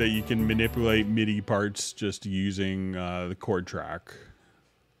one way that you can manipulate MIDI parts just using the chord track.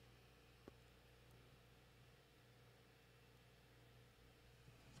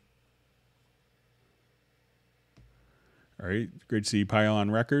 All right, great to see Pylon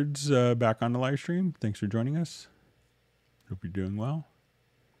Records back on the live stream. Thanks for joining us. Hope you're doing well.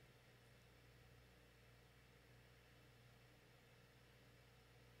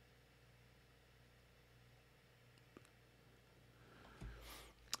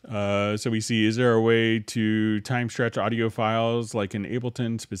 So we see, is there a way to time stretch audio files like in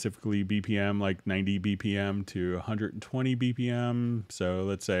Ableton, specifically BPM, like 90 BPM to 120 BPM? So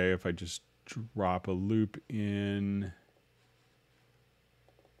let's say if I just drop a loop in.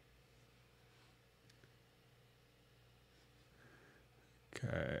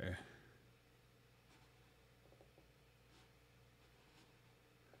 Okay.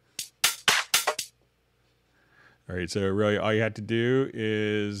 All right, so really all you have to do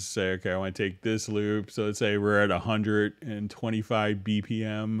is say, okay, I want to take this loop. So let's say we're at 125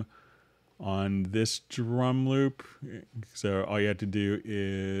 BPM on this drum loop. So all you have to do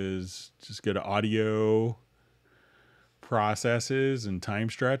is just go to Audio, Processes, and Time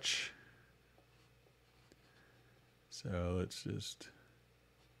Stretch. So let's just...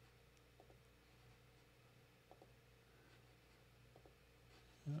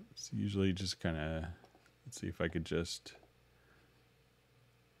 It's usually just kind of... Let's see if I could just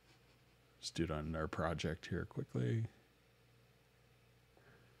do it on our project here quickly.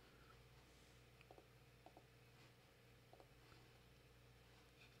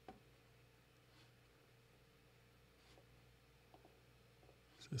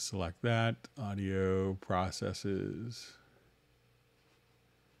 So select that, Audio, Processes.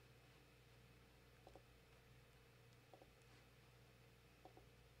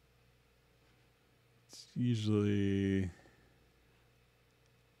 Usually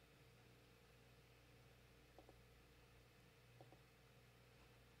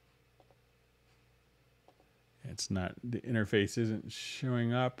it's not, the interface isn't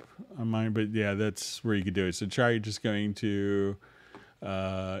showing up on mine, but yeah, that's where you could do it. So try just going to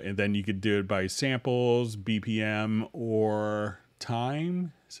and then you could do it by samples, BPM, or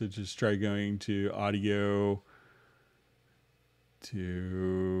time. So just try going to Audio,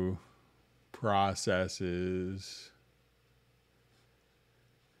 to Processes,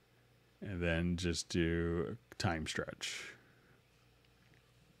 and then just do a time stretch.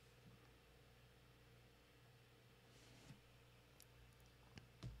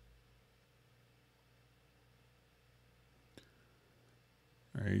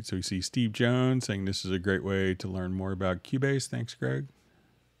 All right, so we see Steve Jones saying this is a great way to learn more about Cubase. Thanks, Greg.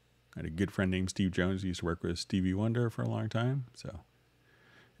 I had a good friend named Steve Jones. He used to work with Stevie Wonder for a long time. So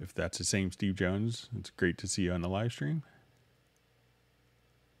if that's the same Steve Jones, it's great to see you on the live stream.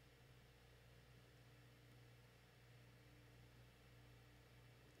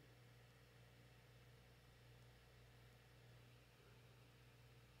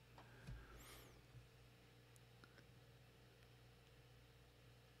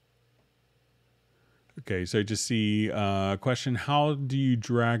 Okay, so I just see a question. How do you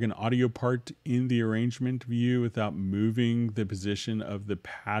drag an audio part in the arrangement view without moving the position of the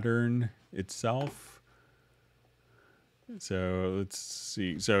pattern itself? So let's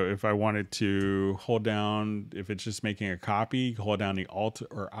see. So if I wanted to hold down, if it's just making a copy, hold down the Alt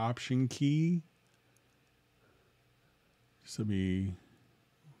or Option key. So you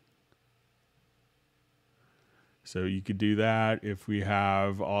could do that. If we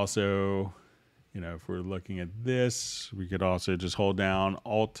have also... You know, if we're looking at this, we could also just hold down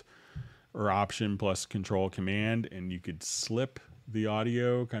Alt or Option plus Control Command, and you could slip the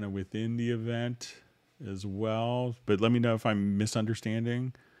audio kind of within the event as well. But let me know if I'm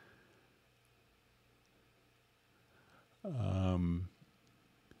misunderstanding.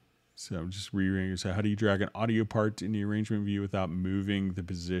 So I'm just rereading. So how do you drag an audio part in the arrangement view without moving the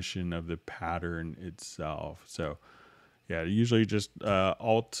position of the pattern itself? So yeah, usually just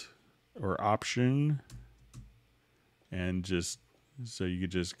Alt or Option, and just so you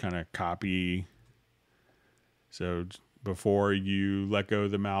could just kind of copy. So before you let go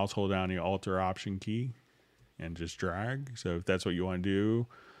of the mouse, hold down the Alt or Option key and just drag. So if that's what you want to do,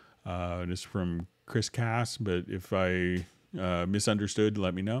 this is from Chris Cass, but if I misunderstood,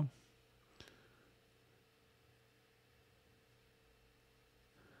 let me know.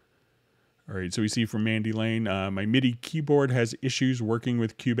 All right, so we see from Mandy Lane, my MIDI keyboard has issues working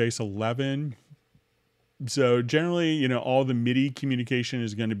with Cubase 11. So generally, you know, all the MIDI communication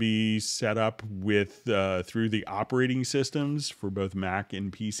is going to be set up with through the operating systems for both Mac and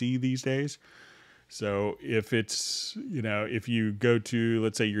PC these days. So if it's, you know, if you go to,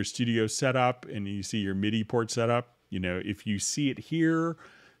 let's say, your studio setup and you see your MIDI port setup, you know, if you see it here,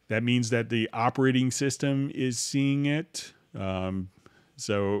 that means that the operating system is seeing it.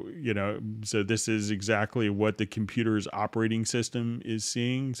 So, you know, so this is exactly what the computer's operating system is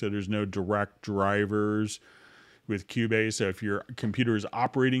seeing. So there's no direct drivers with Cubase. So if your computer's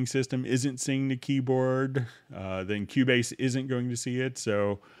operating system isn't seeing the keyboard, then Cubase isn't going to see it.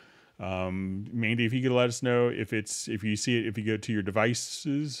 So, Mandy, if you could let us know if you see it, if you go to your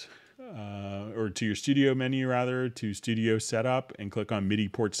devices, or to your studio menu rather, to studio setup and click on MIDI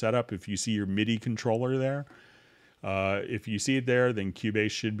port setup. If you see your MIDI controller there, if you see it there, then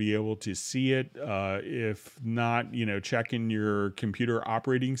Cubase should be able to see it. If not, you know, check in your computer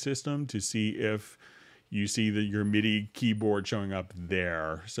operating system to see if you see your MIDI keyboard showing up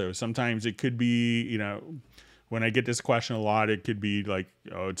there. So sometimes it could be, you know, when I get this question a lot, it could be like,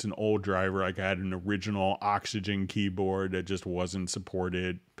 oh, it's an old driver. Like I had an original Oxygen keyboard that just wasn't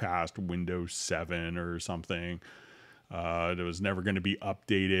supported past Windows 7 or something. That was never going to be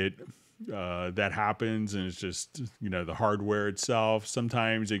updated. That happens, and it's just, you know, the hardware itself.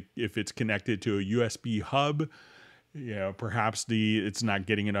 Sometimes if it's connected to a USB hub, you know, perhaps it's not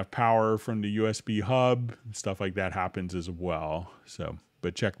getting enough power from the USB hub. Stuff like that happens as well. So,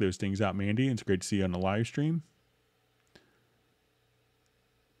 but check those things out, Mandy. It's great to see you on the live stream.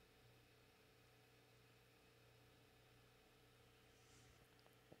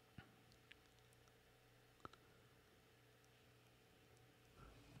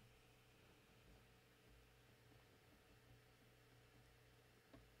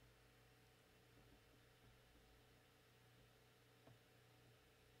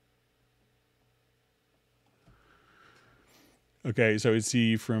 Okay, so we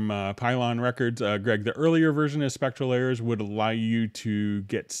see from Pylon Records, Greg, the earlier version of Spectral Layers would allow you to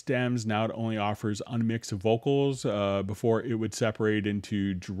get stems. Now it only offers unmixed vocals. Before it would separate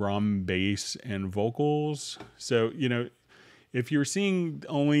into drum, bass, and vocals. So, you know, if you're seeing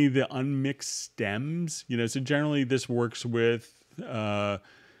only the unmixed stems, you know, so generally this works with,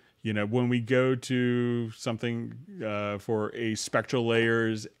 you know, when we go to something for a Spectral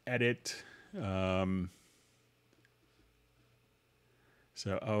Layers edit,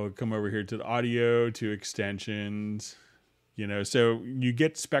 so I'll come over here to the audio, to extensions, you know, so you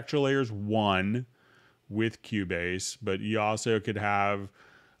get Spectral Layers 1 with Cubase, but you also could have,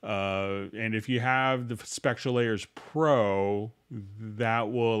 and if you have the Spectral Layers Pro,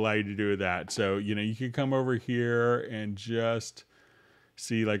 that will allow you to do that. So, you know, you can come over here and just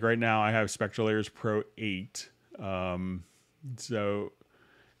see, like right now I have Spectral Layers Pro 8. So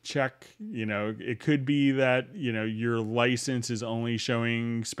check, you know, it could be that, you know, your license is only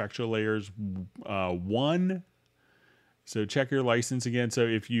showing Spectral Layers 1. So check your license again. So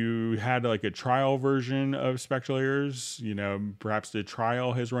if you had like a trial version of Spectral Layers, you know, perhaps the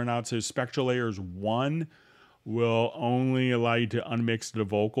trial has run out. So Spectral Layers 1 will only allow you to unmix the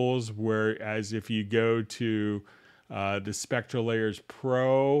vocals, whereas if you go to the Spectral Layers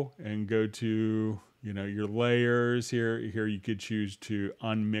Pro and go to, you know, your layers here you could choose to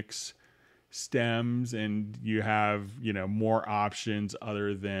unmix stems, and you have, you know, more options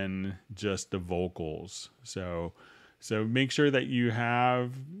other than just the vocals. So make sure that you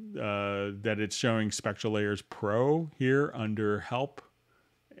have that it's showing Spectral Layers Pro here under Help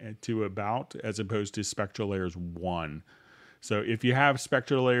to About, as opposed to Spectral Layers 1. So if you have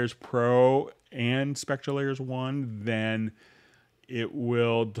Spectral Layers Pro and Spectral Layers 1, then it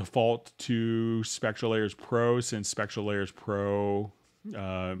will default to Spectral Layers Pro, since Spectral Layers Pro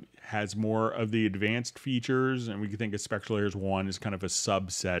has more of the advanced features, and we can think of Spectral Layers 1 as kind of a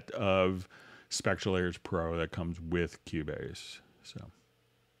subset of Spectral Layers Pro that comes with Cubase. So.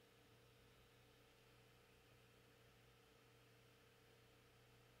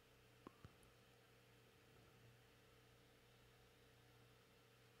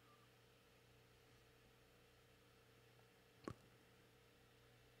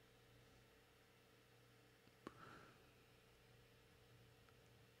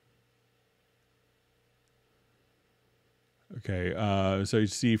 Okay, so you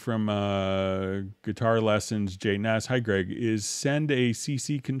see from Guitar Lessons, Jay Ness. Hi, Greg. Is send a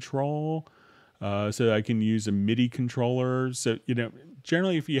CC control so that I can use a MIDI controller? So,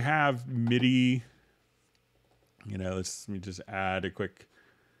 generally if you have MIDI, let me just add a quick,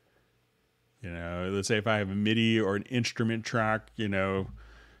 let's say if I have a MIDI or an instrument track,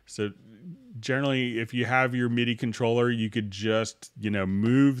 so generally if you have your MIDI controller, you could just,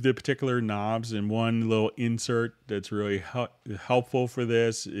 move the particular knobs. And one little insert that's really helpful for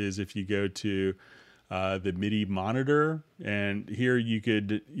this is if you go to the MIDI monitor, and here you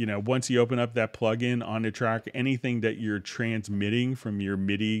could, once you open up that plugin on the track, anything that you're transmitting from your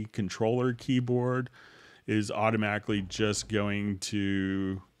MIDI controller keyboard is automatically just going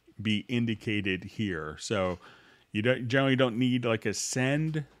to be indicated here. So you generally don't need like a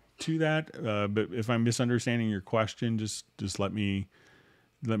send to that, but if I'm misunderstanding your question, just let me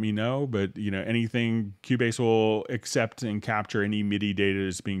know. But anything, Cubase will accept and capture any MIDI data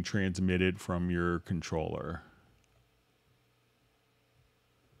that's being transmitted from your controller.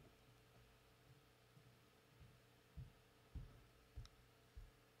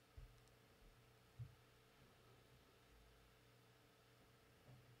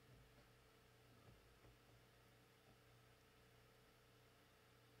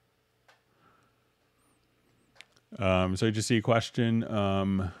 So I just see a question.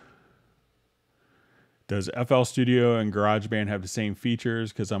 Does FL Studio and GarageBand have the same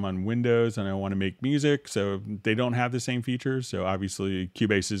features? Because I'm on Windows and I want to make music. So they don't have the same features. So obviously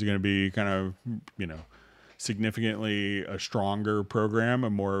Cubase is going to be kind of, significantly a stronger program, a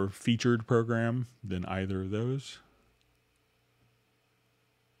more featured program than either of those.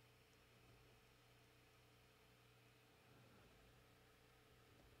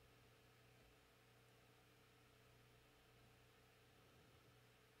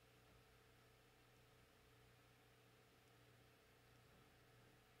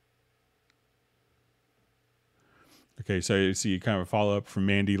 Okay, so you see kind of a follow-up from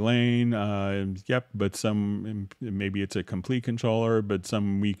Mandy Lane. Yep, but maybe it's a complete controller, but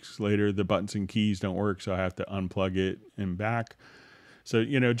some weeks later the buttons and keys don't work, so I have to unplug it and back. So,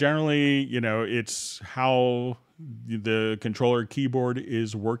 generally, it's how the controller keyboard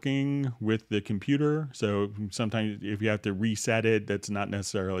is working with the computer. So sometimes if you have to reset it, that's not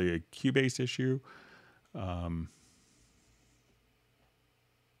necessarily a Cubase issue.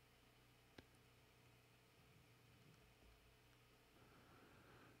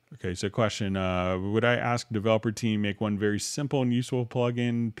 Okay, so question, would I ask developer team make one very simple and useful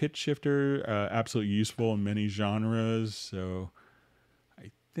plugin, pitch shifter, absolutely useful in many genres. So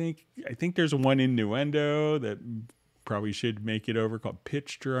I think there's one in Nuendo that probably should make it over called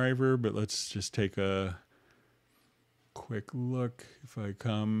Pitch Driver, but let's just take a quick look. If I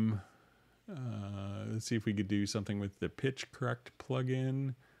come, let's see if we could do something with the Pitch Correct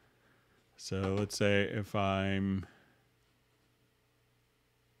plugin. So let's say if I'm,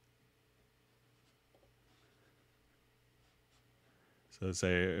 so let's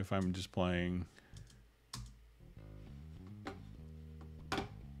say if I'm just playing,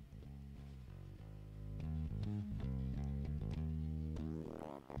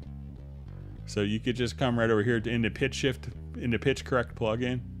 so you could just come right over here into pitch shift, into pitch correct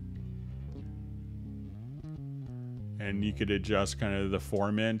plugin, and you could adjust kind of the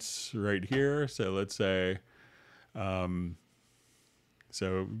formants right here. So let's say,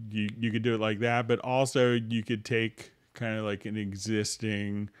 so you could do it like that, but also you could take kind of like an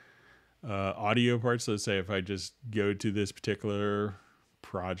existing audio part. So let's say if I just go to this particular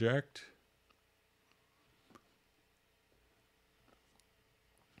project,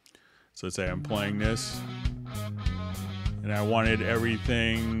 so let's say I'm playing this and I wanted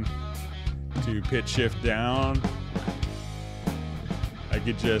everything to pitch shift down, I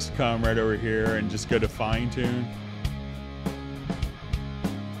could just come right over here and just go to fine tune.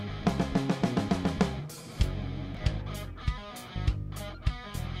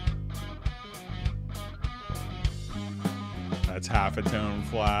 That's half a tone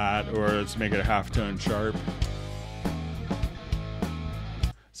flat, or let's make it a half tone sharp.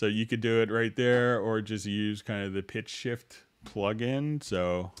 So you could do it right there, or just use kind of the pitch shift plugin.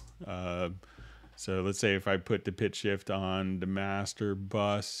 So, so let's say if I put the pitch shift on the master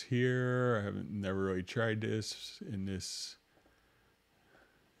bus here, I haven't never really tried this in this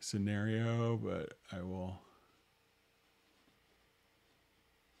scenario, but I will.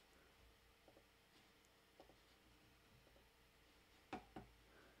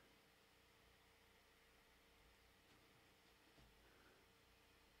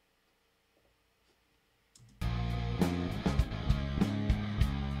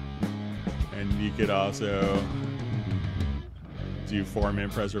 And you could also do format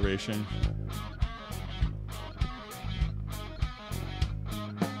preservation.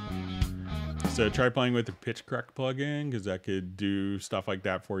 So try playing with the pitch correct plugin, because that could do stuff like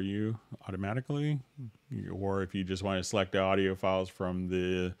that for you automatically. Or if you just want to select the audio files from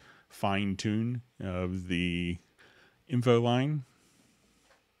the fine tune of the info line.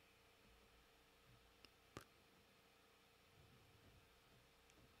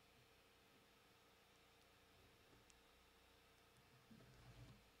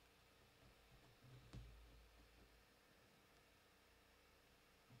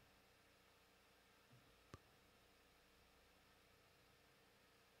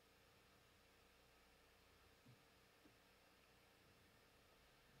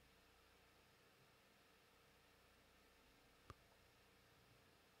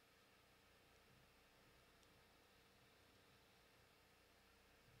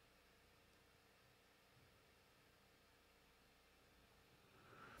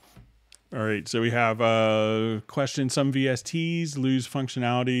 All right, so we have a question. Some VSTs lose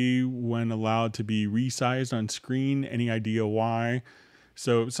functionality when allowed to be resized on screen. Any idea why?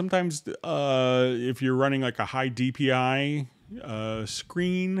 So sometimes if you're running like a high DPI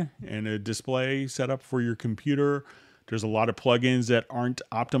screen and a display setup for your computer, there's a lot of plugins that aren't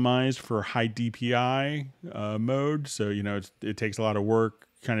optimized for high DPI mode. So, you know, it takes a lot of work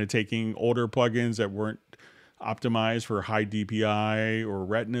kind of taking older plugins that weren't optimized for high DPI or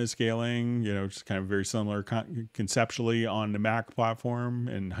retina scaling, you know, just kind of very similar conceptually on the Mac platform,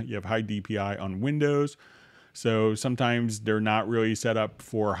 and you have high DPI on Windows. So sometimes they're not really set up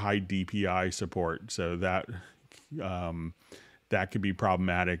for high DPI support. So that that could be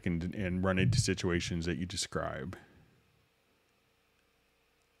problematic and run into situations that you describe.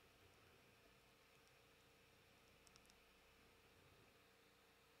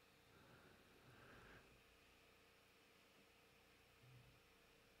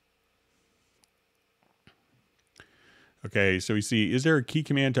 Okay, so we see, is there a key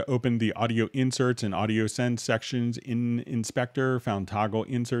command to open the audio inserts and audio send sections in Inspector? Found toggle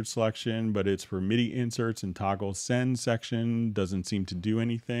insert selection, but it's for MIDI inserts, and toggle send section doesn't seem to do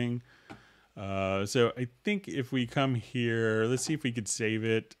anything. So I think if we come here, let's see if we could save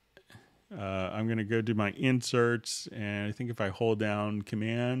it. I'm going to go to my inserts, and I think if I hold down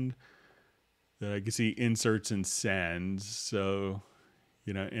command, that I can see inserts and sends. So,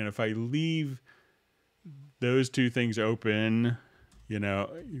 you know, and if I leave those two things open, you know,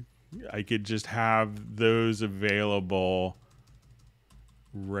 I could just have those available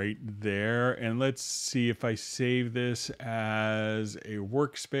right there. And let's see if I save this as a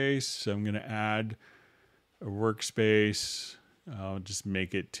workspace. So I'm going to add a workspace. I'll just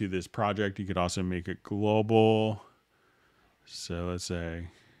make it to this project. You could also make it global. So let's say,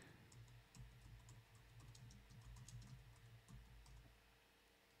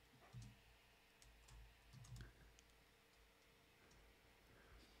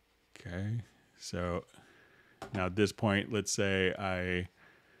 okay, so now at this point, let's say I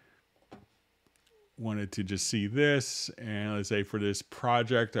wanted to just see this, and let's say for this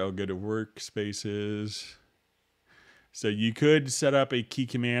project, I'll go to workspaces. So you could set up a key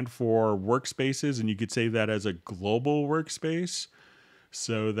command for workspaces, and you could save that as a global workspace,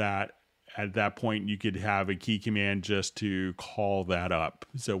 so that at that point you could have a key command just to call that up.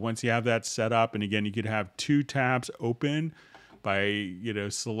 So once you have that set up, and again, you could have two tabs open by, you know,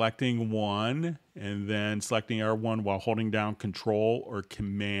 selecting one and then selecting R1 while holding down Control or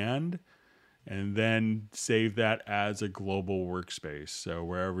Command, and then save that as a global workspace. So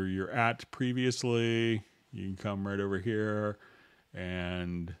wherever you're at previously, you can come right over here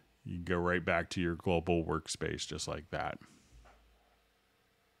and you can go right back to your global workspace just like that.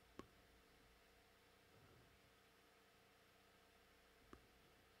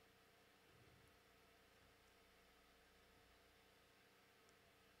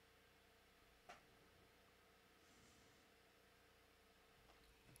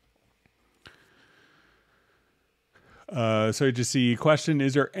 So to see question,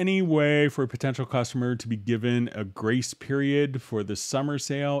 is there any way for a potential customer to be given a grace period for the summer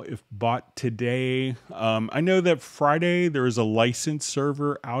sale if bought today? I know that Friday there was a license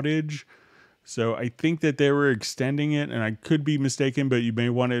server outage, so I think that they were extending it, and I could be mistaken, but you may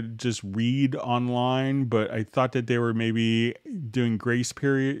want to just read online. But I thought that they were maybe doing grace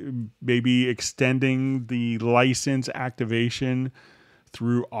period, maybe extending the license activation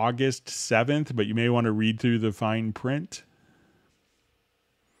through August 7th, but you may want to read through the fine print.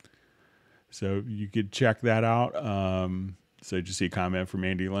 So you could check that out. So just see a comment from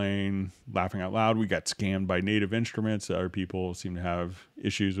Andy Lane, laughing out loud. We got scammed by Native Instruments. Other people seem to have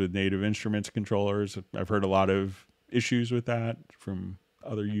issues with Native Instruments controllers. I've heard a lot of issues with that from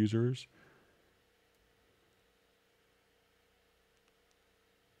other users.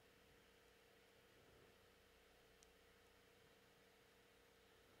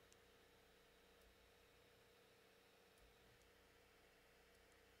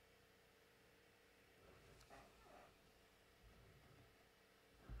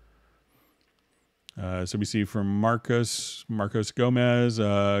 So we see from Marcos Gomez,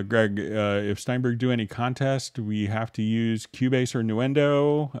 Greg, if Steinberg do any contest, we have to use Cubase or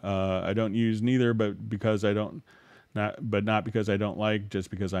Nuendo. I don't use neither, but because I don't, not because I don't like, just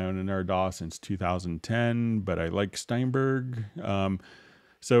because I own an DAW since 2010, but I like Steinberg.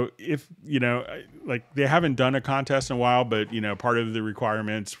 So if, like they haven't done a contest in a while, but, part of the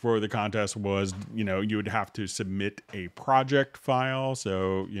requirements for the contest was, you would have to submit a project file.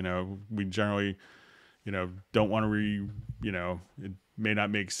 So, we generally, don't want to it may not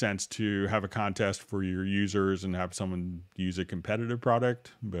make sense to have a contest for your users and have someone use a competitive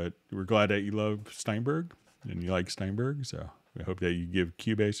product, but we're glad that you love Steinberg and you like Steinberg. So we hope that you give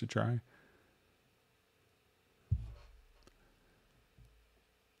Cubase a try.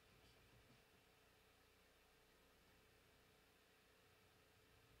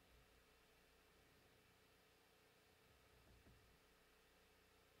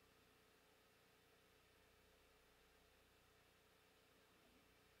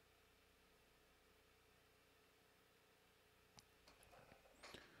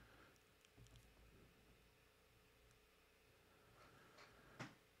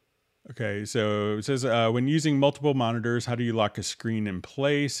 Okay, so it says, when using multiple monitors, how do you lock a screen in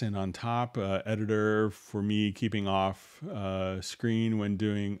place? And on top, editor for me, keeping off screen when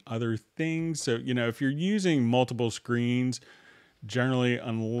doing other things. So, if you're using multiple screens, generally,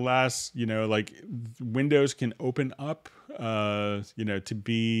 unless, like Windows can open up, to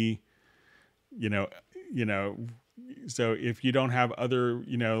be, so if you don't have other,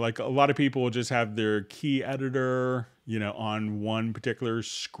 like a lot of people will just have their key editor, on one particular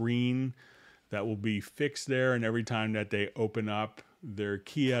screen that will be fixed there. And every time that they open up their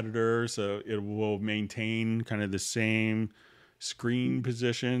key editor, so it will maintain kind of the same screen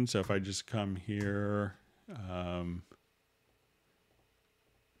position. So if I just come here,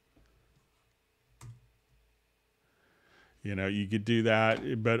 you could do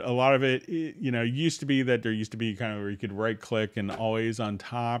that, but a lot of it, used to be that there used to be kind of where you could right click and always on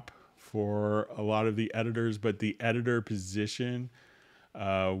top for a lot of the editors, but the editor position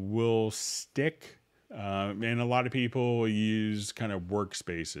will stick. And a lot of people use kind of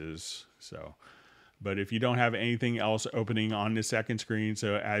workspaces. So, but if you don't have anything else opening on the second screen,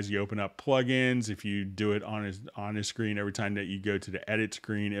 so as you open up plugins, if you do it on a screen, every time that you go to the edit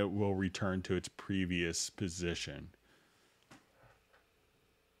screen, it will return to its previous position.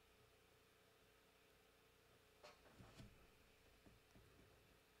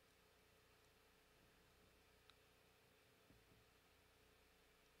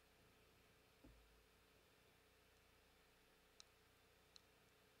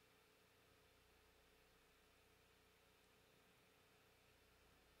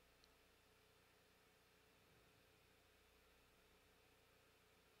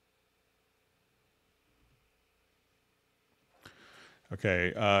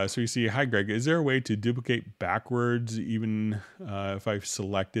 Okay, so you see, hi Greg, is there a way to duplicate backwards even if I've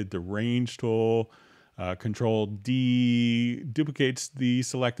selected the range tool? Control D duplicates the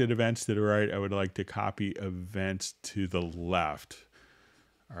selected events to the right. I would like to copy events to the left.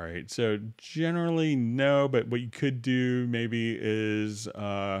 All right, so generally no, but what you could do maybe is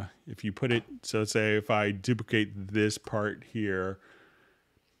if you put it, so let's say if I duplicate this part here,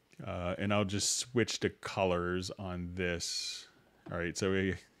 and I'll just switch to colors on this. All right, so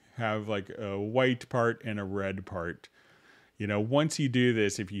we have like a white part and a red part. Once you do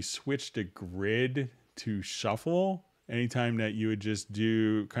this, if you switch to grid to shuffle, anytime that you would just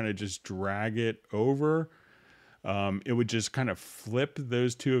do kind of just drag it over, it would just kind of flip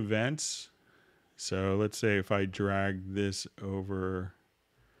those two events. So let's say if I drag this over,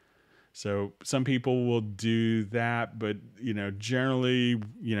 so some people will do that, but generally,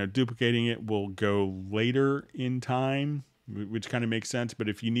 duplicating it will go later in time, which kind of makes sense. But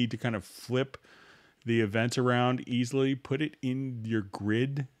if you need to kind of flip the events around easily, put it in your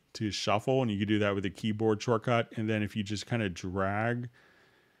grid to shuffle, and you can do that with a keyboard shortcut. And then if you just kind of drag,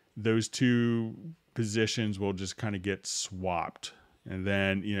 those two positions will just kind of get swapped. And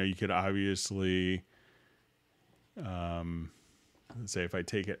then, you could obviously, let's say if I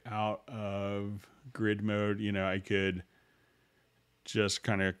take it out of grid mode, I could just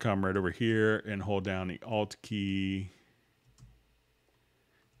kind of come right over here and hold down the Alt key.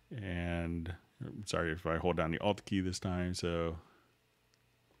 And sorry if I hold down the Alt key this time. So,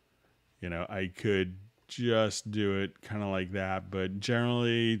 I could just do it kind of like that, but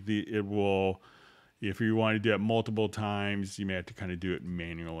generally it will, if you want to do it multiple times, you may have to kind of do it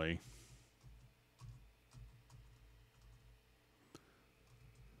manually.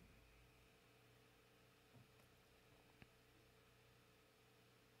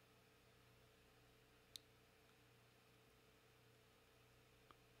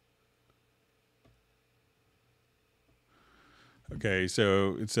 Okay,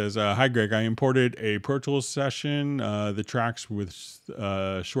 so it says, hi, Greg. I imported a Pro Tools session. The tracks with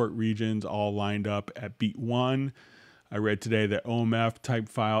short regions all lined up at beat 1. I read today that OMF type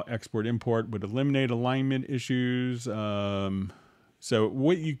file export import would eliminate alignment issues. So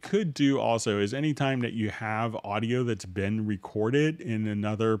what you could do also is anytime that you have audio that's been recorded in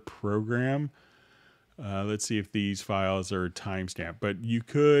another program, let's see if these files are timestamped, but you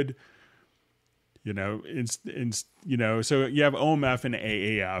could... so you have OMF and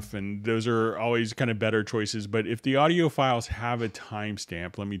AAF, and those are always kind of better choices. But if the audio files have a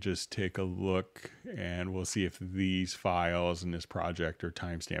timestamp, let me just take a look and we'll see if these files in this project are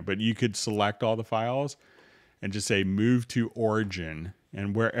timestamped. But you could select all the files and just say move to origin,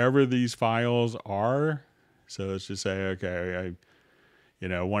 and wherever these files are. So let's just say, okay,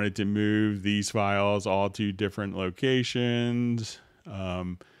 I wanted to move these files all to different locations.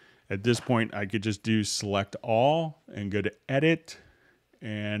 At this point, I could just do select all and go to edit.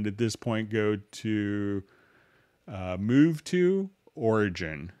 And at this point, go to move to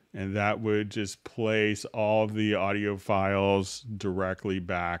origin. And that would just place all of the audio files directly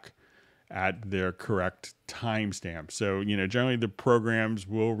back at their correct timestamp. So, generally the programs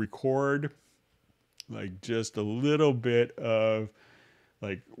will record like just a little bit of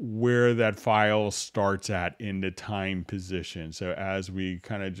like where that file starts at in the time position. So as we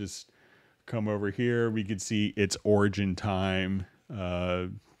kind of just come over here, we could see its origin time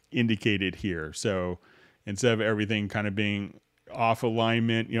indicated here. So instead of everything kind of being off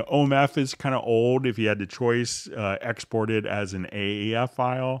alignment, OMF is kind of old. If you had the choice, export it as an AAF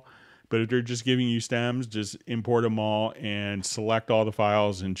file. But if they're just giving you stems, just import them all and select all the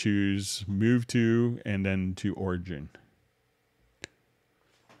files and choose move to and then to origin.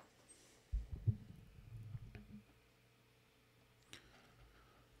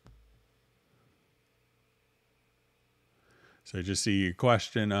 So I just see a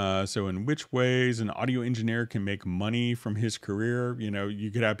question. So in which ways an audio engineer can make money from his career?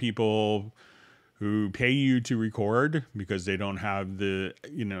 You could have people who pay you to record because they don't have the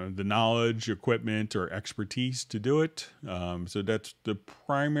knowledge, equipment, or expertise to do it. So that's the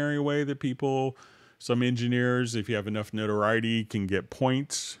primary way that some engineers, if you have enough notoriety, can get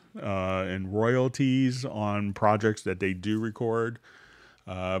points and royalties on projects that they do record.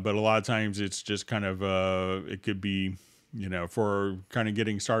 But a lot of times it's just kind of, it could be, for kind of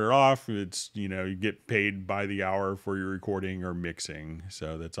getting started off, it's, you get paid by the hour for your recording or mixing.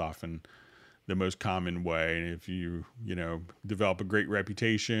 So that's often the most common way. And if you, develop a great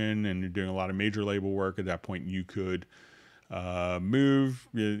reputation and you're doing a lot of major label work, at that point you could move,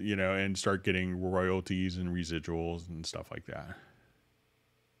 and start getting royalties and residuals and stuff like that.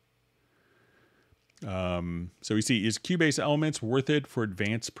 So we see, is Cubase Elements worth it for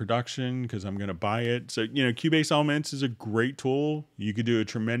advanced production? Because I'm going to buy it. So, Cubase Elements is a great tool. You could do a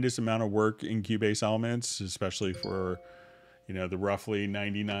tremendous amount of work in Cubase Elements, especially for, the roughly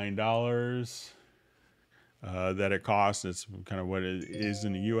 $99 that it costs. It's kind of what it is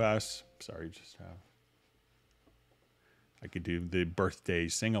in the US. Sorry, I could do the birthday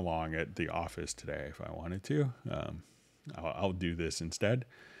sing-along at the office today if I wanted to. I'll do this instead.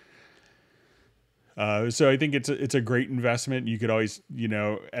 So I think it's a great investment. You could always,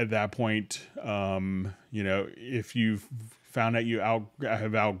 at that point, if you've found out you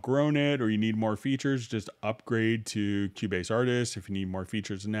have outgrown it or you need more features, just upgrade to Cubase Artist. If you need more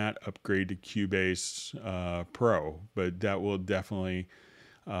features than that, upgrade to Cubase Pro. But that will definitely,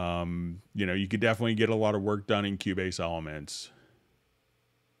 you could definitely get a lot of work done in Cubase Elements.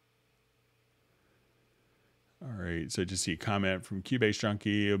 All right, so just see a comment from Cubase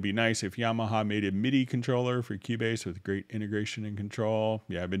Junkie. It would be nice if Yamaha made a MIDI controller for Cubase with great integration and control.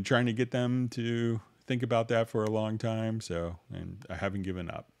 Yeah, I've been trying to get them to think about that for a long time, and I haven't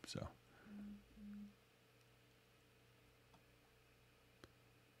given up, so.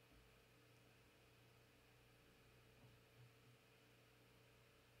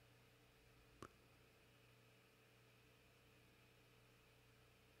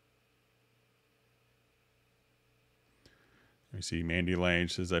 I see Mandy Lane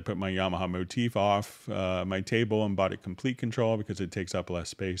says, I put my Yamaha motif off my table and bought it complete control because it takes up less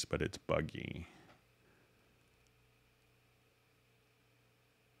space, but it's buggy.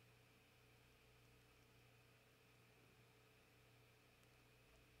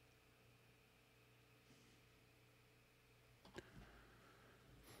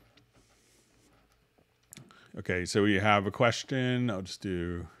 Okay, so we have a question. I'll just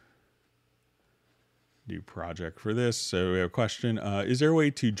do new project for this. So we have a question. Is there a way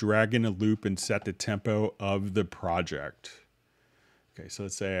to drag in a loop and set the tempo of the project? Okay, so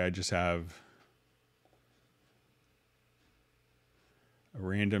let's say I just have a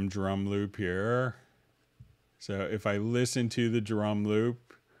random drum loop here. So if I listen to the drum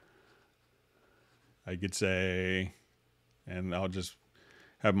loop, I could say, and I'll just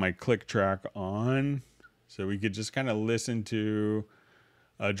have my click track on. So we could just kind of listen to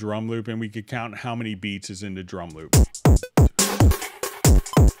a drum loop and we could count how many beats is in the drum loop.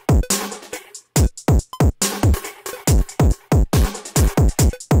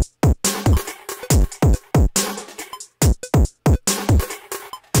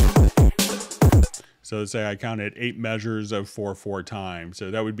 So let's say I counted 8 measures of 4/4 time.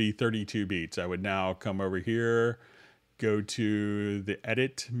 So that would be 32 beats. I would now come over here, go to the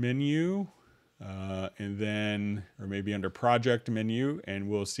edit menu, and then, or maybe under project menu, and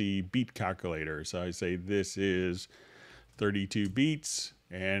we'll see beat calculator. So I say this is 32 beats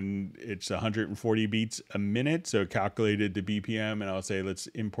and it's 140 beats a minute. So calculated the BPM, and I'll say, let's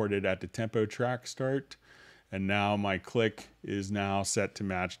import it at the tempo track start. And now my click is now set to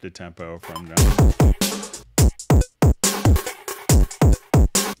match the tempo from now.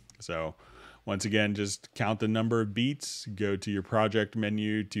 So once again, just count the number of beats, go to your project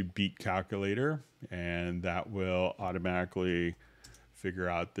menu to beat calculator, and that will automatically figure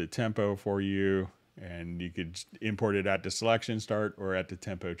out the tempo for you. And you could import it at the selection start or at the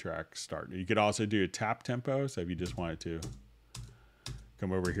tempo track start. You could also do a tap tempo. So if you just wanted to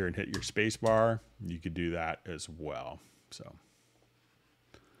come over here and hit your space bar, you could do that as well. So.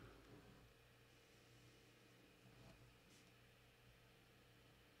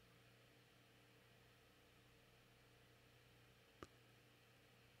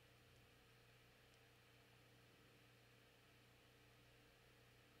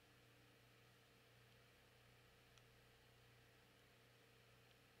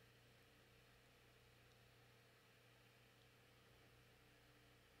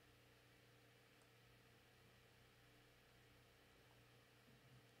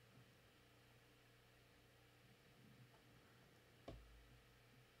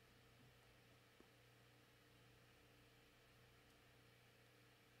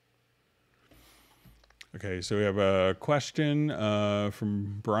 Okay, so we have a question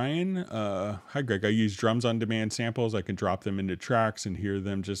from Brian. Hi, Greg. I use drums on demand samples. I can drop them into tracks and hear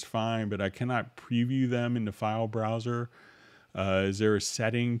them just fine, but I cannot preview them in the file browser. Is there a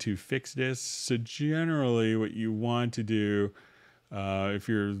setting to fix this? So generally what you want to do, if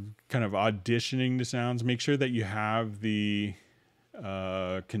you're kind of auditioning the sounds, make sure that you have the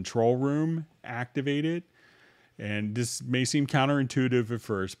control room activated. And this may seem counterintuitive at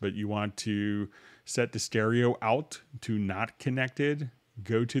first, but you want to set the stereo out to not connected.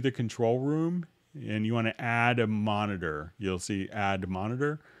 Go to the control room and you want to add a monitor. You'll see add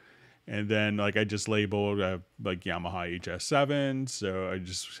monitor. And then like I just labeled like Yamaha HS7. So I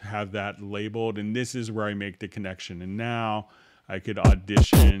just have that labeled and this is where I make the connection. And now I could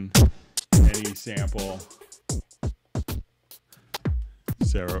audition any sample.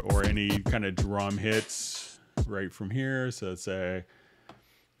 So, or any kind of drum hits right from here. So let's say,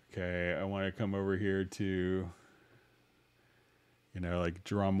 okay, I want to come over here to, you know, like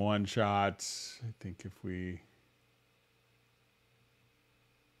drum one shots. I think if we,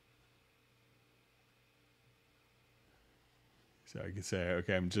 so I could say,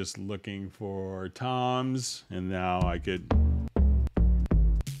 okay, I'm just looking for toms, and now I could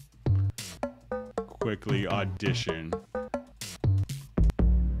quickly audition.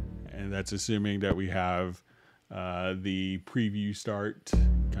 And that's assuming that we have the preview start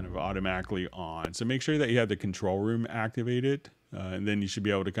kind of automatically on. So make sure that you have the control room activated, and then you should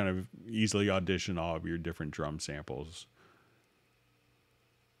be able to kind of easily audition all of your different drum samples.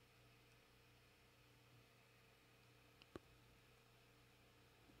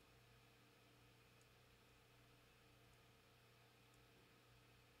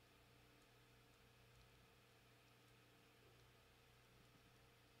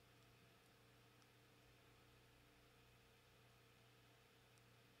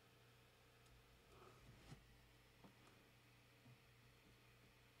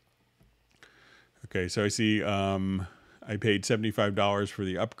 Okay, so I see I paid $75 for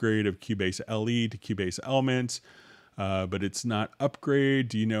the upgrade of Cubase LE to Cubase Elements, but it's not upgrade.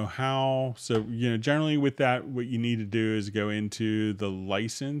 Do you know how? So, generally with that, what you need to do is go into the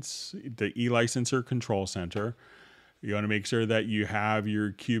license, the eLicenser control center. You want to make sure that you have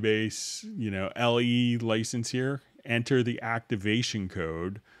your Cubase, LE license here. Enter the activation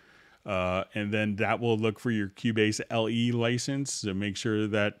code, and then that will look for your Cubase LE license. So make sure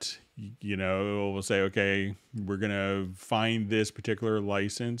that, it will say, okay, we're going to find this particular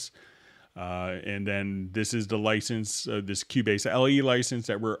license. And then this is the license, this Cubase LE license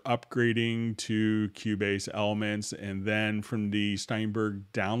that we're upgrading to Cubase Elements. And then from the Steinberg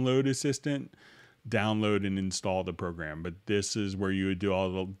download assistant, download and install the program. But this is where you would do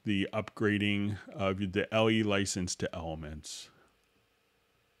all the upgrading of the LE license to Elements.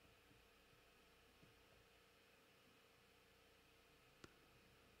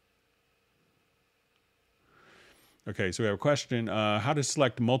 Okay, so we have a question. How to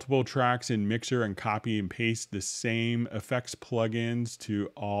select multiple tracks in Mixer and copy and paste the same effects plugins to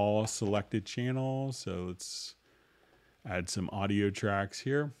all selected channels. So let's add some audio tracks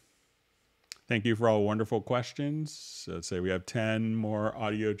here. Thank you for all wonderful questions. So let's say we have 10 more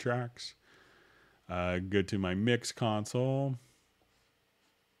audio tracks. Go to my mix console.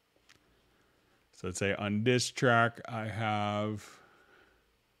 So let's say on this track, I have,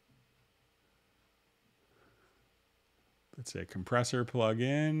 let's say, a compressor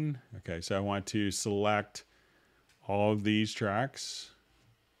plugin. Okay, so I want to select all of these tracks.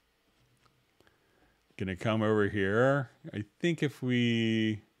 Gonna come over here. I think if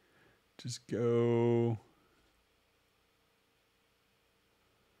we just go,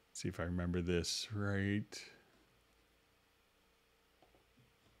 see if I remember this right.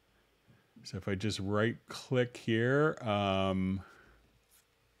 So if I just right click here,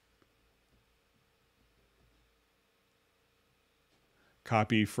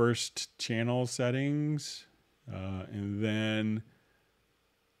 copy first channel settings, and then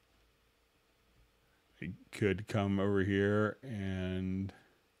I could come over here and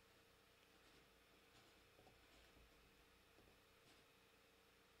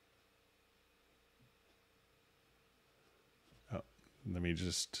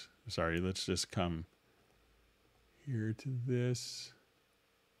let's just come here to this.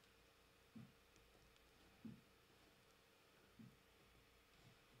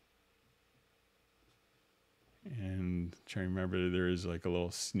 And try to remember there is like a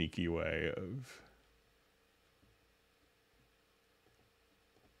little sneaky way of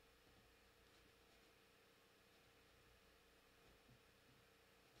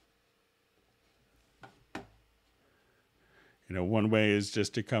one way is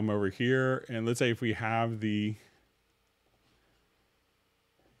just to come over here, and let's say if we have the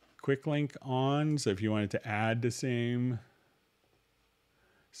quick link on, so if you wanted to add the same,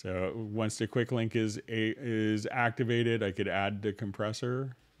 so once the quick link is activated, I could add the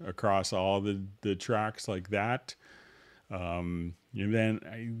compressor across all the tracks like that. And then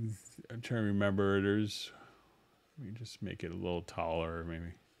I'm trying to remember, let me just make it a little taller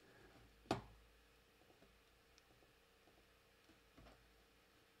maybe.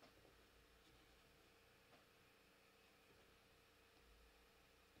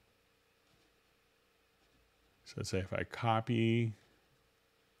 So let's say if I copy,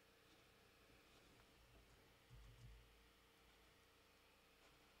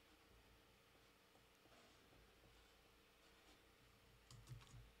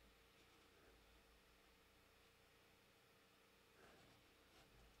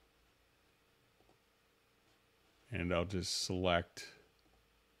 and I'll just select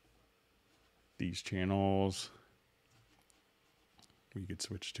these channels. We could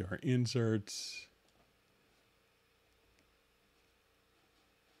switch to our inserts.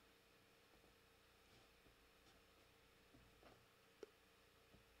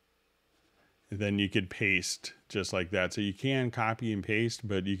 Then you could paste just like that. So you can copy and paste,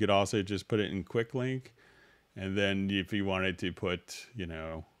 but you could also just put it in quick link. And then if you wanted to put,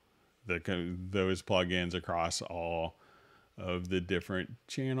 those plugins across all of the different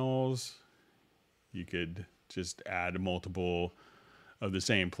channels, you could just add multiple of the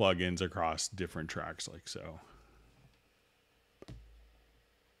same plugins across different tracks like so.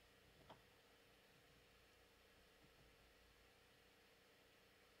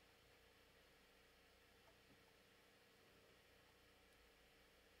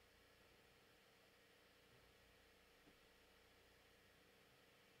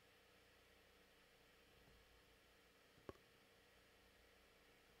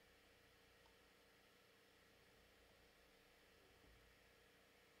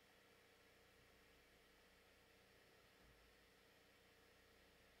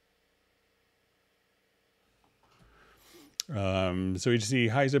 So we see,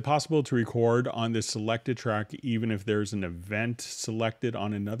 how is it possible to record on this selected track even if there's an event selected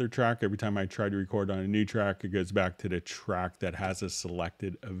on another track? Every time I try to record on a new track, it goes back to the track that has a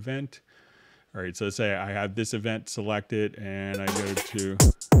selected event. All right, so let's say I have this event selected and I go to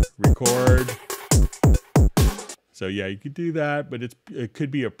record. So yeah, you could do that, but it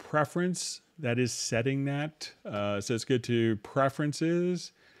could be a preference that is setting that. So let's go to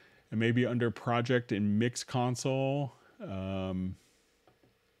preferences and maybe under project and mix console.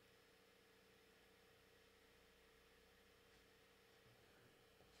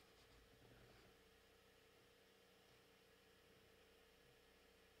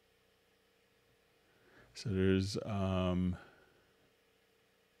 So there's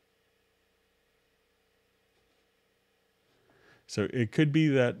so it could be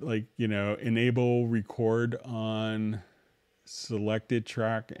that, like, you know, enable record on selected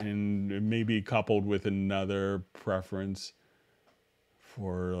track, and it may be coupled with another preference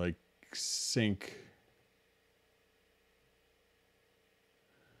for like sync.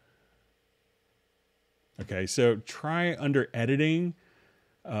 Okay, so try under editing,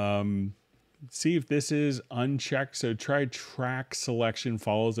 see if this is unchecked. So try track selection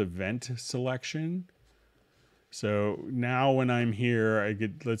follows event selection. So now when I'm here, I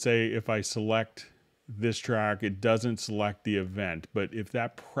could, let's say if I select this track, it doesn't select the event. But if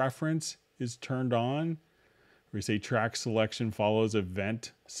that preference is turned on, we say track selection follows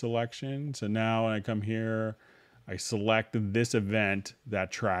event selection. So now when I come here, I select this event,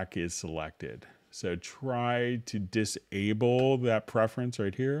 that track is selected. So try to disable that preference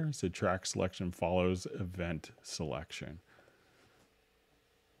right here. So track selection follows event selection.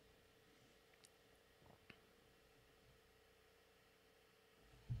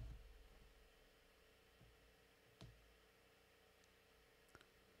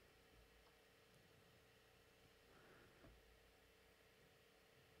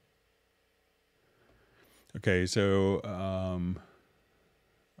 Okay, so, all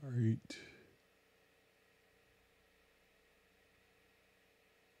right.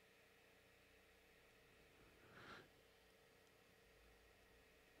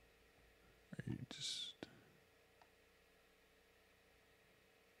 Just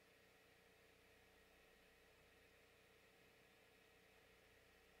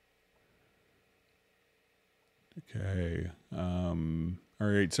okay. All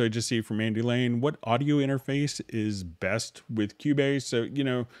right. So I just see from Andy Lane, what audio interface is best with Cubase? So, you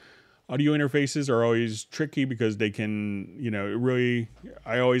know, audio interfaces are always tricky because they can, you know,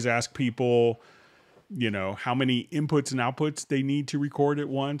 I always ask people, you know, how many inputs and outputs they need to record at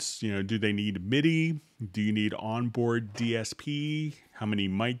once. You know, do they need MIDI? Do you need onboard DSP? How many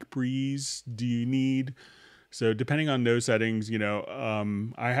mic breeze do you need? So depending on those settings, you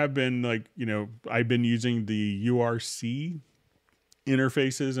know, I have been like, you know, I've been using the URC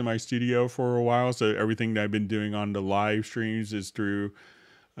interfaces in my studio for a while. So everything that I've been doing on the live streams is through,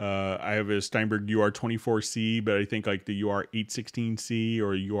 I have a Steinberg UR24C, but I think like the UR816C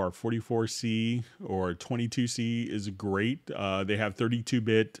or UR44C or 22C is great. They have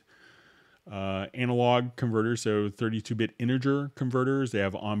 32-bit analog converters, so 32-bit integer converters. They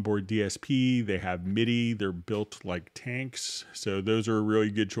have onboard DSP. They have MIDI. They're built like tanks. So those are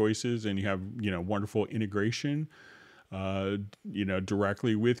really good choices, and you have, you know, wonderful integration, you know,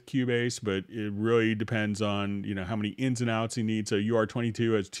 directly with Cubase, but it really depends on, you know, how many ins and outs you need. So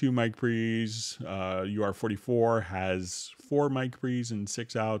UR22 has 2 mic pre's, UR44 has 4 mic pre's and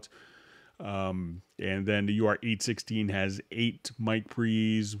 6 outs. And then the UR816 has 8 mic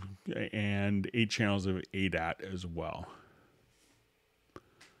pre's and 8 channels of ADAT as well.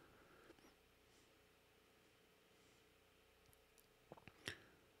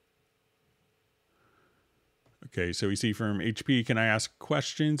 Okay, so we see from HP, can I ask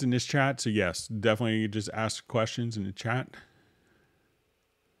questions in this chat? So yes, definitely just ask questions in the chat.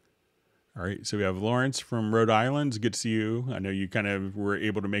 All right, so we have Lawrence from Rhode Island. It's good to see you. I know you kind of were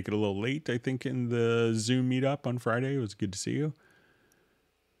able to make it a little late, I think, in the Zoom meetup on Friday. It was good to see you.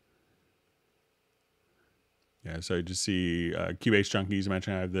 Yeah, so I just see Cubase Junkies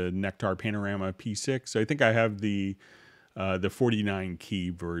mentioned I have the Nectar Panorama P6. So I think I have the 49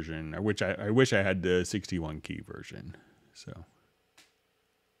 key version, which I wish I had the 61 key version. So.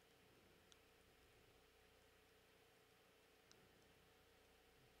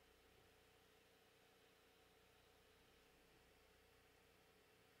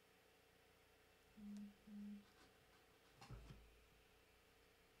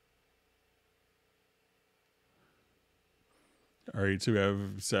 All right, so we have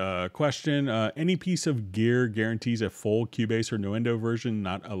a question. Any piece of gear guarantees a full Cubase or Nuendo version,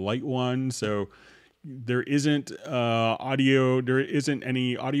 not a light one? So there isn't there isn't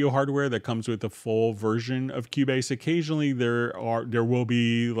any audio hardware that comes with a full version of Cubase. Occasionally there will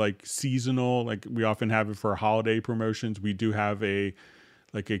be like seasonal, like we often have it for holiday promotions. We do have a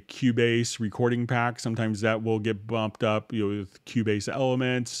Cubase recording pack. Sometimes that will get bumped up, with Cubase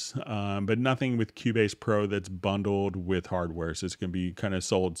elements, but nothing with Cubase Pro that's bundled with hardware. So it's going to be kind of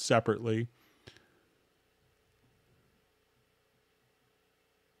sold separately.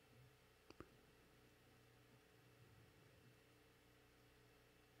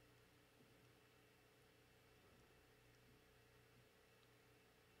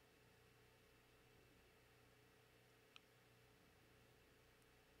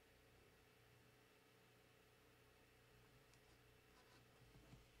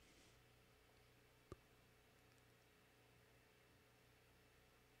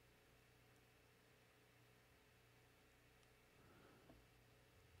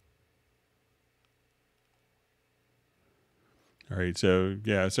 All right, so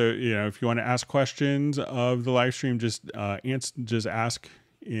yeah, so if you want to ask questions of the live stream, just ask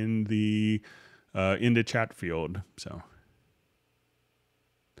in the chat field. So.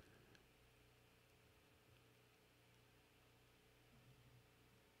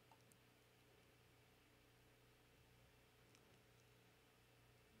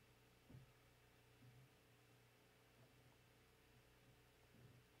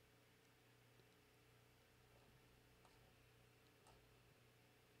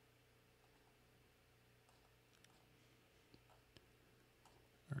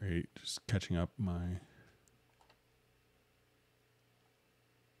 All right, just catching up my.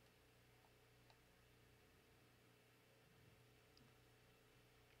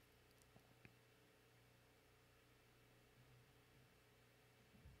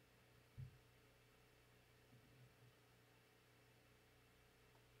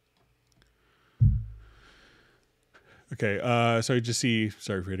 Okay, so I just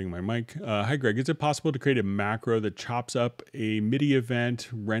sorry for hitting my mic. Hi, Greg. Is it possible to create a macro that chops up a MIDI event,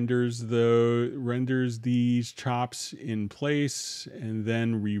 renders these chops in place, and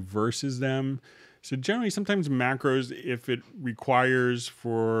then reverses them? So generally, sometimes macros, if it requires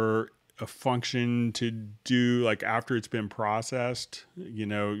for a function to do, like after it's been processed,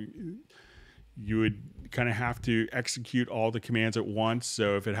 you would kind of have to execute all the commands at once.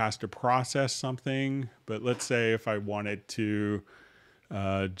 So if it has to process something, but let's say if I wanted to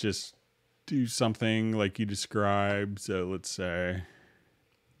just do something like you described, so let's say,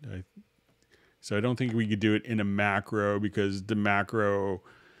 so I don't think we could do it in a macro, because the macro,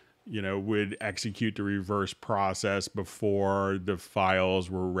 would execute the reverse process before the files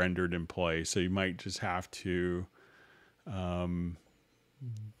were rendered in place. So you might just have to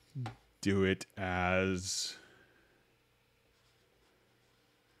do it as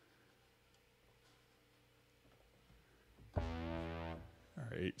all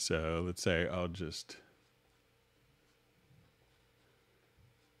right. So let's say I'll just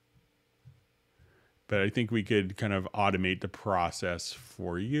but I think we could kind of automate the process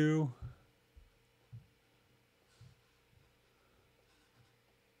for you.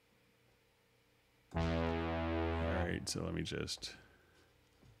 All right, so let me just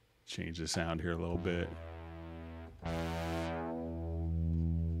change the sound here a little bit.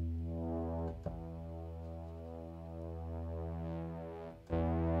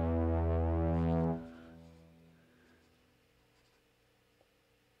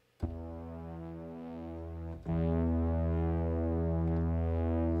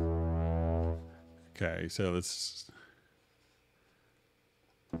 Okay, so let's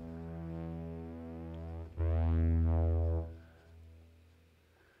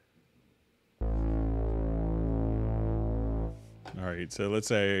all right, so let's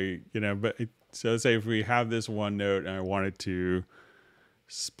say, so let's say if we have this one note and I wanted to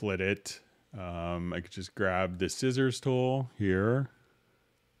split it, I could just grab the scissors tool here,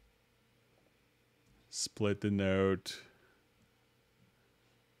 split the note,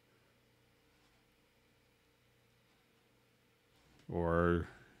 or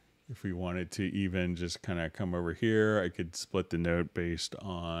if we wanted to even just kind of come over here, I could split the note based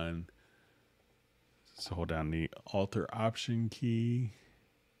on, so hold down the Alt or Option key.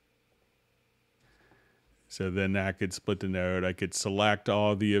 So then that could split the note. I could select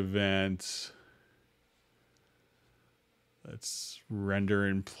all the events. Let's render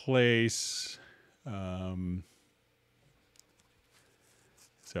in place. So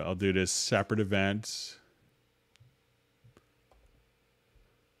I'll do this separate events.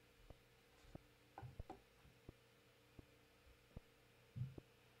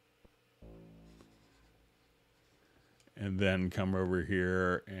 and then come over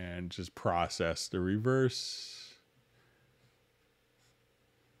here and just process the reverse.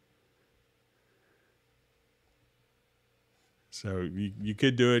 So you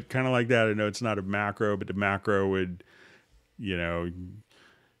could do it kind of like that. I know it's not a macro, but the macro would, you know, you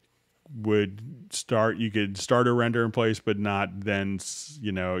could start a render in place, but not then,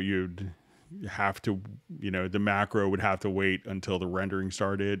 you know, you'd have to, you know, the macro would have to wait until the rendering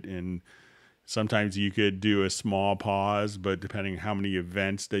started. And sometimes you could do a small pause, but depending how many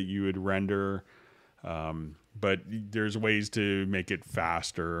events that you would render, but there's ways to make it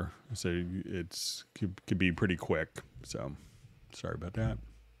faster. So could be pretty quick. So sorry about that.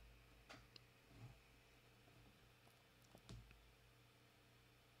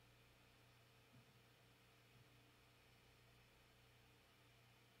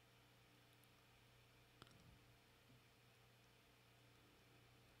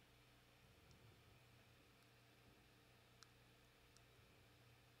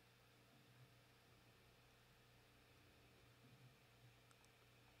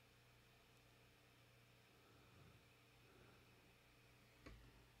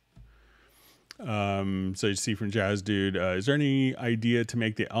 So you see from Jazz Dude, is there any idea to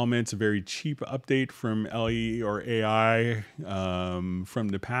make the elements a very cheap update from LE or AI from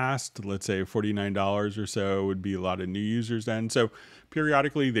the past? Let's say $49 or so would be a lot of new users then. So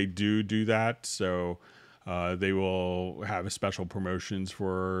periodically they do that. So they will have special promotions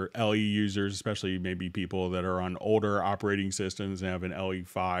for LE users, especially maybe people that are on older operating systems and have an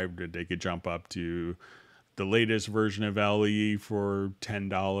LE5 that they could jump up to the latest version of LE for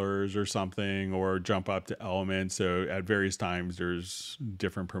 $10 or something, or jump up to Elements. So at various times, there's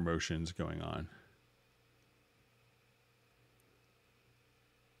different promotions going on.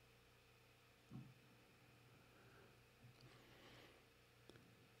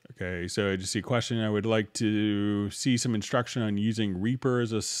 Okay, so I just see a question. I would like to see some instruction on using Reaper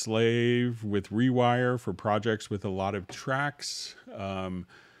as a slave with Rewire for projects with a lot of tracks.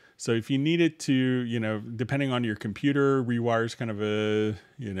 So if you needed to, you know, depending on your computer, Rewire is kind of a,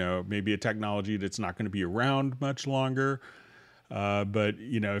 you know, maybe a technology that's not going to be around much longer. But,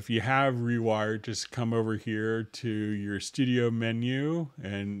 you know, if you have Rewire, just come over here to your studio menu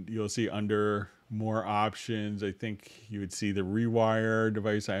and you'll see under more options, I think you would see the Rewire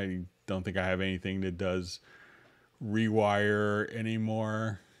device. I don't think I have anything that does Rewire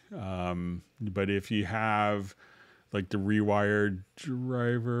anymore. But if you have like the Rewire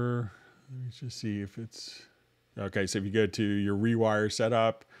driver, let me just see if it's okay. So if you go to your Rewire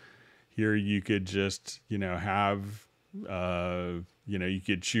setup here, you could just, you know, have, you know, you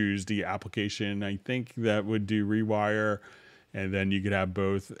could choose the application, I think, that would do Rewire, and then you could have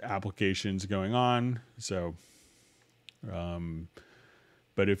both applications going on. So,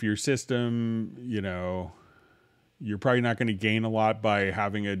 but if your system, you know, you're probably not going to gain a lot by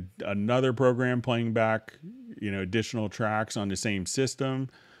having another program playing back, you know, additional tracks on the same system.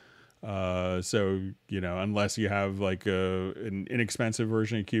 So, you know, unless you have like an inexpensive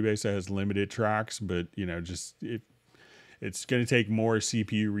version of Cubase that has limited tracks, but, you know, just it's going to take more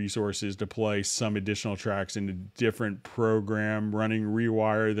CPU resources to play some additional tracks in a different program running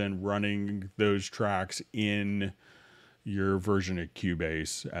Rewire than running those tracks in your version of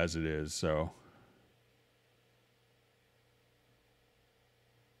Cubase as it is. So.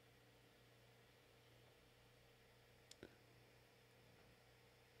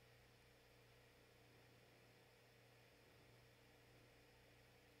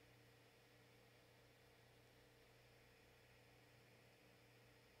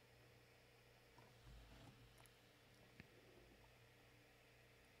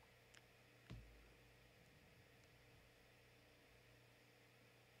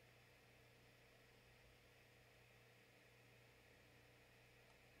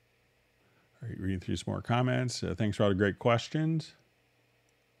 All right, reading through some more comments. Thanks for all the great questions.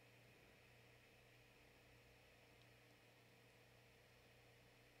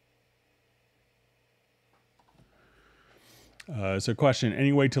 So question,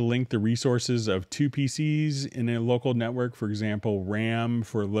 any way to link the resources of two PCs in a local network, for example, RAM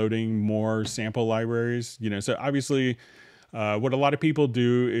for loading more sample libraries? You know, so obviously what a lot of people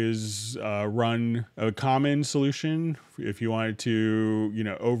do is run a common solution. If you wanted to, you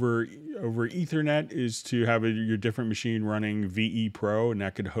know, over Ethernet is to have your different machine running VE Pro, and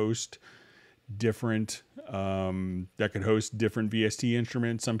that could host different VST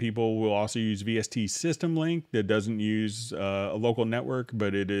instruments. Some people will also use VST System Link that doesn't use a local network,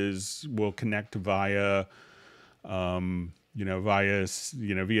 but will connect via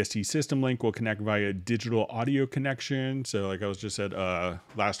VST System Link will connect via digital audio connection. So like I was just said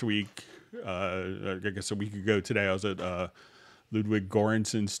last week, I guess a week ago today, I was at Ludwig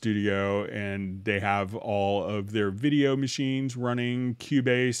Göransson's studio, and they have all of their video machines running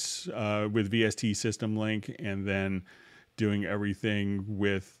Cubase with VST System Link, and then doing everything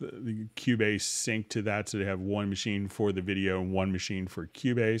with the Cubase sync to that. So they have one machine for the video and one machine for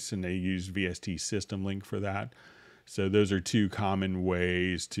Cubase, and they use VST System Link for that. So those are two common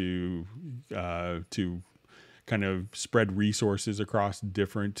ways to kind of spread resources across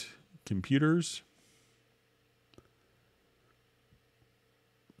different computers.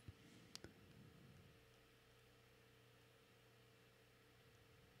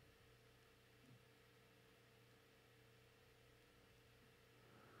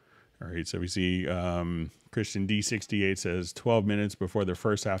 All right, so we see Christian D68 says 12 minutes before the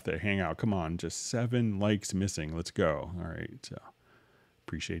first half of the hangout. Come on, just 7 likes missing. Let's go. All right, so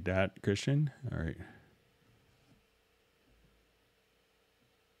appreciate that, Christian. All right.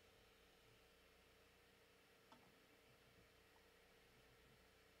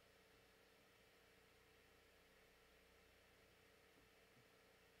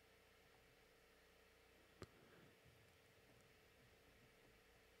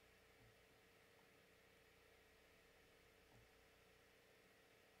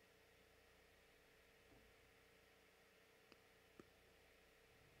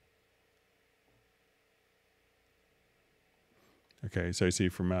 Okay, so I see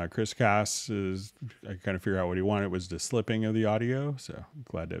from Chris Cass is I kind of figure out what he wanted was the slipping of the audio. So I'm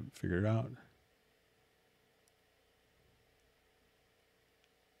glad to figure it out.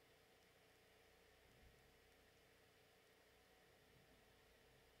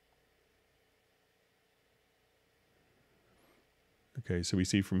 Okay, so we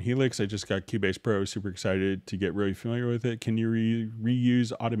see from Helix, I just got Cubase Pro, super excited to get really familiar with it. Can you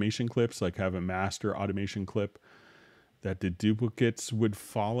reuse automation clips, like have a master automation clip that the duplicates would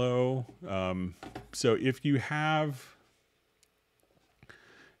follow? So if you have,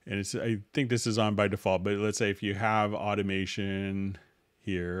 and I think this is on by default, but let's say if you have automation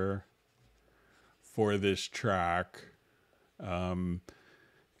here for this track, and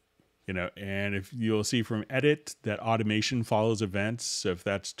if you'll see from edit that automation follows events. So if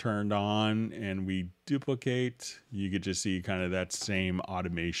that's turned on and we duplicate, you could just see kind of that same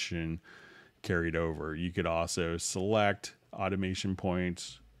automation carried over. You could also select automation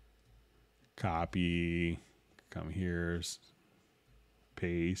points, copy, come here,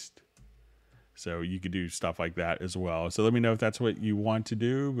 paste. So you could do stuff like that as well. So let me know if that's what you want to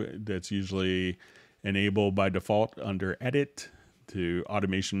do. That's usually enabled by default under edit to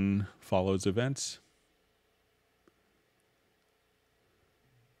automation follows events.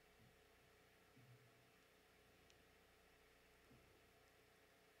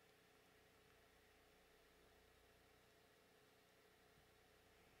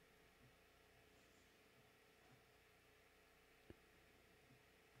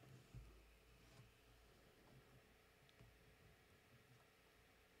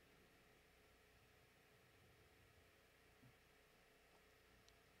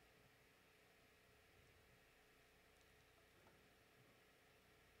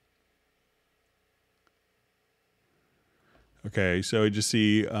 Okay, so I just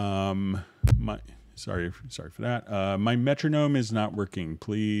see sorry for that. My metronome is not working.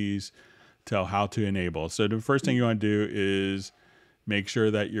 Please tell how to enable. So the first thing you want to do is make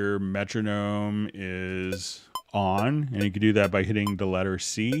sure that your metronome is on, and you can do that by hitting the letter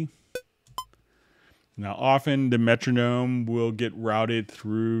C. Now, often the metronome will get routed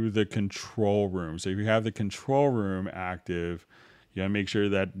through the control room. So if you have the control room active, you gotta make sure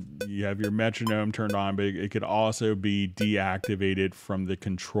that you have your metronome turned on, but it could also be deactivated from the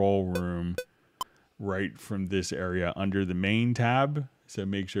control room right from this area under the main tab. So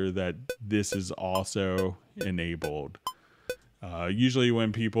make sure that this is also enabled. Usually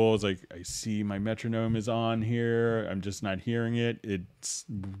when people is like, I see my metronome is on here, I'm just not hearing it, it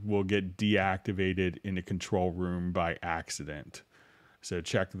will get deactivated in the control room by accident. So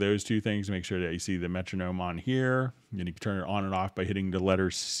check those two things, make sure that you see the metronome on here, and you can turn it on and off by hitting the letter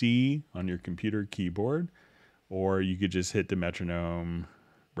C on your computer keyboard, or you could just hit the metronome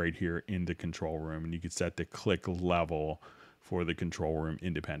right here in the control room, and you could set the click level for the control room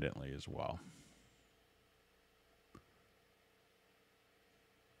independently as well.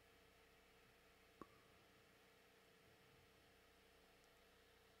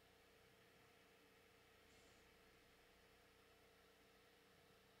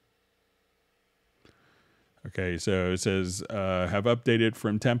 Okay, so it says, have updated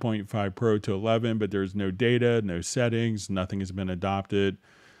from 10.5 Pro to 11, but there's no data, no settings, nothing has been adopted.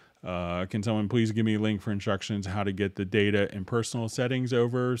 Can someone please give me a link for instructions how to get the data and personal settings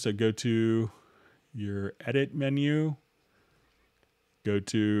over? So go to your edit menu, go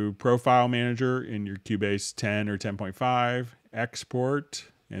to Profile Manager in your Cubase 10 or 10.5, export,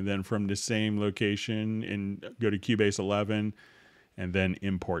 and then from the same location and go to Cubase 11 and then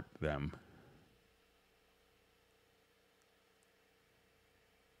import them.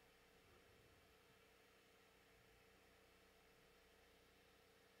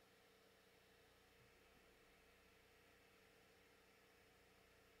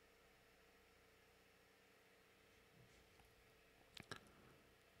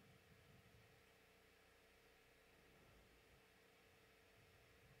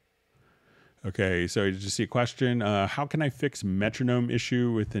 Okay, so I just see a question. How can I fix metronome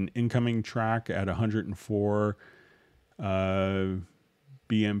issue with an incoming track at 104 BMP?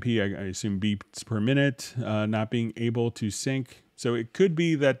 I assume beats per minute, not being able to sync. So it could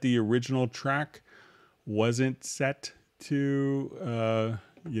be that the original track wasn't set to,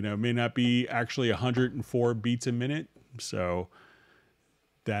 may not be actually 104 beats a minute. So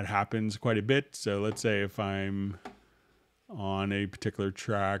that happens quite a bit. So let's say if I'm on a particular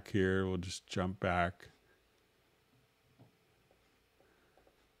track here, we'll just jump back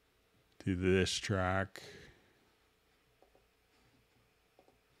to this track.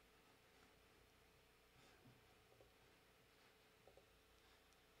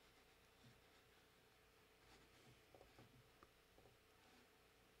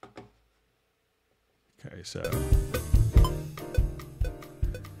 Okay,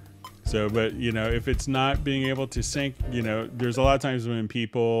 but, if it's not being able to sync, there's a lot of times when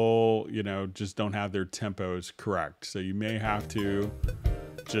people, just don't have their tempos correct. So you may have to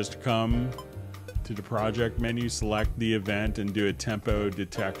just come to the project menu, select the event, and do a tempo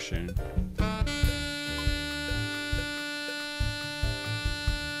detection.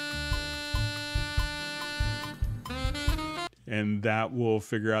 And that will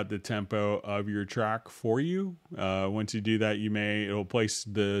figure out the tempo of your track for you. Once you do that, it'll place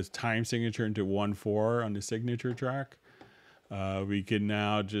the time signature into 1/4 on the signature track. We can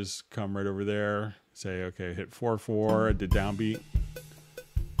now just come right over there, say, okay, hit 4/4 at the downbeat.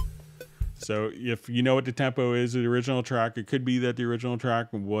 So if you know what the tempo is of the original track, it could be that the original track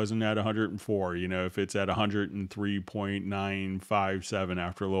wasn't at 104. If it's at 103.957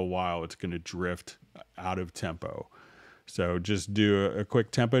 after a little while, it's going to drift out of tempo. So just do a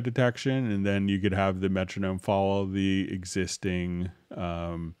quick tempo detection, and then you could have the metronome follow the existing,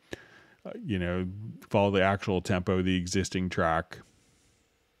 follow the actual tempo of the existing track.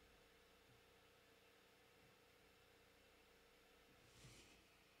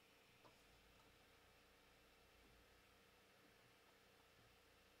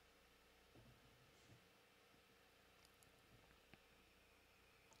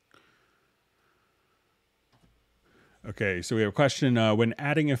 Okay, so we have a question. When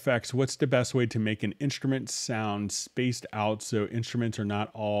adding effects, what's the best way to make an instrument sound spaced out so instruments are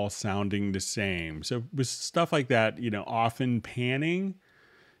not all sounding the same? So with stuff like that, often panning,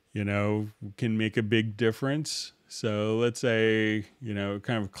 can make a big difference. So let's say,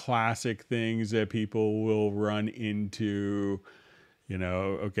 kind of classic things that people will run into,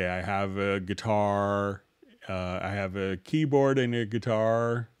 okay, I have a guitar, I have a keyboard and a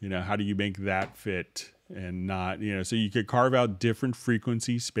guitar, how do you make that fit? And not, so you could carve out different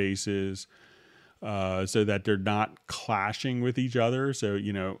frequency spaces so that they're not clashing with each other. So,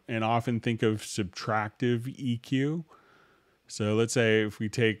 and often think of subtractive EQ. So let's say if we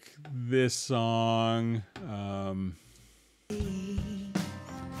take this song, our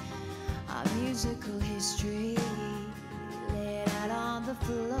musical history laid out on the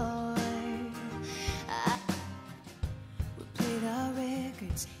floor. We played our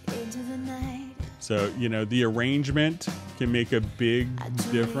records into the night. So, the arrangement can make a big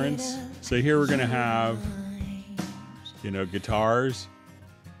difference. So here we're going to have, guitars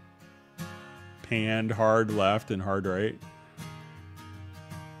panned hard left and hard right.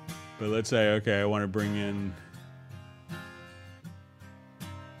 But let's say, okay, I want to bring in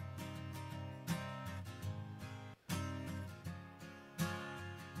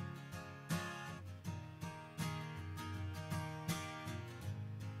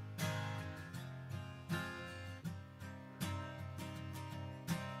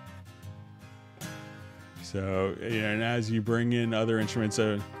so, and as you bring in other instruments,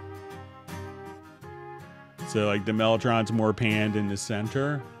 so like the mellotron's more panned in the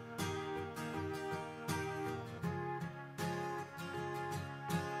center.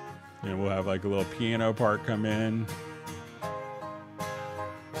 And we'll have like a little piano part come in.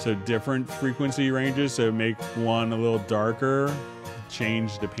 So different frequency ranges, so make one a little darker,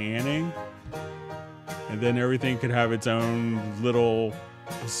 change the panning. And then everything could have its own little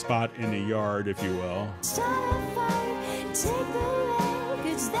spot in the yard, if you will. Start a fight, take the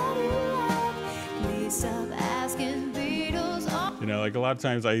records that you like. Please stop asking Beatles. You know, like a lot of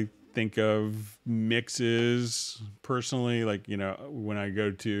times I think of mixes personally, like, you know, when I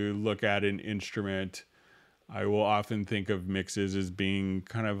go to look at an instrument, I will often think of mixes as being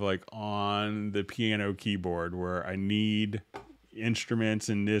kind of like on the piano keyboard, where I need instruments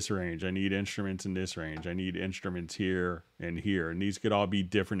in this range, I need instruments in this range, I need instruments here and here, and these could all be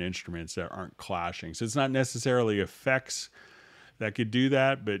different instruments that aren't clashing. So it's not necessarily effects that could do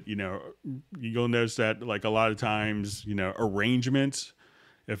that, but you know, you'll notice that like a lot of times, you know, arrangements,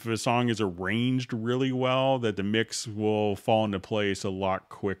 if a song is arranged really well, that the mix will fall into place a lot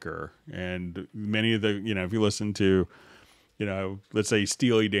quicker. And many of the, you know, if you listen to, you know, let's say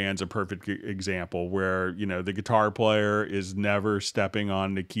Steely Dan's a perfect example, where, you know, the guitar player is never stepping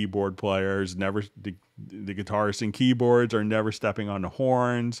on the keyboard players, never, the guitarists and keyboards are never stepping on the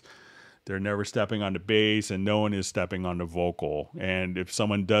horns, they're never stepping on the bass, and no one is stepping on the vocal. And if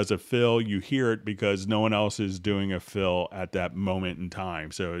someone does a fill, you hear it because no one else is doing a fill at that moment in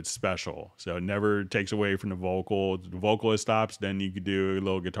time. So it's special. So it never takes away from the vocal. The vocalist stops, then you could do a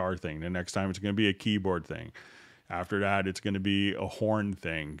little guitar thing. The next time it's going to be a keyboard thing. After that, it's going to be a horn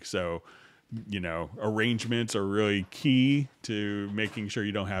thing. So, you know, arrangements are really key to making sure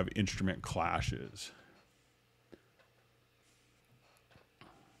you don't have instrument clashes.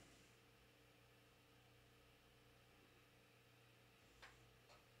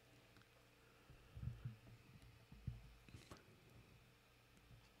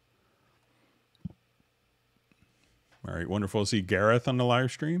 All right, wonderful to see Gareth on the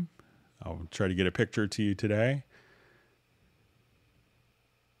live stream. I'll try to get a picture to you today.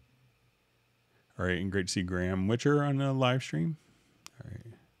 All right, and great to see Graham Witcher on the live stream. All right.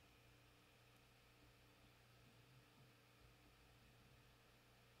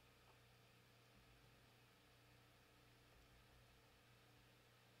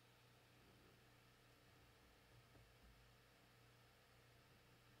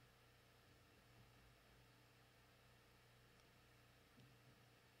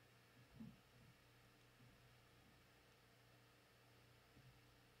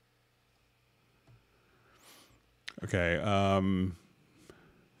 Okay.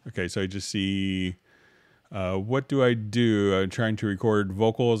 Okay, so I just see, what do I do? I'm trying to record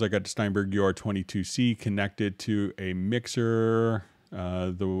vocals. I got the Steinberg UR22C connected to a mixer,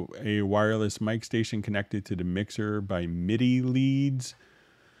 a wireless mic station connected to the mixer by MIDI leads.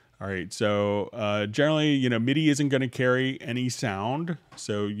 All right, so generally, you know, MIDI isn't going to carry any sound.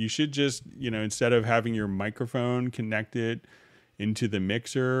 So you should just, you know, instead of having your microphone connected into the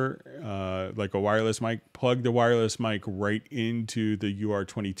mixer, like a wireless mic, plug the wireless mic right into the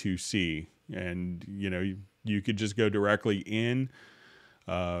UR22C. And, you know, you could just go directly in.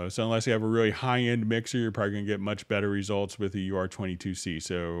 So unless you have a really high-end mixer, you're probably going to get much better results with the UR22C.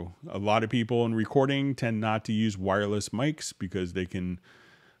 So a lot of people in recording tend not to use wireless mics because they can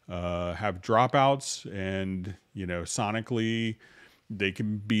have dropouts, and, you know, sonically they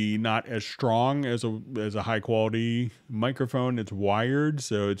can be not as strong as a high quality microphone that's wired.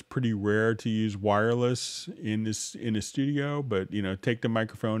 So it's pretty rare to use wireless in a studio, but, you know, take the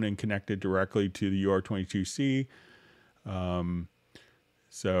microphone and connect it directly to the UR22C.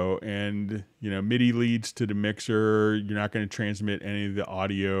 So, and, you know, MIDI leads to the mixer. You're not going to transmit any of the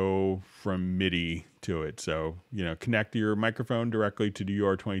audio from MIDI to it. So, you know, connect your microphone directly to the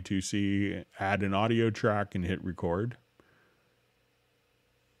UR22C, add an audio track, and hit record.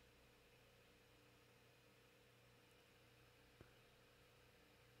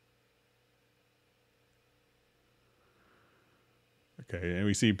 Okay, and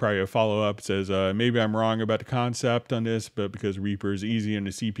we see probably a follow-up says, maybe I'm wrong about the concept on this, but because Reaper is easy on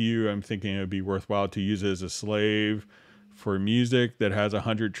the CPU, I'm thinking it would be worthwhile to use it as a slave for music that has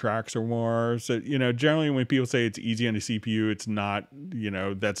 100 tracks or more. So, you know, generally when people say it's easy on the CPU, it's not, you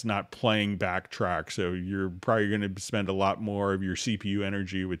know, that's not playing back tracks. So you're probably going to spend a lot more of your CPU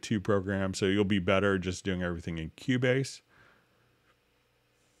energy with two programs. So you'll be better just doing everything in Cubase.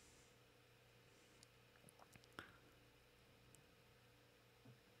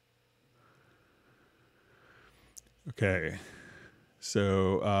 Okay,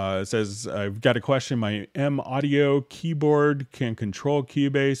 so it says, I've got a question. My M Audio keyboard can control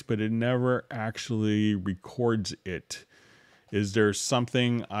Cubase, but it never actually records it. Is there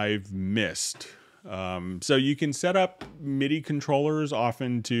something I've missed? So you can set up MIDI controllers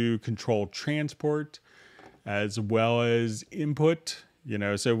often to control transport as well as input.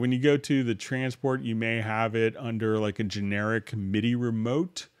 So when you go to the transport, you may have it under like a generic MIDI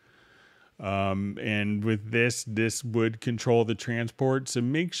remote. And with this would control the transport. So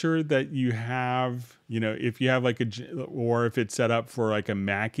make sure that you have, if you have or if it's set up for like a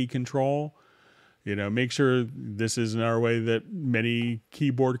Mackie control, make sure this is another way that many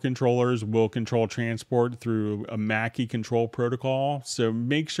keyboard controllers will control transport through a Mackie control protocol. So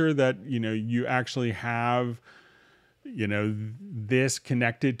make sure that, you actually have, this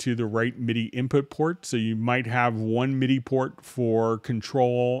connected to the right MIDI input port. So you might have one MIDI port for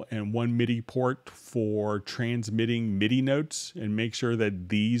control and one MIDI port for transmitting MIDI notes, and make sure that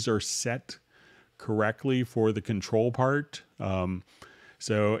these are set correctly for the control part. And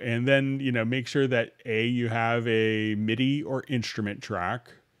then, make sure that you have a MIDI or instrument track.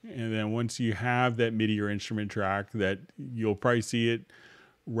 And then once you have that MIDI or instrument track, that you'll probably see it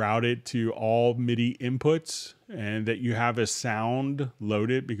route it to all MIDI inputs, and that you have a sound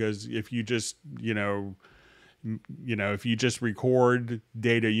loaded, because if you just, if you just record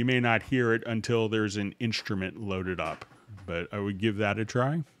data, you may not hear it until there's an instrument loaded up. But I would give that a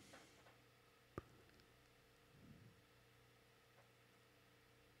try.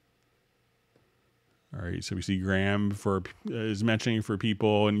 All right, so we see Graham is mentioning for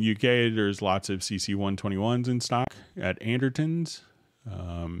people in the UK, there's lots of CC121s in stock at Anderton's.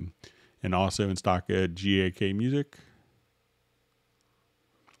 And also in stock at GAK Music.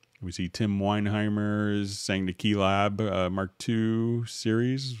 We see Tim Weinheimer is saying the Keylab Mark II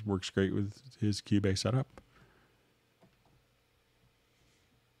series works great with his Cubase setup.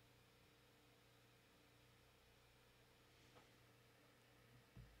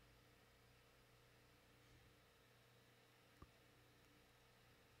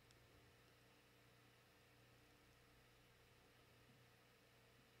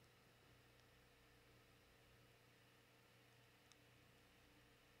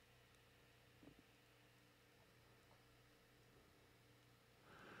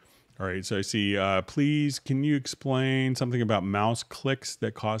 All right, so I see, please, can you explain something about mouse clicks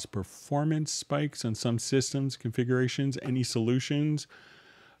that cause performance spikes on some systems configurations? Any solutions?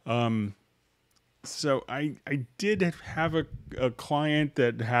 So I did have a client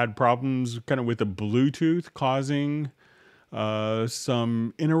that had problems kind of with the Bluetooth causing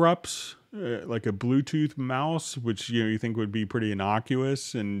some interrupts, like a Bluetooth mouse, which you think would be pretty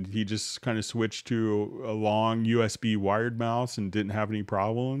innocuous, and he just kind of switched to a long USB wired mouse and didn't have any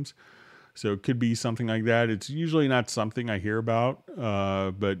problems. So it could be something like that. It's usually not something I hear about,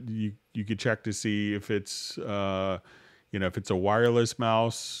 but you could check to see if it's if it's a wireless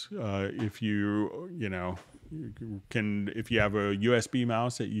mouse, if you have a USB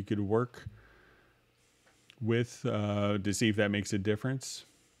mouse that you could work with to see if that makes a difference.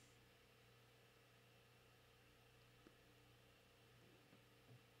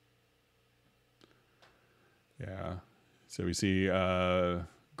 Yeah. So we see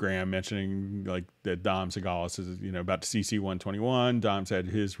Graham mentioning like that Dom Segalis is, about the CC121. Dom's had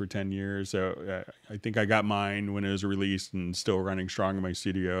his for 10 years. So I think I got mine when it was released and still running strong in my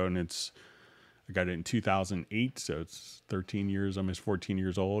studio. And I got it in 2008. So it's 13 years, almost 14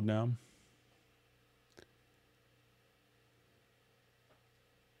 years old now.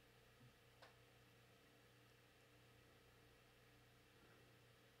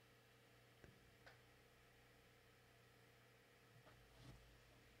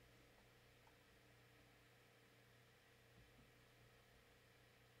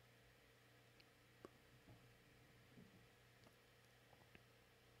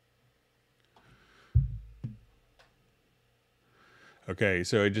 Okay,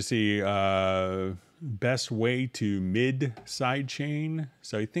 so I just see best way to mid sidechain.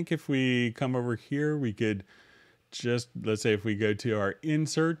 So I think if we come over here, we could just, let's say if we go to our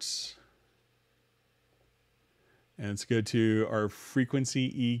inserts, and let's go to our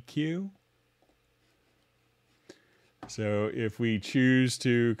frequency EQ. So if we choose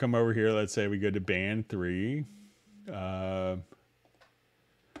to come over here, let's say we go to band 3,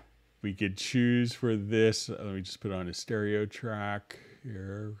 we could choose for this. Let me just put on a stereo track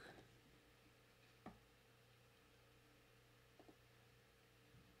here.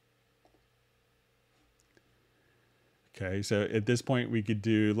 Okay, so at this point we could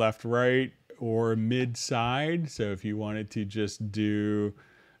do left, right, or mid side. So if you wanted to just do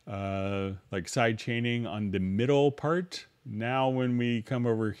like side chaining on the middle part. Now when we come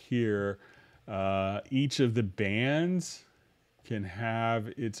over here, each of the bands can have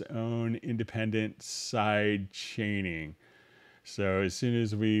its own independent side chaining. So as soon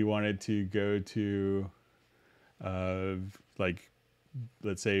as we wanted to go to like,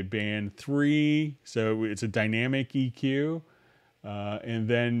 let's say band 3, so it's a dynamic EQ. And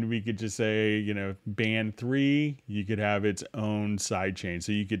then we could just say, you know, band 3, you could have its own sidechain.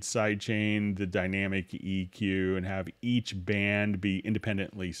 So you could sidechain the dynamic EQ and have each band be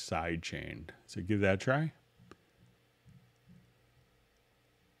independently sidechained. So give that a try.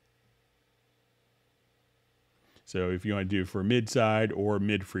 So if you want to do for mid side or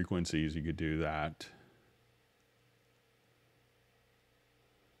mid frequencies, you could do that.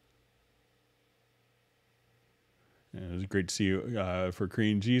 It was great to see you for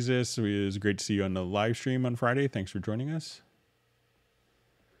Korean Jesus. It was great to see you on the live stream on Friday. Thanks for joining us.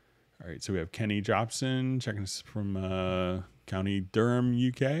 All right, so we have Kenny Jobson checking us from County Durham,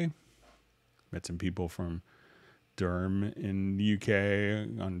 UK. Met some people from Durham in the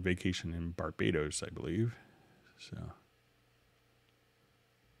UK on vacation in Barbados, I believe. So.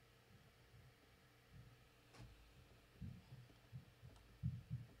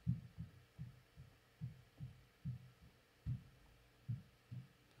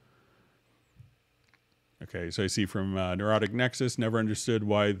 Okay, so I see from Neurotic Nexus, never understood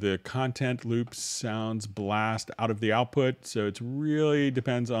why the content loop sounds blast out of the output. So it really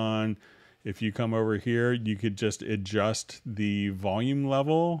depends on, if you come over here, you could just adjust the volume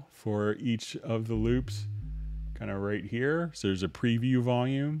level for each of the loops, kind of right here. So there's a preview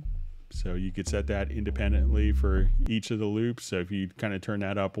volume. So you could set that independently for each of the loops. So if you kind of turn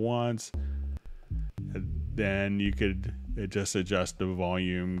that up once, then you could just adjust the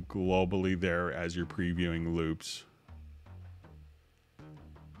volume globally there as you're previewing loops.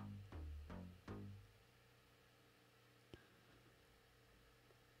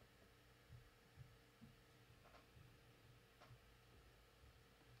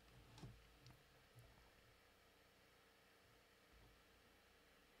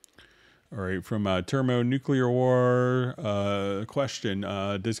 All right, from Thermonuclear War, question.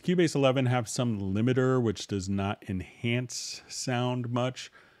 Does Cubase 11 have some limiter which does not enhance sound much?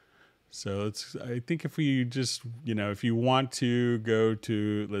 So I think if we just, you know, if you want to go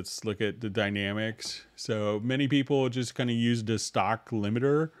to, let's look at the dynamics. So many people just kind of use the stock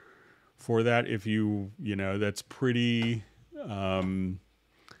limiter for that. If you know, that's pretty...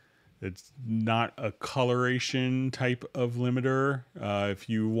 it's not a coloration type of limiter. If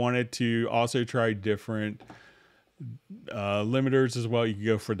you wanted to also try different limiters as well, you could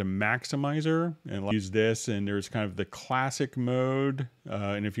go for the maximizer and use this. And there's kind of the classic mode.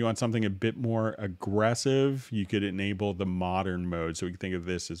 And if you want something a bit more aggressive, you could enable the modern mode. So we can think of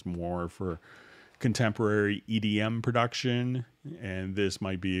this as more for contemporary EDM production. And this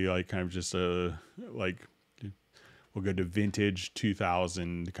might be like kind of just a, like, we'll go to vintage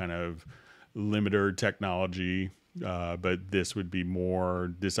 2000 kind of limiter technology, but this would be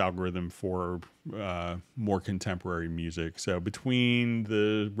more this algorithm for more contemporary music. So between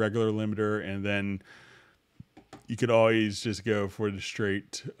the regular limiter and then you could always just go for the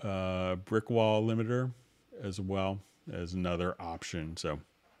straight brick wall limiter as well as another option. So.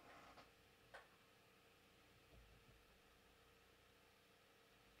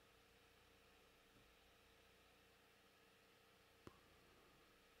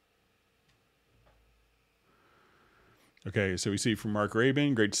 Okay, so we see from Mark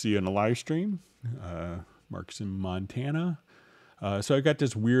Rabin, great to see you on the live stream. Mark's in Montana. So I got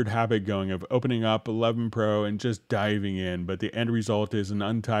this weird habit going of opening up 11 Pro and just diving in, but the end result is an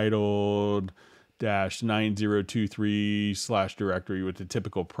untitled -9023 / directory with the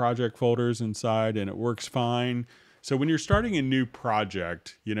typical project folders inside, and it works fine. So when you're starting a new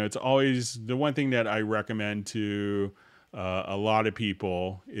project, you know, it's always the one thing that I recommend to a lot of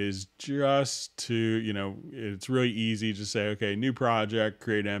people is just to, you know, it's really easy to say, okay, new project,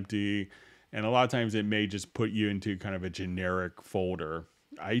 create empty. And a lot of times it may just put you into kind of a generic folder.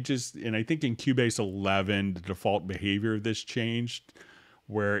 And I think in Cubase 11, the default behavior of this changed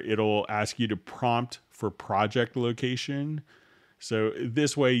where it'll ask you to prompt for project location. So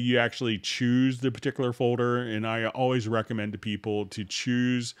this way you actually choose the particular folder. And I always recommend to people to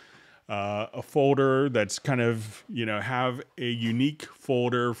choose a folder that's kind of, you know, have a unique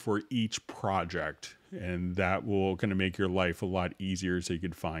folder for each project. And that will kind of make your life a lot easier so you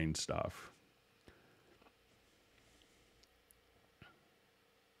could find stuff.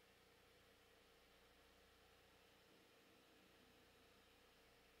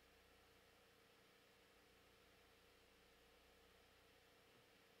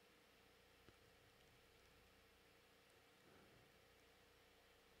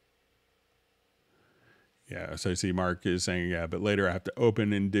 Yeah, so I see Mark is saying, yeah, but later I have to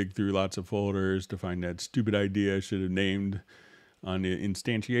open and dig through lots of folders to find that stupid idea I should have named on the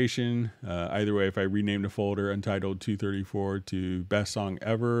instantiation. Either way, if I rename the folder Untitled 234 to Best Song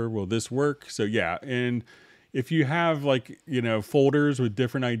Ever, will this work? So yeah, and if you have like, folders with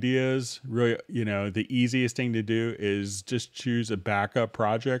different ideas, really, the easiest thing to do is just choose a backup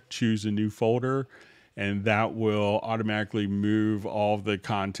project, choose a new folder, and that will automatically move all of the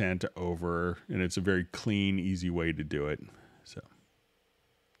content over. And it's a very clean, easy way to do it. So.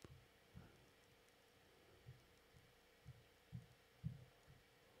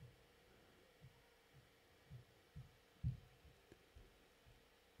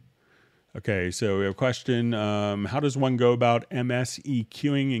 Okay, so we have a question. How does one go about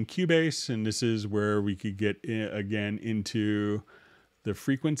MSEQing in Cubase? And this is where we could get again into the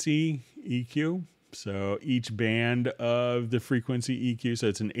frequency EQ. So each band of the frequency EQ, so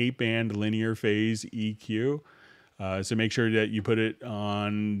it's an 8-band linear phase EQ. So make sure that you put it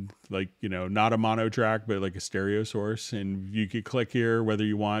on not a mono track, but like a stereo source. And you could click here whether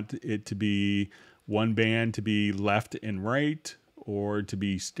you want it to be one band to be left and right, or to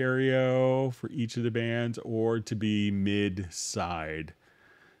be stereo for each of the bands, or to be mid-side.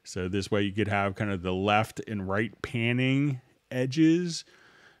 So this way you could have kind of the left and right panning edges.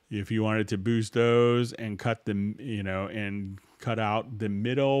 If you wanted to boost those and cut them, and cut out the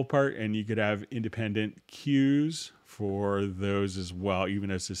middle part, and you could have independent cues for those as well,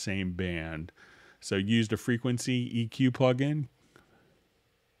 even as the same band. So use the frequency EQ plugin.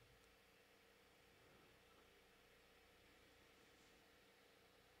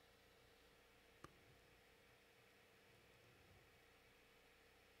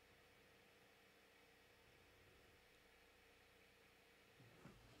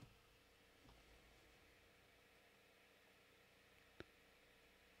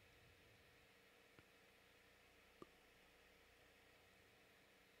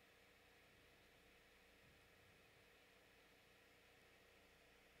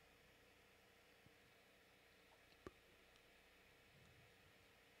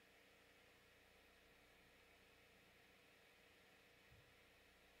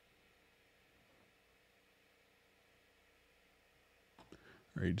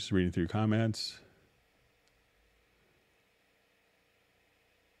 All right, just reading through comments.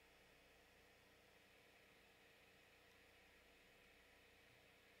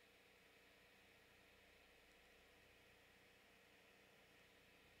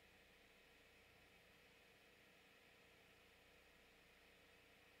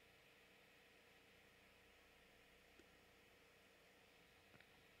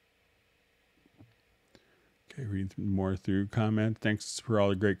 Okay, read more through comment. Thanks for all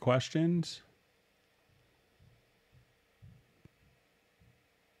the great questions.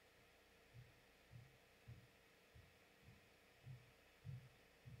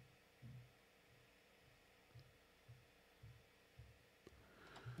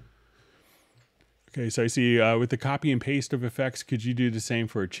 Okay, so I see with the copy and paste of effects, could you do the same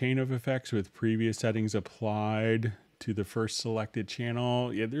for a chain of effects with previous settings applied to the first selected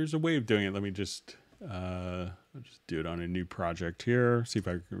channel? Yeah, there's a way of doing it. Let me just, I'll just do it on a new project here. See if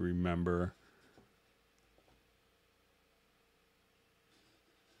I can remember.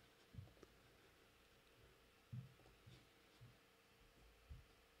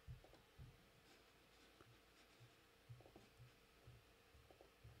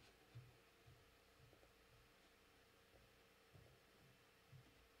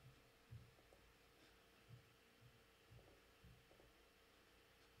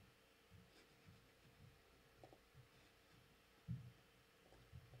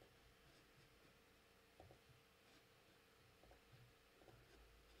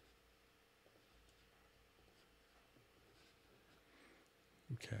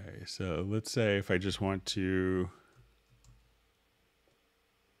 Okay, so let's say if I just want to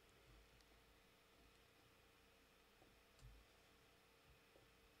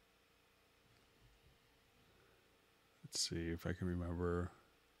let's see if I can remember.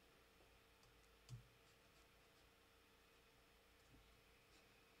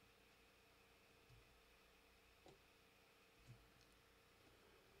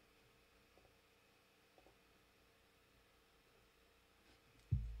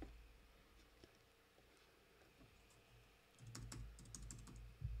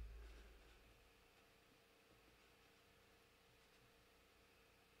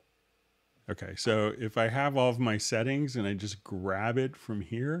 Okay, so if I have all of my settings and I just grab it from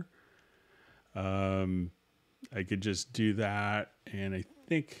here, I could just do that. And I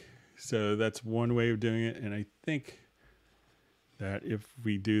think, so that's one way of doing it. And I think that if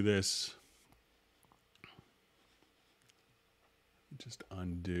we do this, just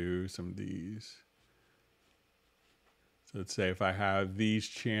undo some of these. So let's say if I have these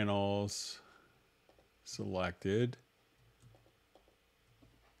channels selected,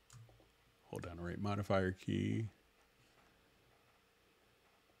 hold down the right modifier key.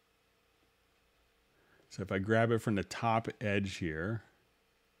 So if I grab it from the top edge here,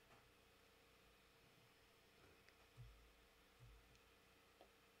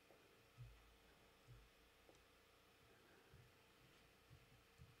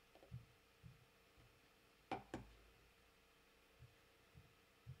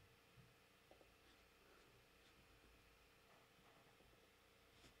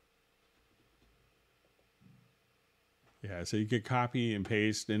 yeah, so you could copy and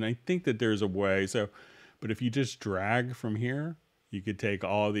paste, and I think that there's a way. So, but if you just drag from here, you could take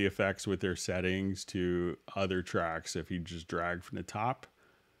all the effects with their settings to other tracks. If you just drag from the top,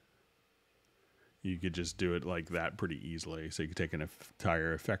 you could just do it like that pretty easily. So you could take an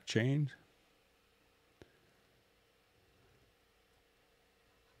entire effect change.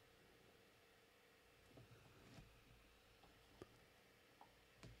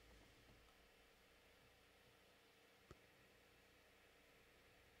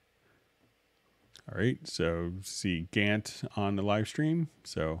 All right, so see Gant on the live stream.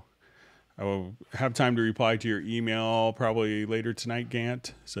 So I will have time to reply to your email probably later tonight,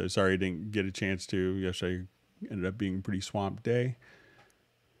 Gant. So sorry I didn't get a chance to. Yesterday ended up being a pretty swamped day.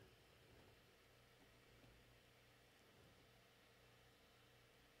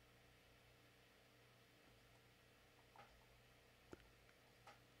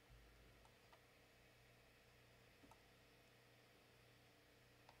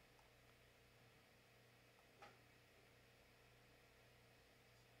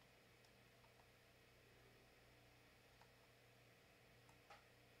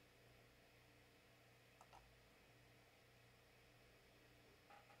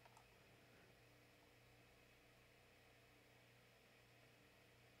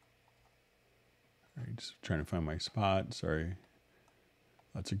 All right, just trying to find my spot. Sorry.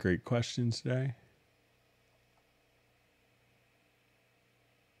 Lots of great questions today.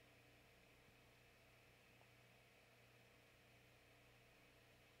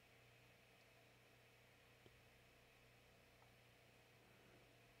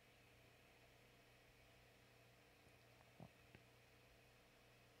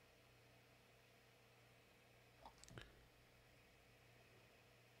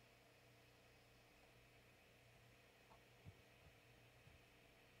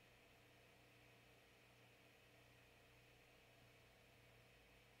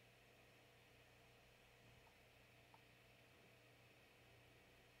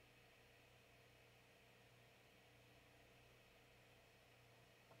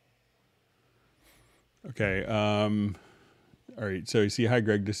 Okay. All right. So you see, hi,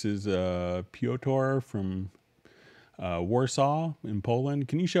 Greg. This is Piotr from Warsaw in Poland.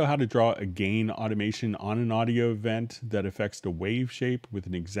 Can you show how to draw a gain automation on an audio event that affects the wave shape with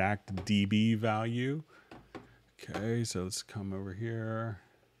an exact dB value? Okay. So let's come over here.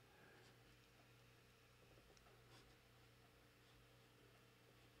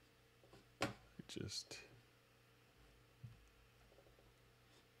 Just...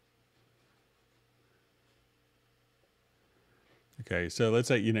 Okay, so let's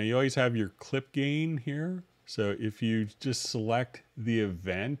say, you always have your clip gain here. So if you just select the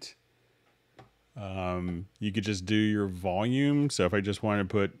event, you could just do your volume. So if I just want to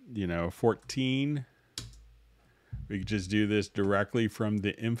put, 14, we could just do this directly from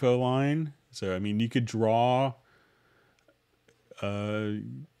the info line. So, I mean, you could draw,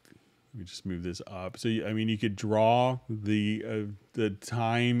 let me just move this up. So, I mean, you could draw the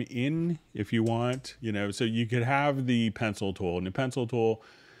time in if you want, so you could have the pencil tool. And the pencil tool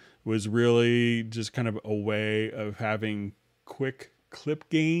was really just kind of a way of having quick clip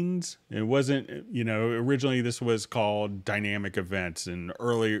gains. It wasn't, originally this was called dynamic events in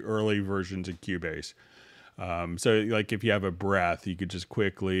early versions of Cubase. So like if you have a breath, you could just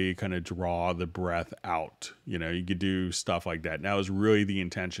quickly kind of draw the breath out. You could do stuff like that. And that was really the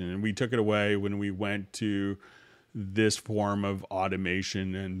intention. And we took it away when we went to this form of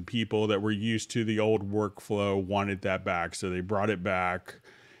automation, and people that were used to the old workflow wanted that back. So they brought it back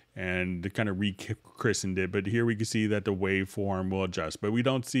and they kind of rechristened it. But here we can see that the waveform will adjust, but we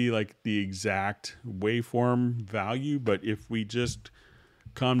don't see like the exact waveform value. But if we just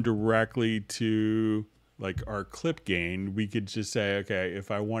come directly to like our clip gain, we could just say, okay,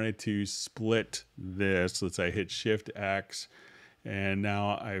 if I wanted to split this, let's say I hit Shift X, and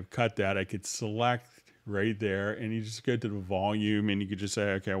now I've cut that, I could select right there, and you just go to the volume, and you could just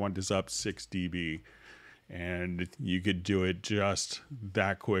say, okay, I want this up 6 dB. And you could do it just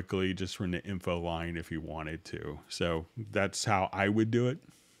that quickly, just from the info line if you wanted to. So that's how I would do it.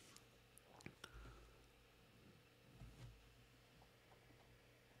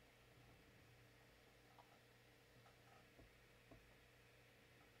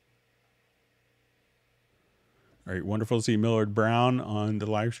 All right, wonderful to see Millard Brown on the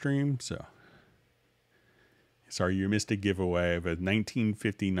live stream. So, sorry you missed a giveaway of a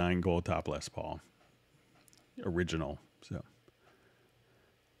 1959 gold top Les Paul original. So,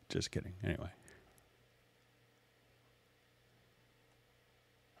 just kidding. Anyway.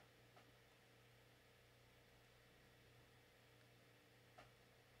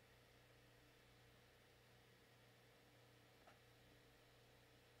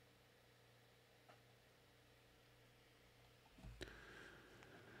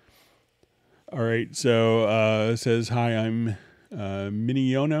 All right, so it says, hi, I'm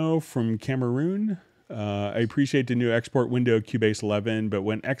Miniono from Cameroon. I appreciate the new export window Cubase 11, but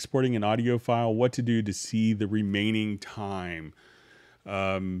when exporting an audio file, what to do to see the remaining time?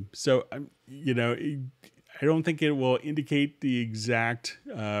 So, you know, I don't think it will indicate the exact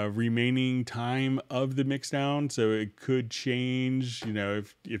remaining time of the mixdown, so it could change. You know,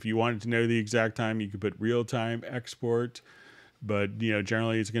 if you wanted to know the exact time, you could put real-time export. But, you know,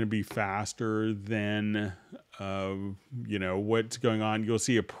 generally it's going to be faster than, you know, what's going on. You'll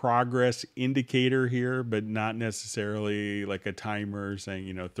see a progress indicator here, but not necessarily like a timer saying,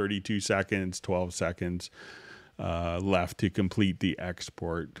 you know, 32 seconds, 12 seconds left to complete the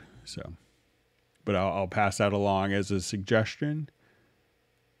export. So, but I'll pass that along as a suggestion.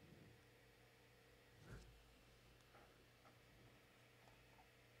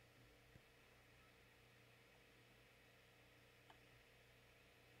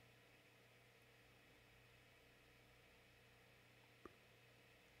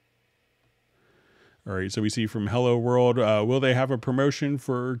 All right, so we see from Hello World, will they have a promotion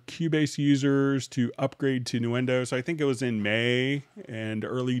for Cubase users to upgrade to Nuendo? So I think it was in May and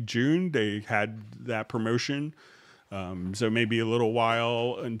early June they had that promotion. So maybe a little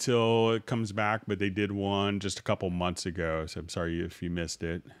while until it comes back, but they did one just a couple months ago. So I'm sorry if you missed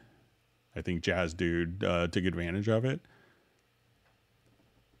it. I think Jazz Dude took advantage of it.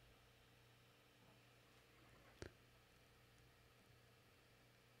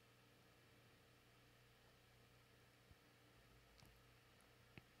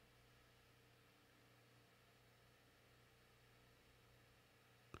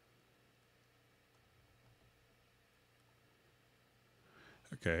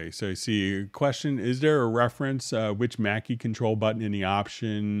 Okay, so I see a question. Is there a reference which Mackie control button in the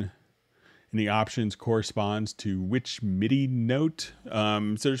options corresponds to which MIDI note?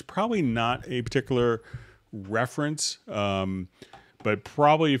 So there's probably not a particular reference, but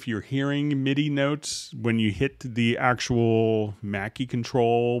probably if you're hearing MIDI notes when you hit the actual Mackie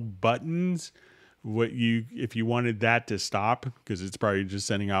control buttons, if you wanted that to stop, because it's probably just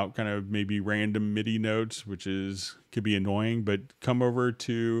sending out kind of maybe random MIDI notes, which could be annoying, but come over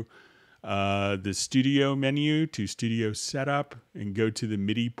to the studio menu to studio setup and go to the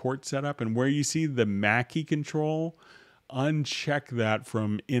MIDI port setup, and where you see the Mackie control, uncheck that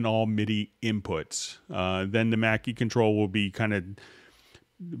from in all MIDI inputs. Then the Mackie control will be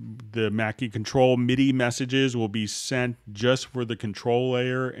the Mackie control MIDI messages will be sent just for the control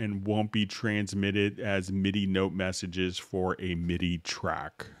layer and won't be transmitted as MIDI note messages for a MIDI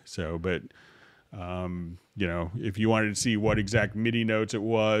track. So, but, you know, if you wanted to see what exact MIDI notes it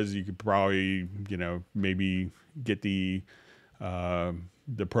was, you could probably, you know, maybe get the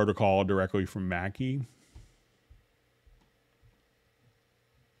protocol directly from Mackie.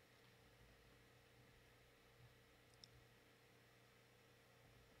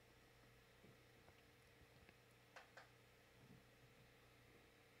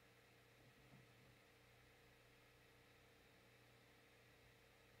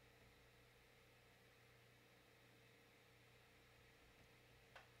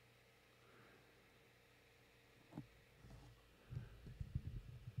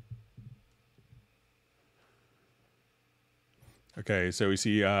 Okay, so we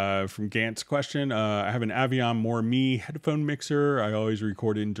see from Gant's question, I have an Avion More Me headphone mixer. I always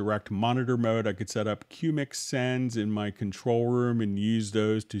record in direct monitor mode. I could set up QMix sends in my control room and use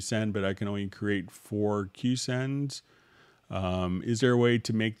those to send, but I can only create 4 Q sends. Is there a way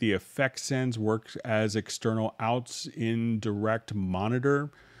to make the effect sends work as external outs in direct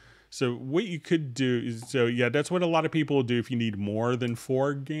monitor? So what you could do is, so yeah, that's what a lot of people do if you need more than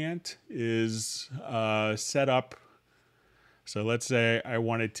 4 Gant, is set up. So let's say I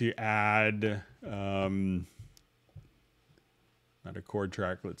wanted to add, not a chord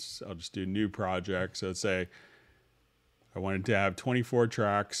track. I'll just do new project. So let's say I wanted to have 24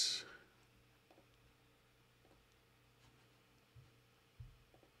 tracks.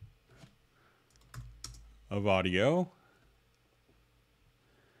 Of audio.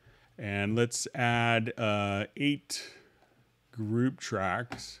 And let's add 8 group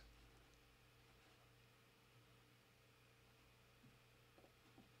tracks.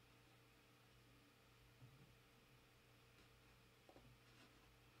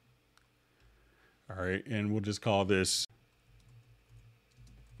 All right, and we'll just call this.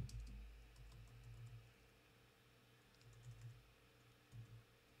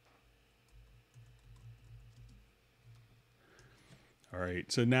 All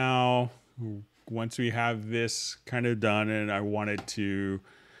right, so now once we have this kind of done and I wanted to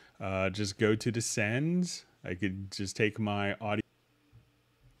just go to the sends, I could just take my audio.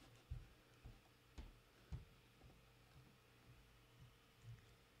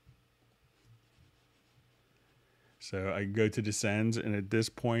 So I can go to the sends, and at this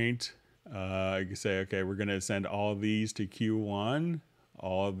point, I can say, okay, we're going to send all these to Q1,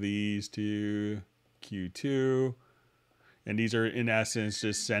 all these to Q2, and these are in essence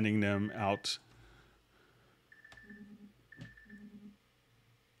just sending them out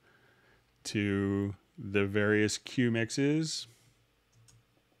to the various Q mixes.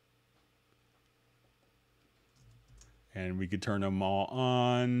 And we could turn them all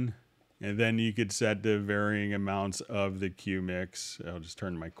on. And then you could set the varying amounts of the Q mix. I'll just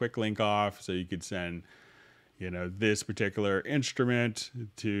turn my quick link off. So you could send, this particular instrument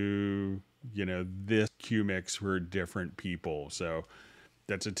to, this Q mix for different people. So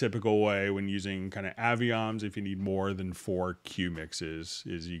that's a typical way when using kind of Avioms. If you need more than 4 Q mixes,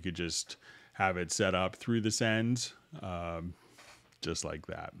 is you could just have it set up through the sends, just like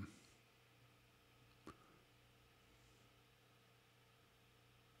that.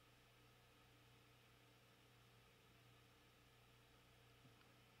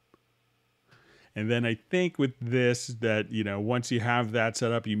 And then I think with this that, once you have that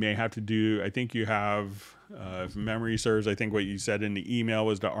set up, you may have to do, I think you have, if memory serves, I think what you said in the email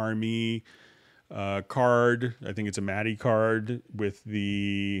was the RME card. I think it's a MIDI card with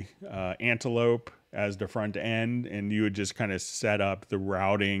the Antelope as the front end. And you would just kind of set up the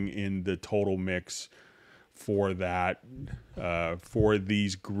routing in the total mix for that, for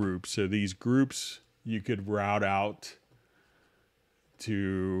these groups. So these groups you could route out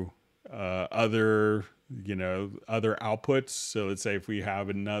to other outputs. So let's say if we have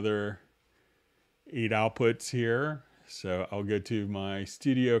another 8 outputs here. So I'll go to my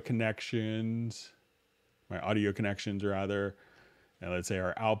studio connections, my audio connections rather. And let's say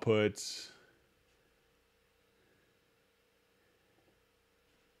our outputs.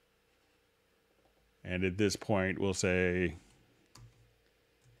 And at this point, we'll say,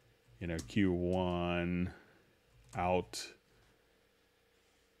 Q1 out.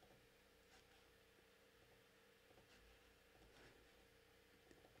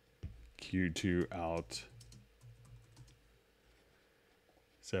 Q2 out.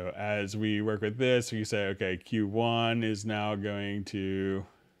 So as we work with this, we say, okay, Q1 is now going to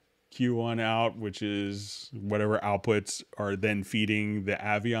Q1 out, which is whatever outputs are then feeding the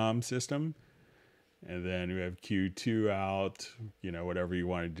Aviom system. And then we have Q2 out, whatever you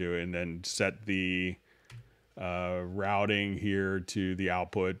want to do, and then set the routing here to the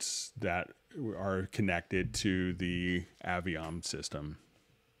outputs that are connected to the Aviom system.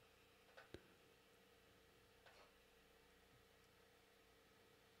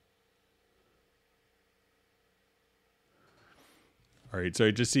 All right, so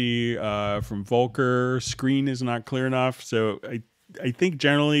I just see from Volker, screen is not clear enough. So I think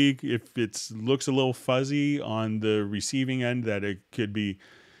generally if it looks a little fuzzy on the receiving end, that it could be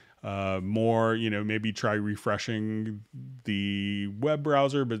more, maybe try refreshing the web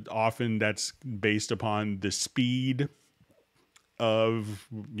browser, but often that's based upon the speed of,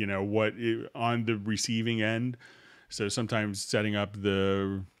 on the receiving end. So sometimes setting up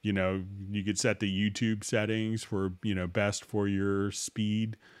the, you could set the YouTube settings for, best for your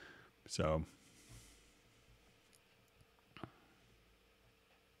speed. So.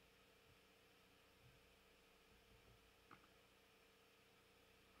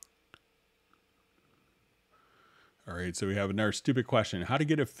 All right, so we have another stupid question. How to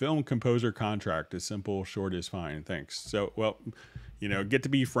get a film composer contract? A simple, short is fine. Thanks. So, well, get to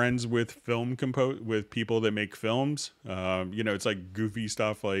be friends with with people that make films. It's like goofy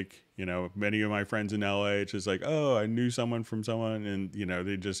stuff like, many of my friends in LA, it's just like, oh, I knew someone from someone, and,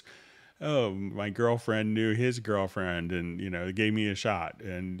 they just, oh, my girlfriend knew his girlfriend, and, they gave me a shot.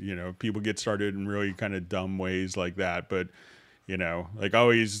 And, people get started in really kind of dumb ways like that. But, like I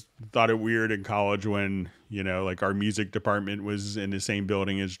always thought it weird in college when, like our music department was in the same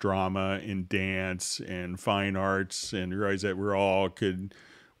building as drama and dance and fine arts, and realized that we're all could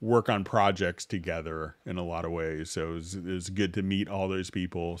work on projects together in a lot of ways. So it was good to meet all those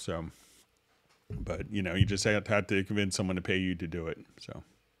people. So, but you just have to convince someone to pay you to do it. So.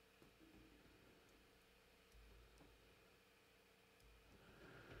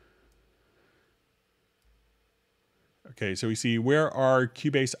 Okay, so we see where are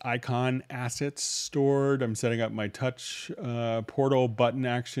Cubase icon assets stored. I'm setting up my touch portal button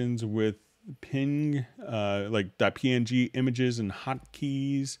actions with ping, like .png images and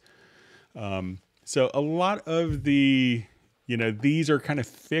hotkeys. So a lot of the, these are kind of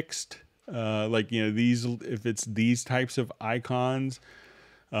fixed. These, if it's these types of icons,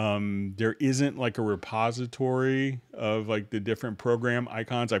 there isn't like a repository of like the different program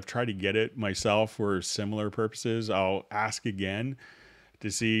icons. I've tried to get it myself for similar purposes. I'll ask again to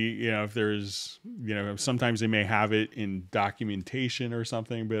see, if there's, sometimes they may have it in documentation or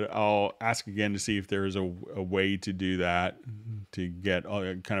something, but I'll ask again to see if there's a way to do that, to get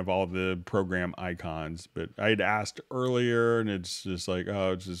kind of all the program icons. But I had asked earlier and it's just like,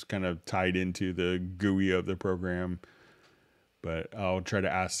 oh, it's just kind of tied into the GUI of the program. But I'll try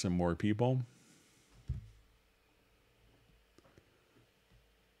to ask some more people.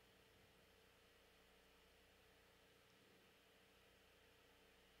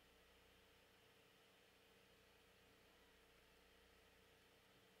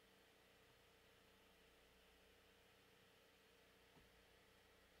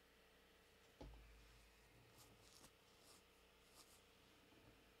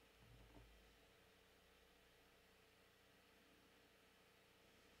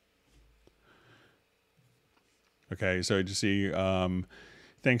 Okay, so I just see,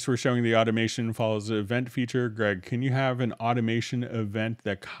 thanks for showing the automation follows the event feature. Greg, can you have an automation event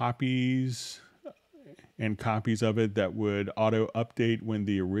that copies of it that would auto update when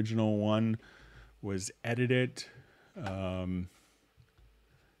the original one was edited? So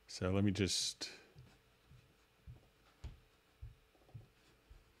let me just...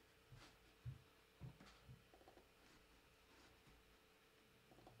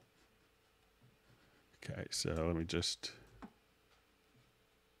 Okay, so let me just...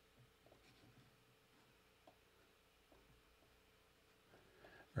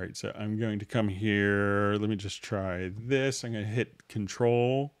 All right, so I'm going to come here. Let me just try this. I'm going to hit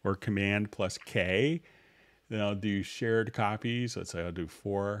Control or Command plus K. Then I'll do shared copies. Let's say I'll do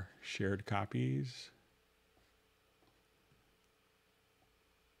 4 shared copies.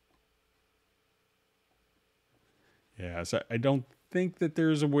 Yeah, so I don't think that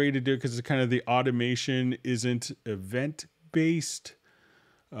there's a way to do it because it's kind of the automation isn't event based.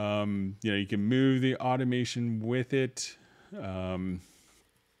 You can move the automation with it.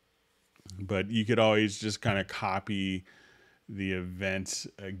 But you could always just kind of copy the events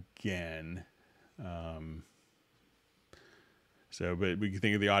again. But we can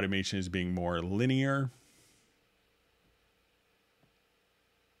think of the automation as being more linear.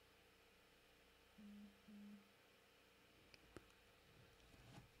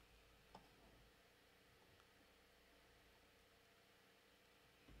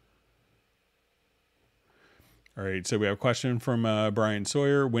 All right, so we have a question from Brian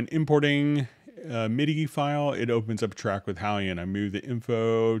Sawyer. When importing a MIDI file, it opens up a track with Hallian. I move the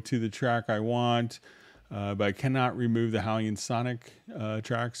info to the track I want, but I cannot remove the Hallian Sonic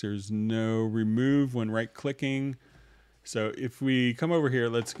tracks. There's no remove when right-clicking. So if we come over here,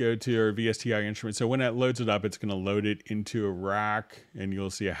 let's go to our VSTI instrument. So when that loads it up, it's going to load it into a rack, and you'll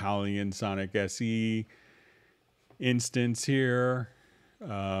see a Hallian Sonic SE instance here.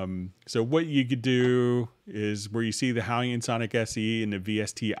 So what you could do is where you see the Hallian Sonic SE in the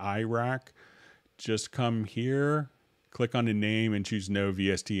VSTI rack, just come here, click on the name and choose no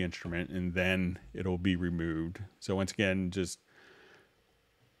VST instrument, and then it'll be removed. So once again, just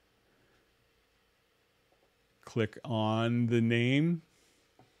click on the name.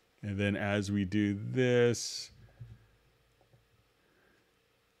 And then as we do this,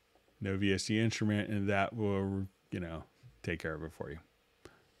 no VST instrument, and that will, take care of it for you.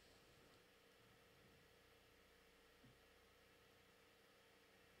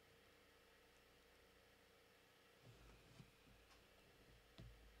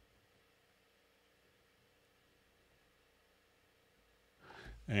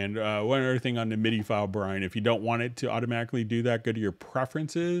 And one other thing on the MIDI file, Brian, if you don't want it to automatically do that, go to your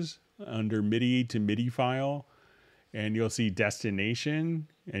preferences under MIDI to MIDI file, and you'll see destination,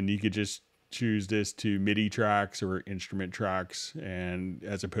 and you could just choose this to MIDI tracks or instrument tracks, and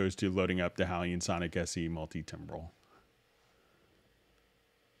as opposed to loading up the Hallian Sonic SE multi-timbral.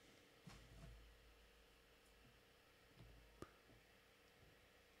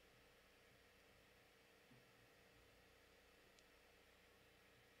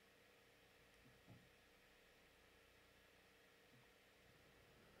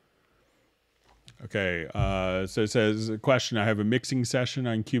 Okay, so it says, a question, I have a mixing session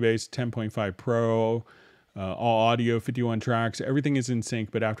on Cubase 10.5 Pro. All audio, 51 tracks, everything is in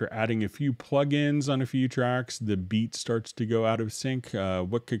sync, but after adding a few plugins on a few tracks, the beat starts to go out of sync.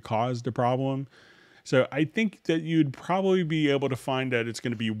 What could cause the problem? So I think that you'd probably be able to find that it's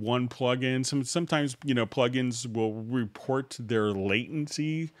going to be one plugin. Sometimes, plugins will report their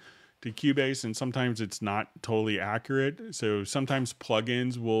latency to Cubase, and sometimes it's not totally accurate. So sometimes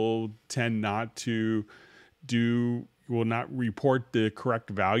plugins will tend not to will not report the correct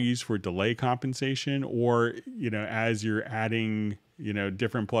values for delay compensation, or, as you're adding,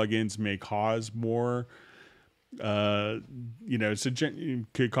 different plugins may cause more, could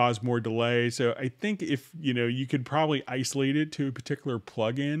cause more delay. So I think if, you could probably isolate it to a particular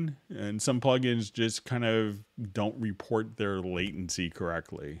plugin, and some plugins just kind of don't report their latency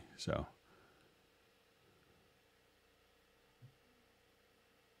correctly. So.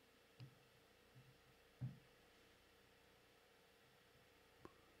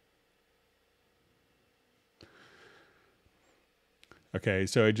 Okay,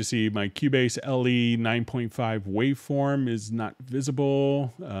 so I just see my Cubase LE 9.5 waveform is not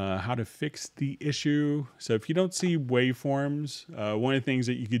visible. How to fix the issue. So if you don't see waveforms, one of the things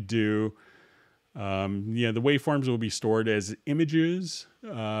that you could do, the waveforms will be stored as images.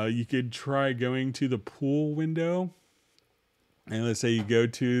 You could try going to the pool window. And let's say you go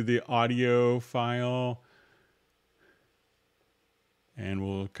to the audio file, and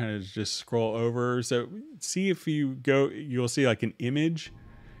we'll kind of just scroll over. So see if you go, you'll see like an image,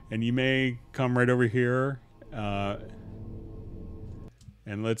 and you may come right over here. And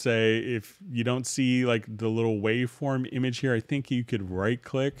let's say if you don't see like the little waveform image here, I think you could right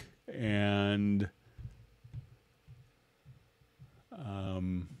click and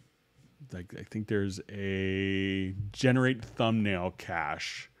I think there's a generate thumbnail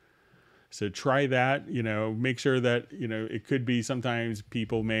cache. So try that, make sure that, it could be sometimes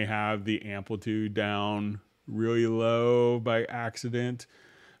people may have the amplitude down really low by accident.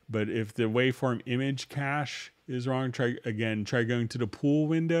 But if the waveform image cache is wrong, try going to the pool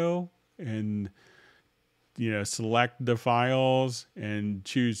window and, select the files and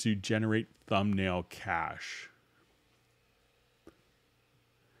choose to generate thumbnail cache.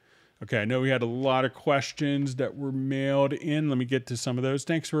 Okay, I know we had a lot of questions that were mailed in. Let me get to some of those.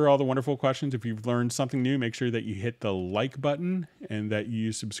 Thanks for all the wonderful questions. If you've learned something new, make sure that you hit the like button and that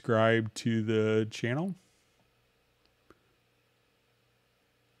you subscribe to the channel.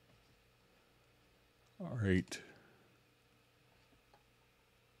 All right.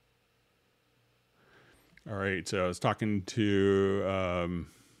 All right, so I was talking to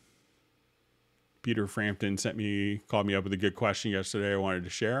Peter Frampton, called me up with a good question yesterday I wanted to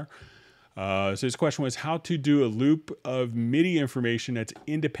share. So his question was how to do a loop of MIDI information that's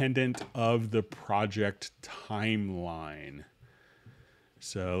independent of the project timeline.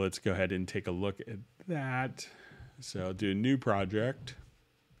 So let's go ahead and take a look at that. So I'll do a new project.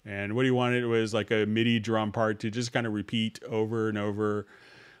 And what he wanted was like a MIDI drum part to just kind of repeat over and over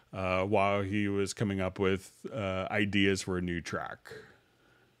while he was coming up with ideas for a new track.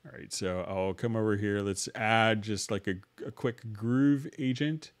 All right, so I'll come over here. Let's add just like a quick groove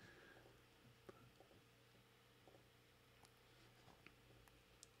agent.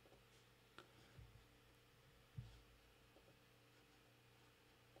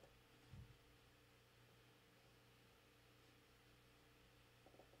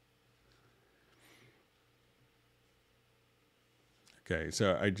 Okay,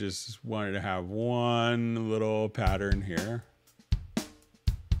 so I just wanted to have one little pattern here.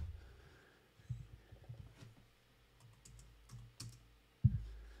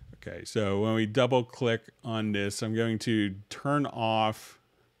 Okay, so when we double click on this, I'm going to turn off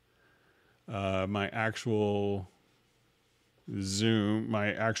my actual zoom,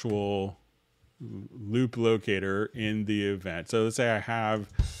 my actual loop locator in the event. So let's say I have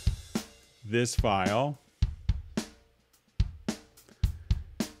this file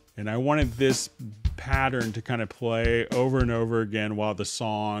and I wanted this pattern to kind of play over and over again while the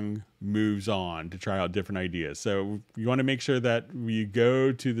song moves on to try out different ideas. So you want to make sure that you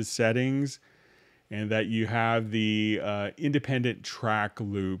go to the settings and that you have the independent track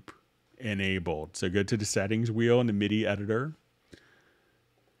loop enabled. So go to the settings wheel in the MIDI editor.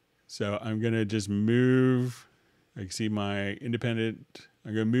 So I'm going to just move, I can see my independent,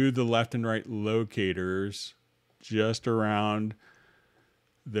 I'm going to move the left and right locators just around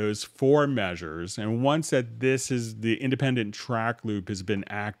those 4 measures. And once that this is the independent track loop has been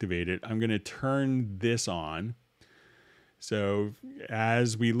activated, I'm going to turn this on. So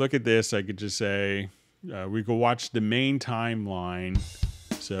as we look at this, I could just say, we could watch the main timeline.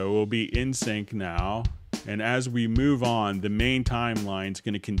 So we'll be in sync now. And as we move on, the main timeline is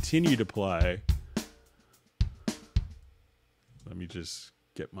going to continue to play let me just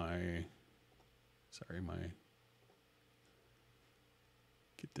get my,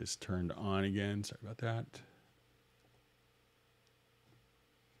 get this turned on again. Sorry about that.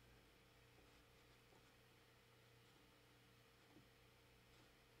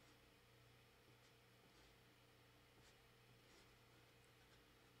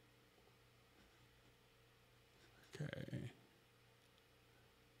 Okay.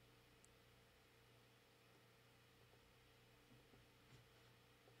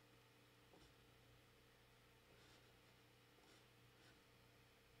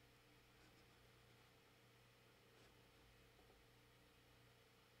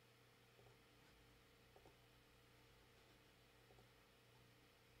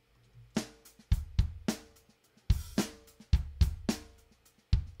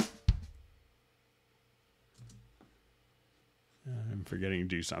 I'm forgetting to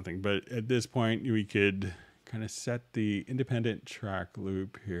do something, but at this point we could kind of set the independent track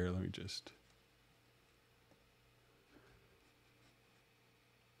loop here. Let me just.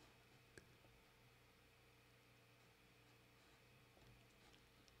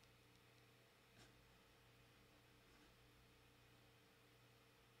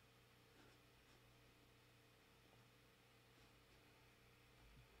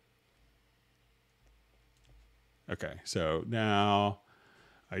 Okay, so now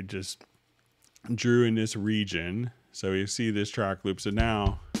I just drew in this region. So you see this track loop. So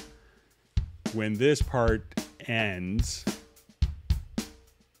now when this part ends,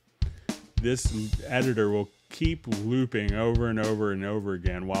 this editor will keep looping over and over and over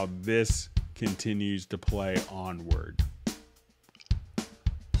again while this continues to play onward.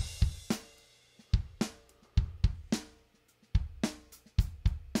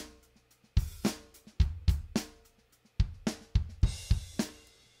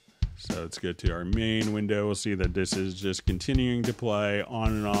 So let's go to our main window. We'll see that this is just continuing to play on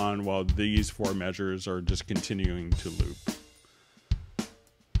and on while these four measures are just continuing to loop.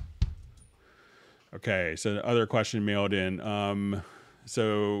 Okay, so the other question mailed in.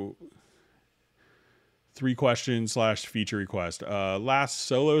 So 3 questions / feature request. Last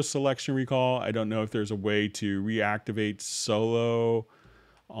solo selection recall. I don't know if there's a way to reactivate solo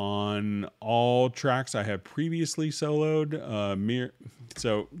on all tracks I have previously soloed.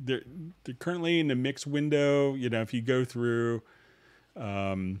 So they're currently in the mix window. You know, if you go through,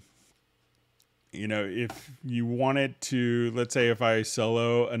 you know, if you wanted to, let's say if I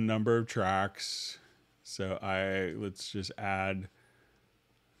solo a number of tracks, so let's just add,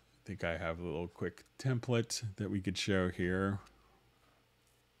 I think I have a little quick template that we could show here.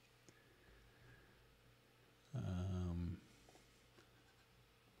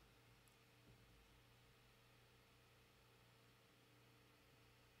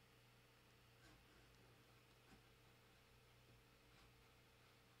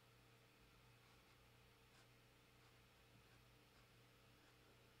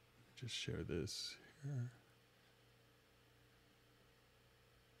 Just show this here.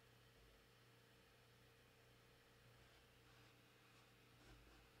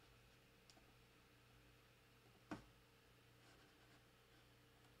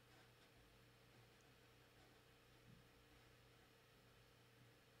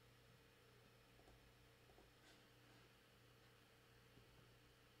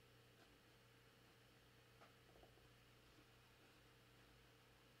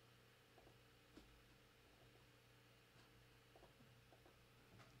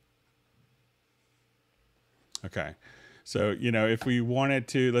 Okay. So, you know, if we wanted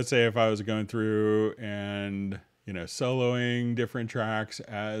to, let's say if I was going through and, you know, soloing different tracks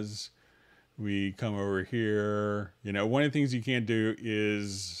as we come over here, you know, one of the things you can't do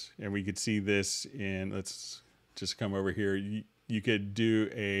is, and we could see this in, let's just come over here. You could do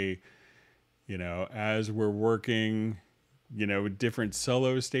a, you know, as we're working, you know, with different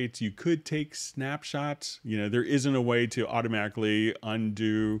solo states, you could take snapshots. You know, there isn't a way to automatically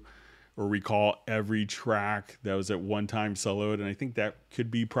undo or recall every track that was at one time soloed. And I think that could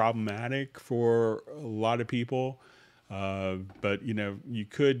be problematic for a lot of people. But, you know, you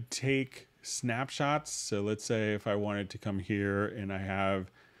could take snapshots. So let's say if I wanted to come here and I have,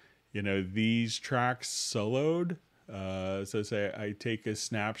 you know, these tracks soloed. So say I take a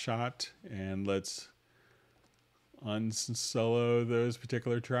snapshot and let's unsolo those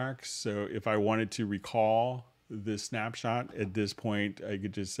particular tracks. So if I wanted to recall the snapshot at this point, I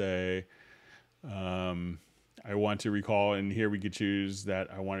could just say, I want to recall, and here we could choose that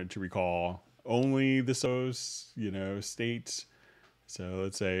I wanted to recall only the solos, you know, states. So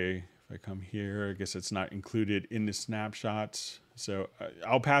let's say if I come here, I guess it's not included in the snapshots. So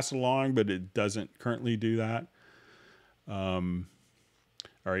I'll pass it along, but it doesn't currently do that. All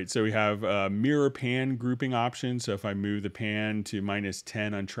right, so we have mirror pan grouping option. So if I move the pan to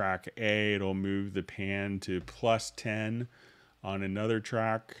 -10 on track A, it'll move the pan to +10 on another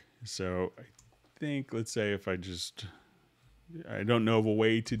track. So I think, let's say if I don't know of a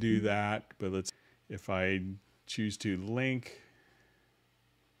way to do that, but if I choose to link,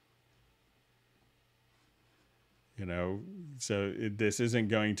 so this isn't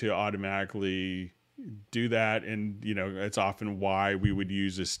going to automatically do that. And, it's often why we would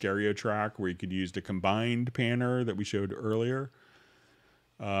use a stereo track where you could use the combined panner that we showed earlier.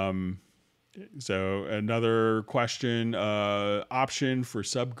 So another question, option for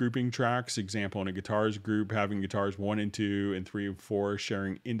subgrouping tracks, example in a guitars group, having guitars 1 and 2 and 3 and 4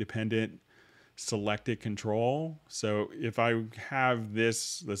 sharing independent selected control. So if I have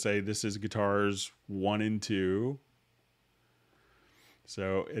this, let's say this is guitars 1 and 2.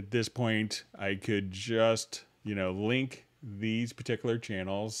 So at this point, I could just, link these particular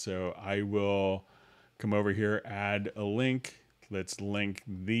channels. So I will come over here, add a link. Let's link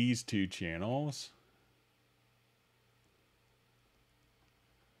these 2 channels.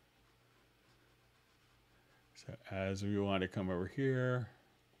 So as we want to come over here.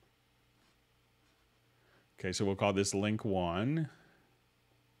 Okay, so we'll call this link 1.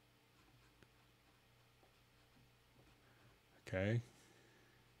 Okay.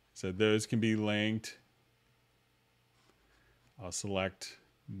 So those can be linked. I'll select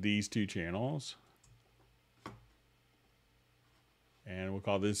these 2 channels. And we'll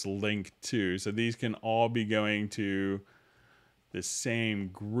call this link 2. So these can all be going to the same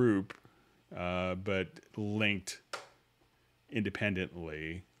group, but linked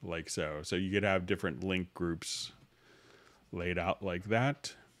independently, like so. So you could have different link groups laid out like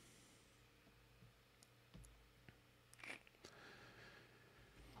that.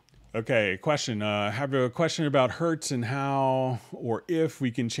 Okay, question. I have a question about hertz and how or if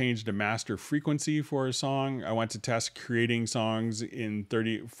we can change the master frequency for a song. I want to test creating songs in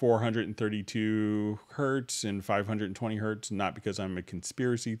 432 hertz and 520 hertz, not because I'm a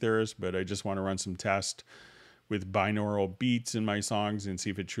conspiracy theorist, but I just want to run some tests with binaural beats in my songs and see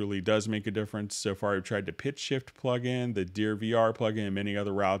if it truly does make a difference. So far, I've tried the pitch shift plugin, the Dear VR plugin, and many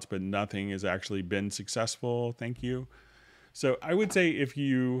other routes, but nothing has actually been successful. Thank you. So I would say if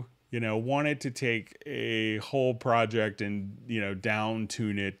you wanted to take a whole project and, down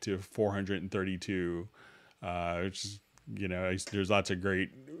tune it to 432, which is, there's lots of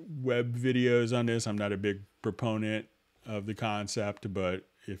great web videos on this. I'm not a big proponent of the concept, but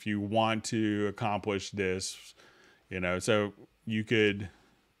if you want to accomplish this, so you could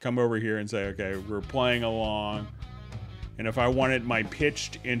come over here and say, okay, we're playing along. And if I wanted my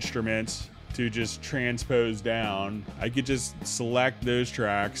pitched instruments to just transpose down, I could just select those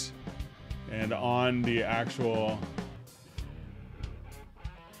tracks. And on the actual,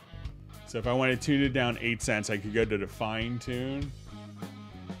 so if I want to tune it down 8 cents, I could go to the fine tune.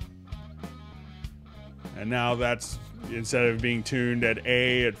 And now that's, instead of being tuned at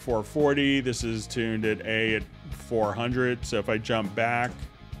A at 440, this is tuned at A at 400. So if I jump back,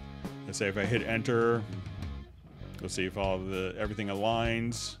 let's say if I hit enter, we'll see if everything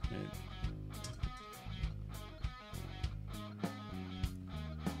aligns.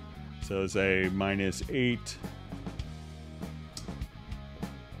 So say -8.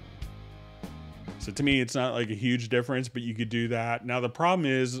 So to me, it's not like a huge difference, but you could do that. Now, the problem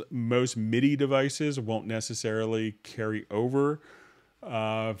is most MIDI devices won't necessarily carry over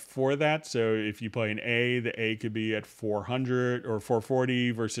for that. So if you play an A, the A could be at 400 or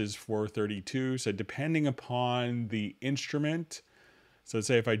 440 versus 432. So depending upon the instrument. So let's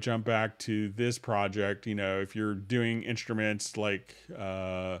say if I jump back to this project, if you're doing instruments like,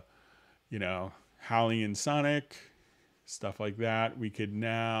 Howling and Sonic, stuff like that, we could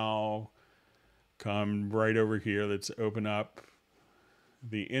now come right over here. Let's open up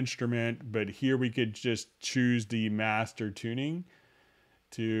the instrument, but here we could just choose the master tuning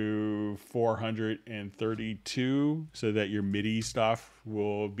to 432 so that your MIDI stuff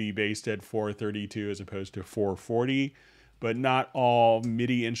will be based at 432 as opposed to 440. But not all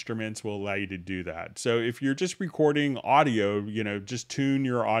MIDI instruments will allow you to do that. So if you're just recording audio, just tune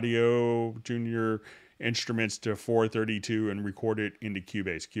your instruments to 432 and record it into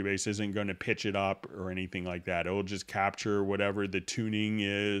Cubase. Cubase isn't going to pitch it up or anything like that. It will just capture whatever the tuning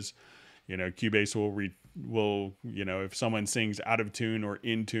is. Cubase will if someone sings out of tune or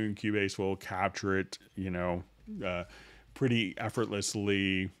in tune, Cubase will capture it, pretty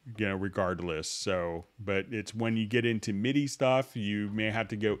effortlessly, regardless. So, but it's when you get into MIDI stuff, you may have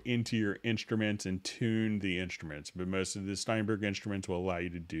to go into your instruments and tune the instruments, but most of the Steinberg instruments will allow you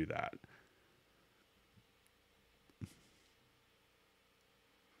to do that.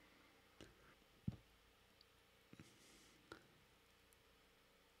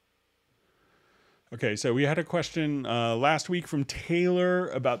 Okay, so we had a question last week from Taylor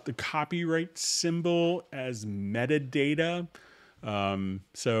about the copyright symbol as metadata.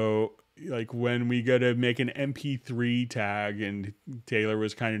 So like when we go to make an MP3 tag, and Taylor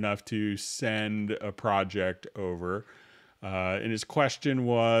was kind enough to send a project over. And his question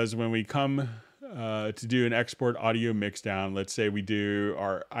was, when we come to do an export audio mixdown, let's say we do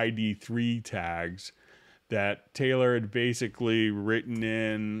our ID3 tags, that Taylor had basically written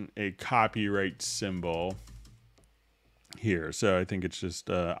in a copyright symbol here. So I think it's just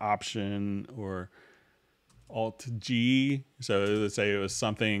Option or Alt G. So let's say it was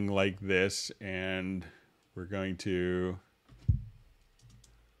something like this, and we're going to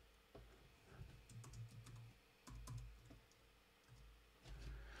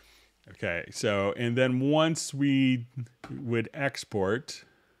okay, so and then once we would export,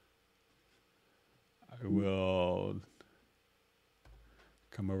 I will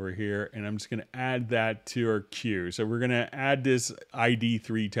come over here and I'm just going to add that to our queue. So we're going to add this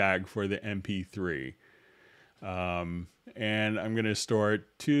ID3 tag for the MP3. And I'm going to store it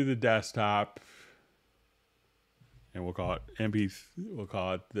to the desktop, and we'll call it we'll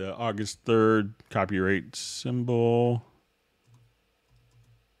call it the August 3rd copyright symbol.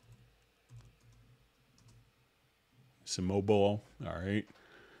 Mobile. All right.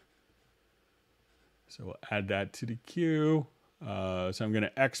 So we'll add that to the queue. So I'm going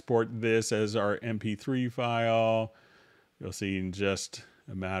to export this as our MP3 file. You'll see in just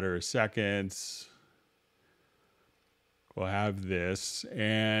a matter of seconds, we'll have this.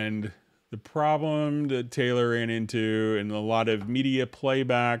 And the problem that Taylor ran into in a lot of media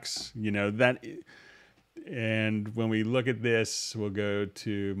playbacks, you know, that, and when we look at this, we'll go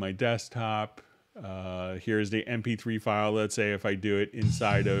to my desktop. Here's the MP3 file. Let's say if I do it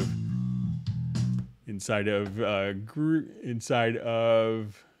inside of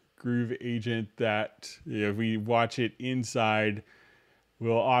Groove Agent, that if we watch it inside,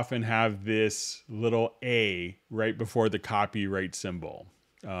 we'll often have this little A right before the copyright symbol.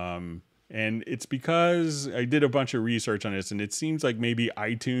 And it's because I did a bunch of research on this, and it seems like maybe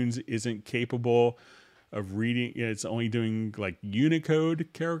iTunes isn't capable of reading. It's only doing like Unicode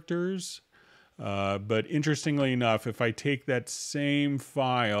characters. But interestingly enough, if I take that same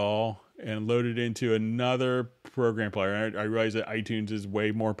file and load it into another program player, I realize that iTunes is way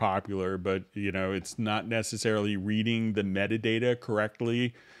more popular, but you know, it's not necessarily reading the metadata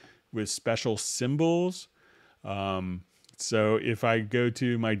correctly with special symbols. So if I go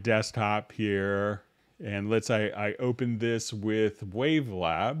to my desktop here, and let's say I open this with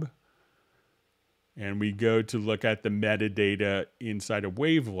Wavelab, and we go to look at the metadata inside of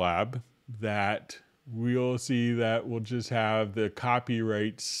Wavelab, that we'll see that we'll just have the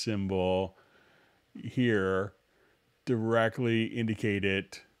copyright symbol here directly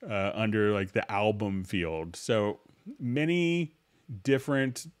indicated under like the album field. So many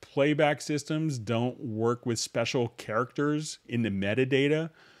different playback systems don't work with special characters in the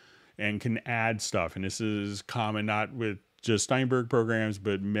metadata and can add stuff. And this is common not with just Steinberg programs,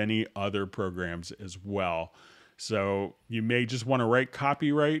 but many other programs as well. So you may just want to write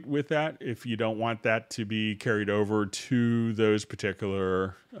copyright with that if you don't want that to be carried over to those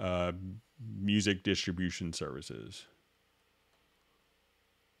particular music distribution services.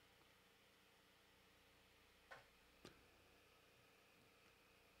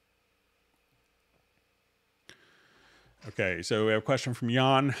 Okay, so we have a question from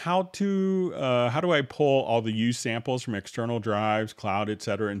Jan. How do I pull all the used samples from external drives, cloud,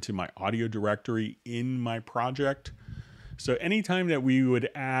 etc., into my audio directory in my project? So anytime that we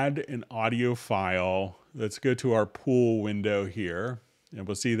would add an audio file, let's go to our pool window here, and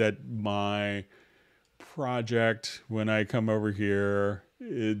we'll see that my project, when I come over here,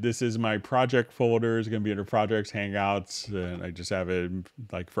 this is my project folder. It's going to be under projects, hangouts, and I just have it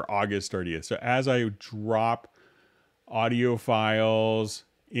like for August 30th. So as I drop audio files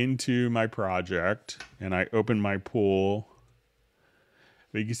into my project and I open my pool,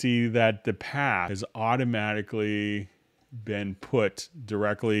 we can see that the path has automatically been put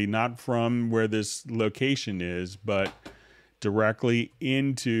directly, not from where this location is, but directly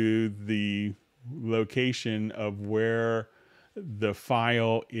into the location of where the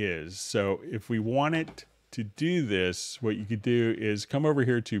file is. So if we wanted to do this, what you could do is come over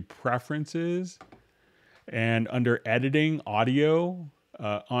here to Preferences, and under Editing Audio,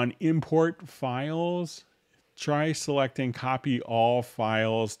 on Import Files, try selecting Copy All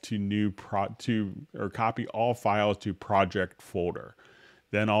Files to copy all files to Project Folder.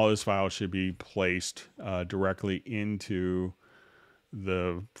 Then all those files should be placed directly into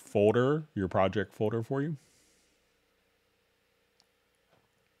the folder, your project folder for you.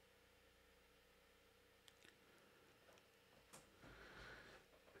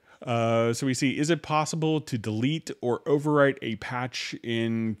 So we see, is it possible to delete or overwrite a patch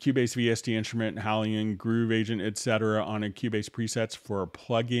in Cubase VST Instrument, Hallian, Groove Agent, etc. on a Cubase presets for a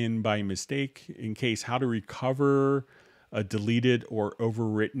plugin by mistake? In case, how to recover a deleted or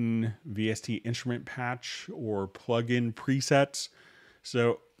overwritten VST Instrument patch or plugin presets?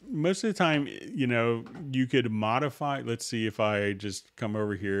 So most of the time, you know, you could modify. Let's see if I just come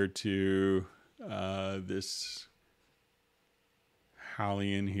over here to this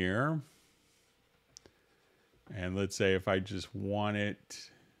Hallian here. And let's say if I just want it,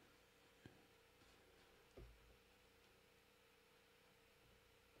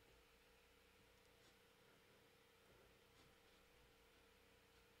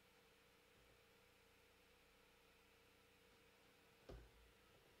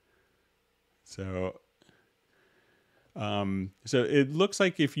 so it looks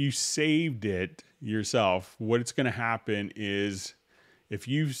like if you saved it yourself, what it's going to happen is if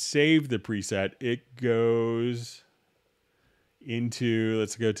you save the preset, it goes into,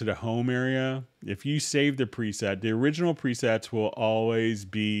 let's go to the home area. If you save the preset, the original presets will always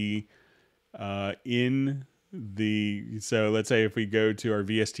be in the, so let's say if we go to our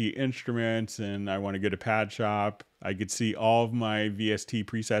VST instruments and I want to go to Pad Shop, I could see all of my VST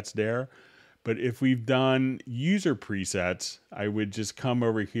presets there. But if we've done user presets, I would just come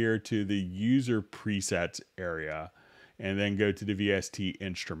over here to the user presets area and then go to the VST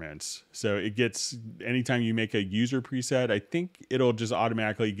instruments. So it gets, anytime you make a user preset, I think it'll just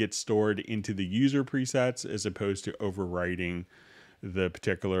automatically get stored into the user presets as opposed to overwriting the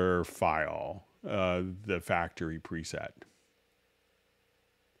particular file, the factory preset.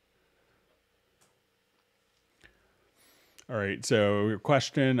 All right, so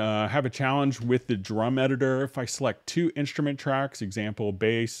question, have a challenge with the drum editor. If I select two instrument tracks, example,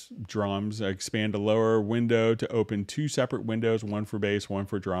 bass, drums, I expand a lower window to open two separate windows, one for bass, one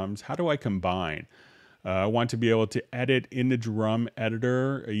for drums. How do I combine? I want to be able to edit in the drum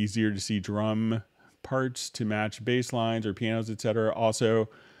editor, easier to see drum parts to match bass lines or pianos, etc. Also,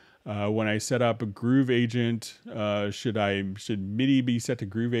 when I set up a Groove Agent, should MIDI be set to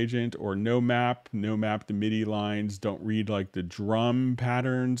Groove Agent or no map? No map, the MIDI lines don't read like the drum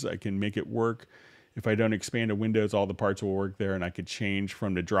patterns. I can make it work. If I don't expand the windows, all the parts will work there, and I could change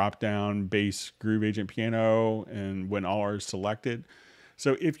from the drop down bass, Groove Agent, piano, and when all are selected.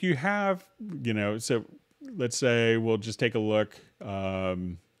 So if you have, you know, so let's say we'll just take a look.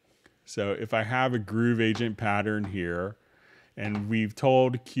 So if I have a Groove Agent pattern here, and we've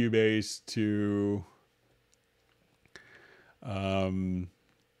told Cubase to,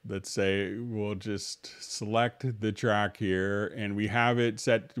 let's say we'll just select the track here and we have it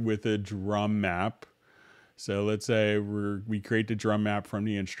set with a drum map. So let's say we create the drum map from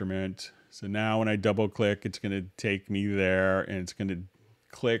the instrument. So now when I double click, it's going to take me there and it's going to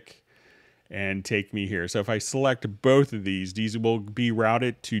click and take me here. So if I select both of these will be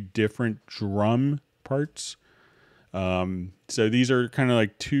routed to different drum parts. So these are kind of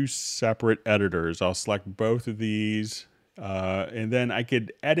like two separate editors. I'll select both of these, and then I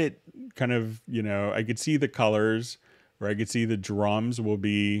could edit kind of, you know, I could see the colors, or I could see the drums will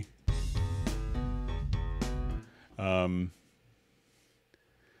be, so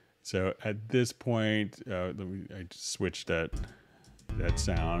at this point, I just switched that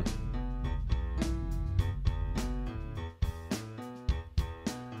sound.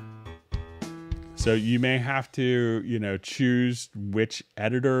 So you may have to, you know, choose which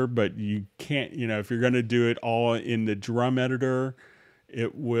editor, but you can't, you know, if you're going to do it all in the drum editor,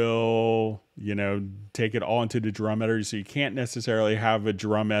 it will, you know, take it all into the drum editor. So you can't necessarily have a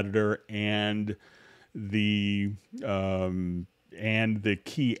drum editor and the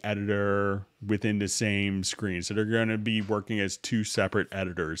key editor within the same screen. So they're going to be working as two separate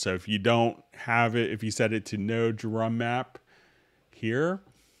editors. So if you don't have it, if you set it to no drum map here,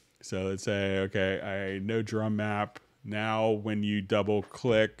 so let's say, okay, I know drum map. Now when you double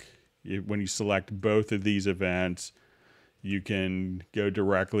click, when you select both of these events, you can go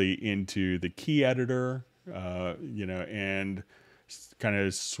directly into the key editor, you know, and kind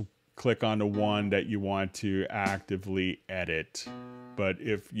of click on the one that you want to actively edit. But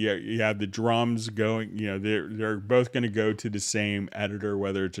if you have the drums going, you know, they're both going to go to the same editor,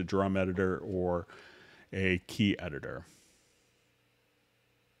 whether it's a drum editor or a key editor.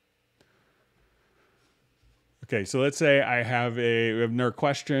 Okay, so let's say I have another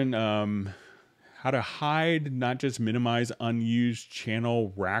question. How to hide, not just minimize unused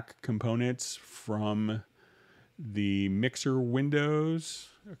channel rack components from the mixer windows.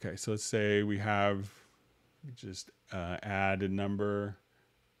 Okay, so let's say we have, just add a number.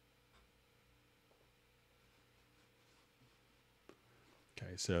 Okay,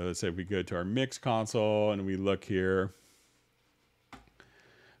 Okay, so let's say we go to our mix console and we look here.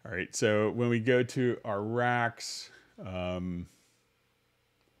 All right, so when we go to our racks, all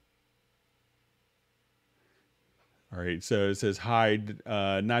right, so it says hide,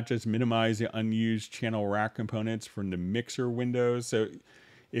 not just minimize the unused channel rack components from the mixer windows. So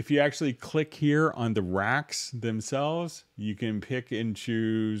if you actually click here on the racks themselves, you can pick and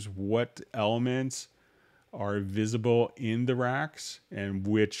choose what elements are visible in the racks and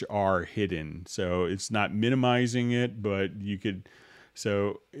which are hidden. So it's not minimizing it, but you could,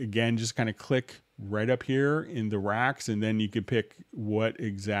 so again, just kind of click right up here in the racks, and then you could pick what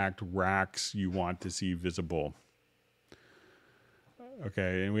exact racks you want to see visible.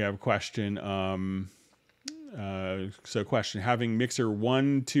 Okay, and we have a question. So question, having mixer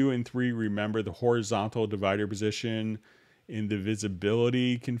 1, 2, and 3 remember the horizontal divider position in the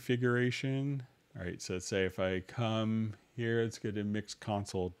visibility configuration. All right, so let's say if I come here, let's go to mix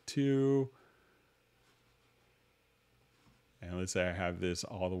console 2. And let's say I have this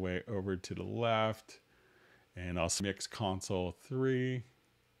all the way over to the left, and I'll mix console 3.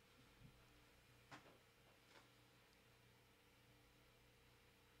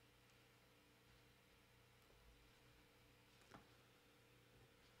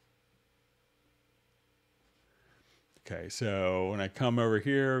 Okay, so when I come over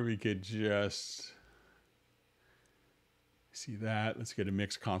here, we could just see that. Let's go to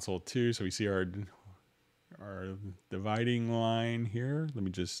mix console 2. So we see our dividing line here. Let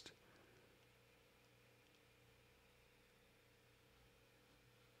me just,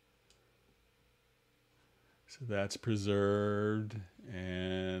 so that's preserved,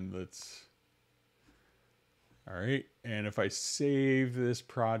 and let's, all right. And if I save this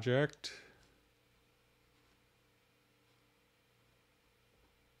project,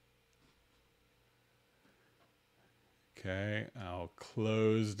 okay, I'll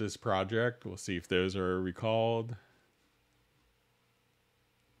close this project. We'll see if those are recalled.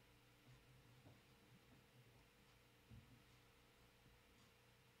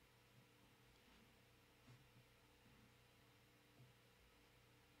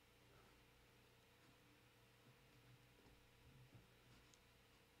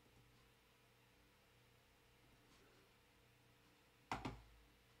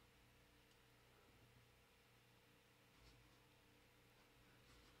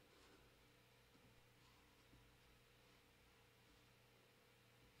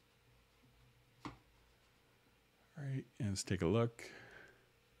 All right, and let's take a look.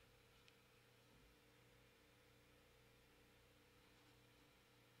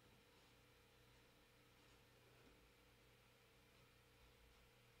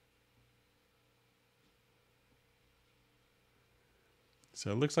 So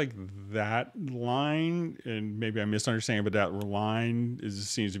it looks like that line, and maybe I'm misunderstanding, but that line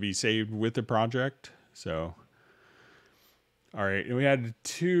seems to be saved with the project. So, all right, and we had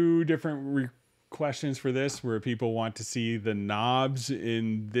 2 different questions for this where people want to see the knobs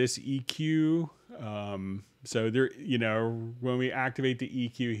in this EQ. So there, you know, when we activate the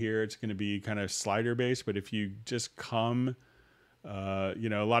EQ here, it's going to be kind of slider based, but if you just come, you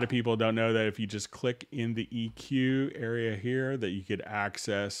know, a lot of people don't know that if you just click in the EQ area here, that you could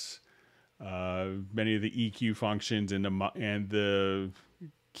access many of the EQ functions and the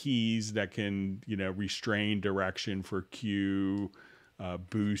keys that can, you know, restrain direction for cue,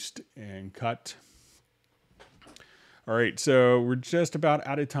 boost, and cut. All right, so we're just about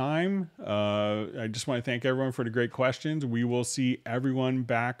out of time. I just want to thank everyone for the great questions. We will see everyone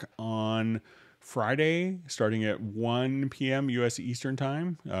back on Friday, starting at 1 p.m. U.S. Eastern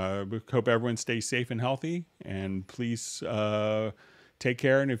Time. We hope everyone stays safe and healthy, and please take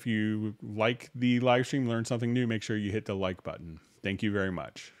care. And if you like the live stream, learn something new, make sure you hit the like button. Thank you very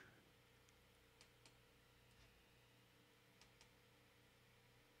much.